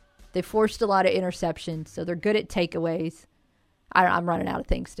 They forced a lot of interceptions, so they're good at takeaways. I'm running out of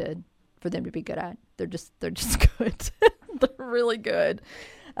things for them to be good at. They're just good. They're really good.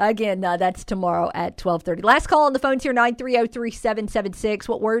 Again, that's tomorrow at 12:30. Last call on the phones here, 930-3776.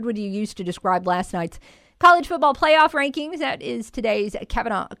 What word would you use to describe last night's college football playoff rankings? That is today's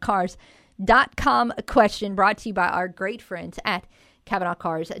KavanaughCars.com question, brought to you by our great friends at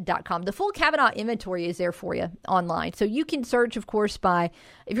KavanaughCars.com. The full Kavanaugh inventory is there for you online. So you can search, of course,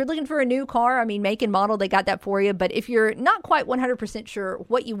 if you're looking for a new car, make and model, they got that for you. But if you're not quite 100% sure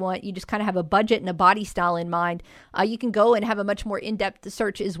what you want, you just kind of have a budget and a body style in mind, you can go and have a much more in-depth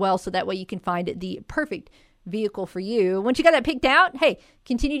search as well. So that way you can find the perfect vehicle for you. Once you got that picked out, hey,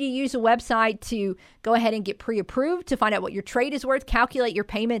 continue to use the website to go ahead and get pre-approved to find out what your trade is worth, calculate your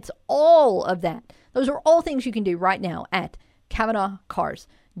payments, all of that. Those are all things you can do right now at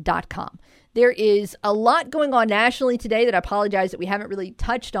KavanaughCars.com. There is a lot going on nationally today that I apologize that we haven't really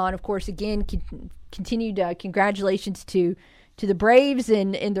touched on. Of course, again, continued congratulations to the Braves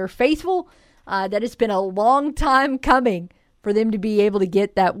and their faithful. That has been a long time coming for them to be able to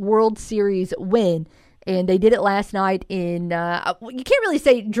get that World Series win. And they did it last night in, you can't really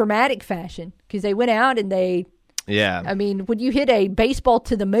say dramatic fashion, because they went out and when you hit a baseball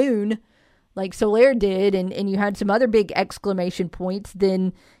to the moon, like Soler did, and you had some other big exclamation points,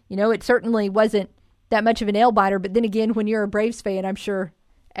 then, it certainly wasn't that much of a nail-biter. But then again, when you're a Braves fan, I'm sure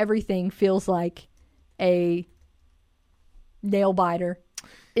everything feels like a nail-biter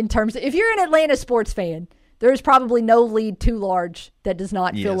in terms of, if you're an Atlanta sports fan, there is probably no lead too large that does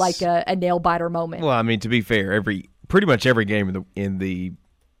not feel like a nail-biter moment. Well, to be fair, pretty much every game in the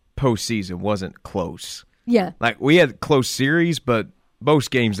postseason wasn't close. Yeah. Like, we had close series, but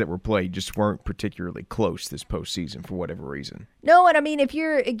most games that were played just weren't particularly close this postseason for whatever reason. No, and if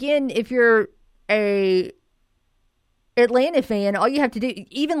you're a Atlanta fan, all you have to do,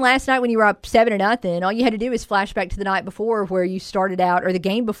 even last night when you were up 7-0, all you had to do is flash back to the night before where you started out, or the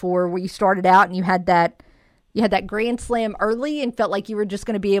game before where you started out and you had that grand slam early and felt like you were just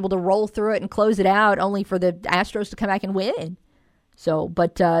going to be able to roll through it and close it out, only for the Astros to come back and win. So,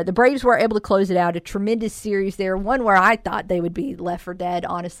 but the Braves were able to close it out. A tremendous series there. One where I thought they would be left for dead,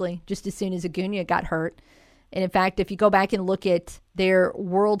 honestly, just as soon as Acuna got hurt. And in fact, if you go back and look at their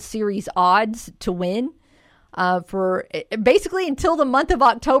World Series odds to win, for basically until the month of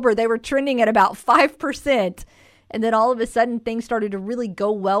October, they were trending at about 5%. And then all of a sudden, things started to really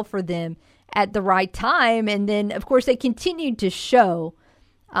go well for them at the right time. And then, of course, they continued to show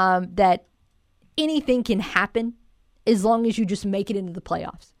that anything can happen as long as you just make it into the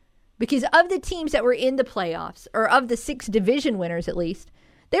playoffs. Because of the teams that were in the playoffs, or of the 6 division winners at least,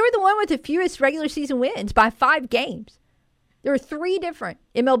 they were the one with the fewest regular season wins by 5 games. There were 3 different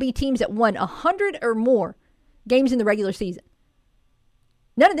MLB teams that won 100 or more games in the regular season.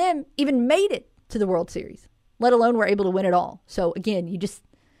 None of them even made it to the World Series, let alone were able to win it all. So again, it's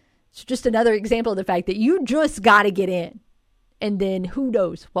just another example of the fact that you just got to get in. And then who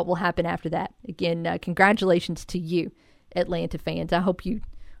knows what will happen after that. Again, congratulations to you, Atlanta fans. I hope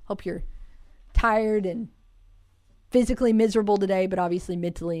you're tired and physically miserable today, but obviously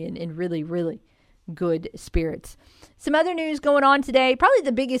mentally in really, really good spirits. Some other news going on today, probably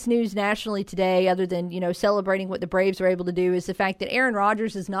the biggest news nationally today, other than, celebrating what the Braves were able to do, is the fact that Aaron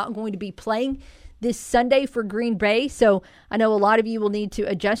Rodgers is not going to be playing this Sunday for Green Bay. So I know a lot of you will need to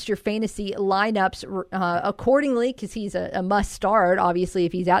adjust your fantasy lineups accordingly, because he's a must start, obviously,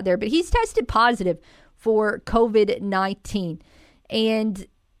 if he's out there. But he's tested positive for COVID-19. And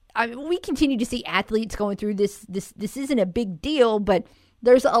we continue to see athletes going through this. This isn't a big deal, but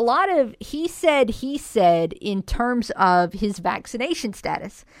there's a lot of he said in terms of his vaccination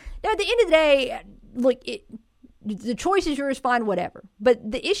status. Now, at the end of the day, look, the choice is yours, fine, whatever.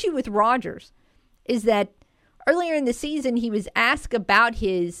 But the issue with Rodgers is that earlier in the season, he was asked about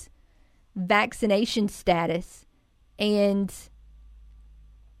his vaccination status, and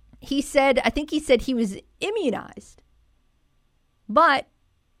he said he was immunized, but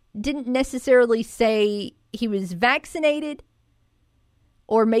didn't necessarily say he was vaccinated,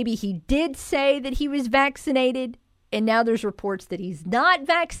 or maybe he did say that he was vaccinated, and now there's reports that he's not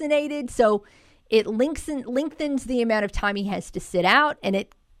vaccinated, so it lengthens the amount of time he has to sit out, and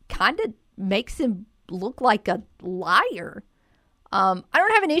it kind of makes him look like a liar. I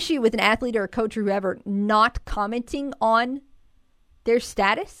don't have an issue with an athlete or a coach or whoever not commenting on their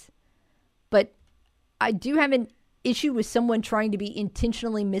status, but I do have an issue with someone trying to be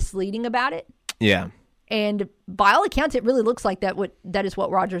intentionally misleading about it. Yeah. And by all accounts, it really looks like that is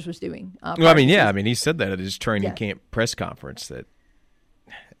what Rodgers was doing. Well, I mean, he said that at his training camp press conference. That,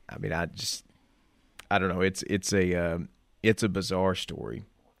 I mean, I don't know. It's a bizarre story.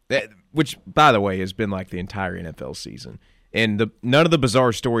 Which, by the way, has been like the entire NFL season. And none of the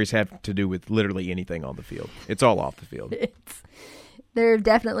bizarre stories have to do with literally anything on the field. It's all off the field. There have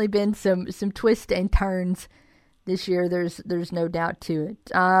definitely been some twists and turns this year. There's no doubt to it.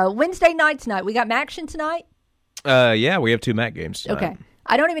 Wednesday night tonight. We got Maction tonight? Yeah, we have 2 MAC games tonight. Okay.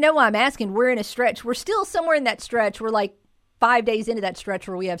 I don't even know why I'm asking. We're in a stretch. We're still somewhere in that stretch. We're like 5 days into that stretch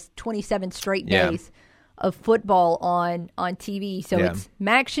where we have 27 straight days of football on TV. So it's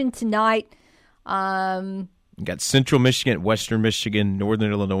Maction tonight. You got Central Michigan, Western Michigan,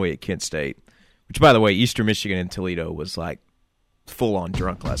 Northern Illinois at Kent State. Which, by the way, Eastern Michigan and Toledo was like full-on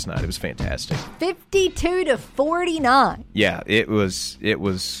drunk last night. It was fantastic. 52-49. Yeah, it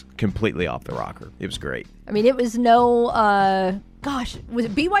was completely off the rocker. It was great. I mean, it was no, was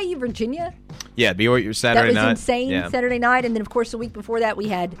it BYU Virginia? Yeah, BYU Saturday night. That was insane, Saturday night. And then, of course, the week before that, we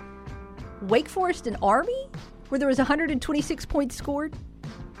had Wake Forest and Army, where there was 126 points scored.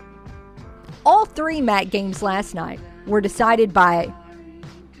 All 3 MAC games last night were decided by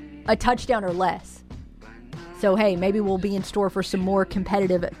a touchdown or less. So, hey, maybe we'll be in store for some more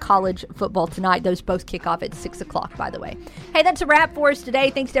competitive college football tonight. Those both kick off at 6 o'clock, by the way. Hey, that's a wrap for us today.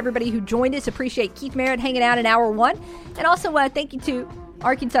 Thanks to everybody who joined us. Appreciate Keith Merritt hanging out in Hour 1. And also, thank you to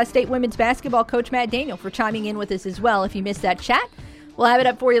Arkansas State women's basketball coach Matt Daniel for chiming in with us as well. If you missed that chat, we'll have it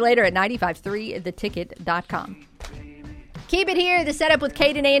up for you later at 953theticket.com. Keep it here. The setup with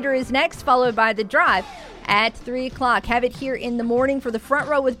Cade and Andrew is next, followed by The Drive at 3 o'clock. Have it here in the morning for the front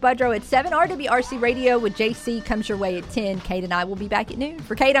row with Budrow at 7. RWRC Radio with JC comes your way at 10. Cade and I will be back at noon.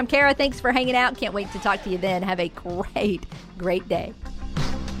 For Cade, I'm Kara. Thanks for hanging out. Can't wait to talk to you then. Have a great day.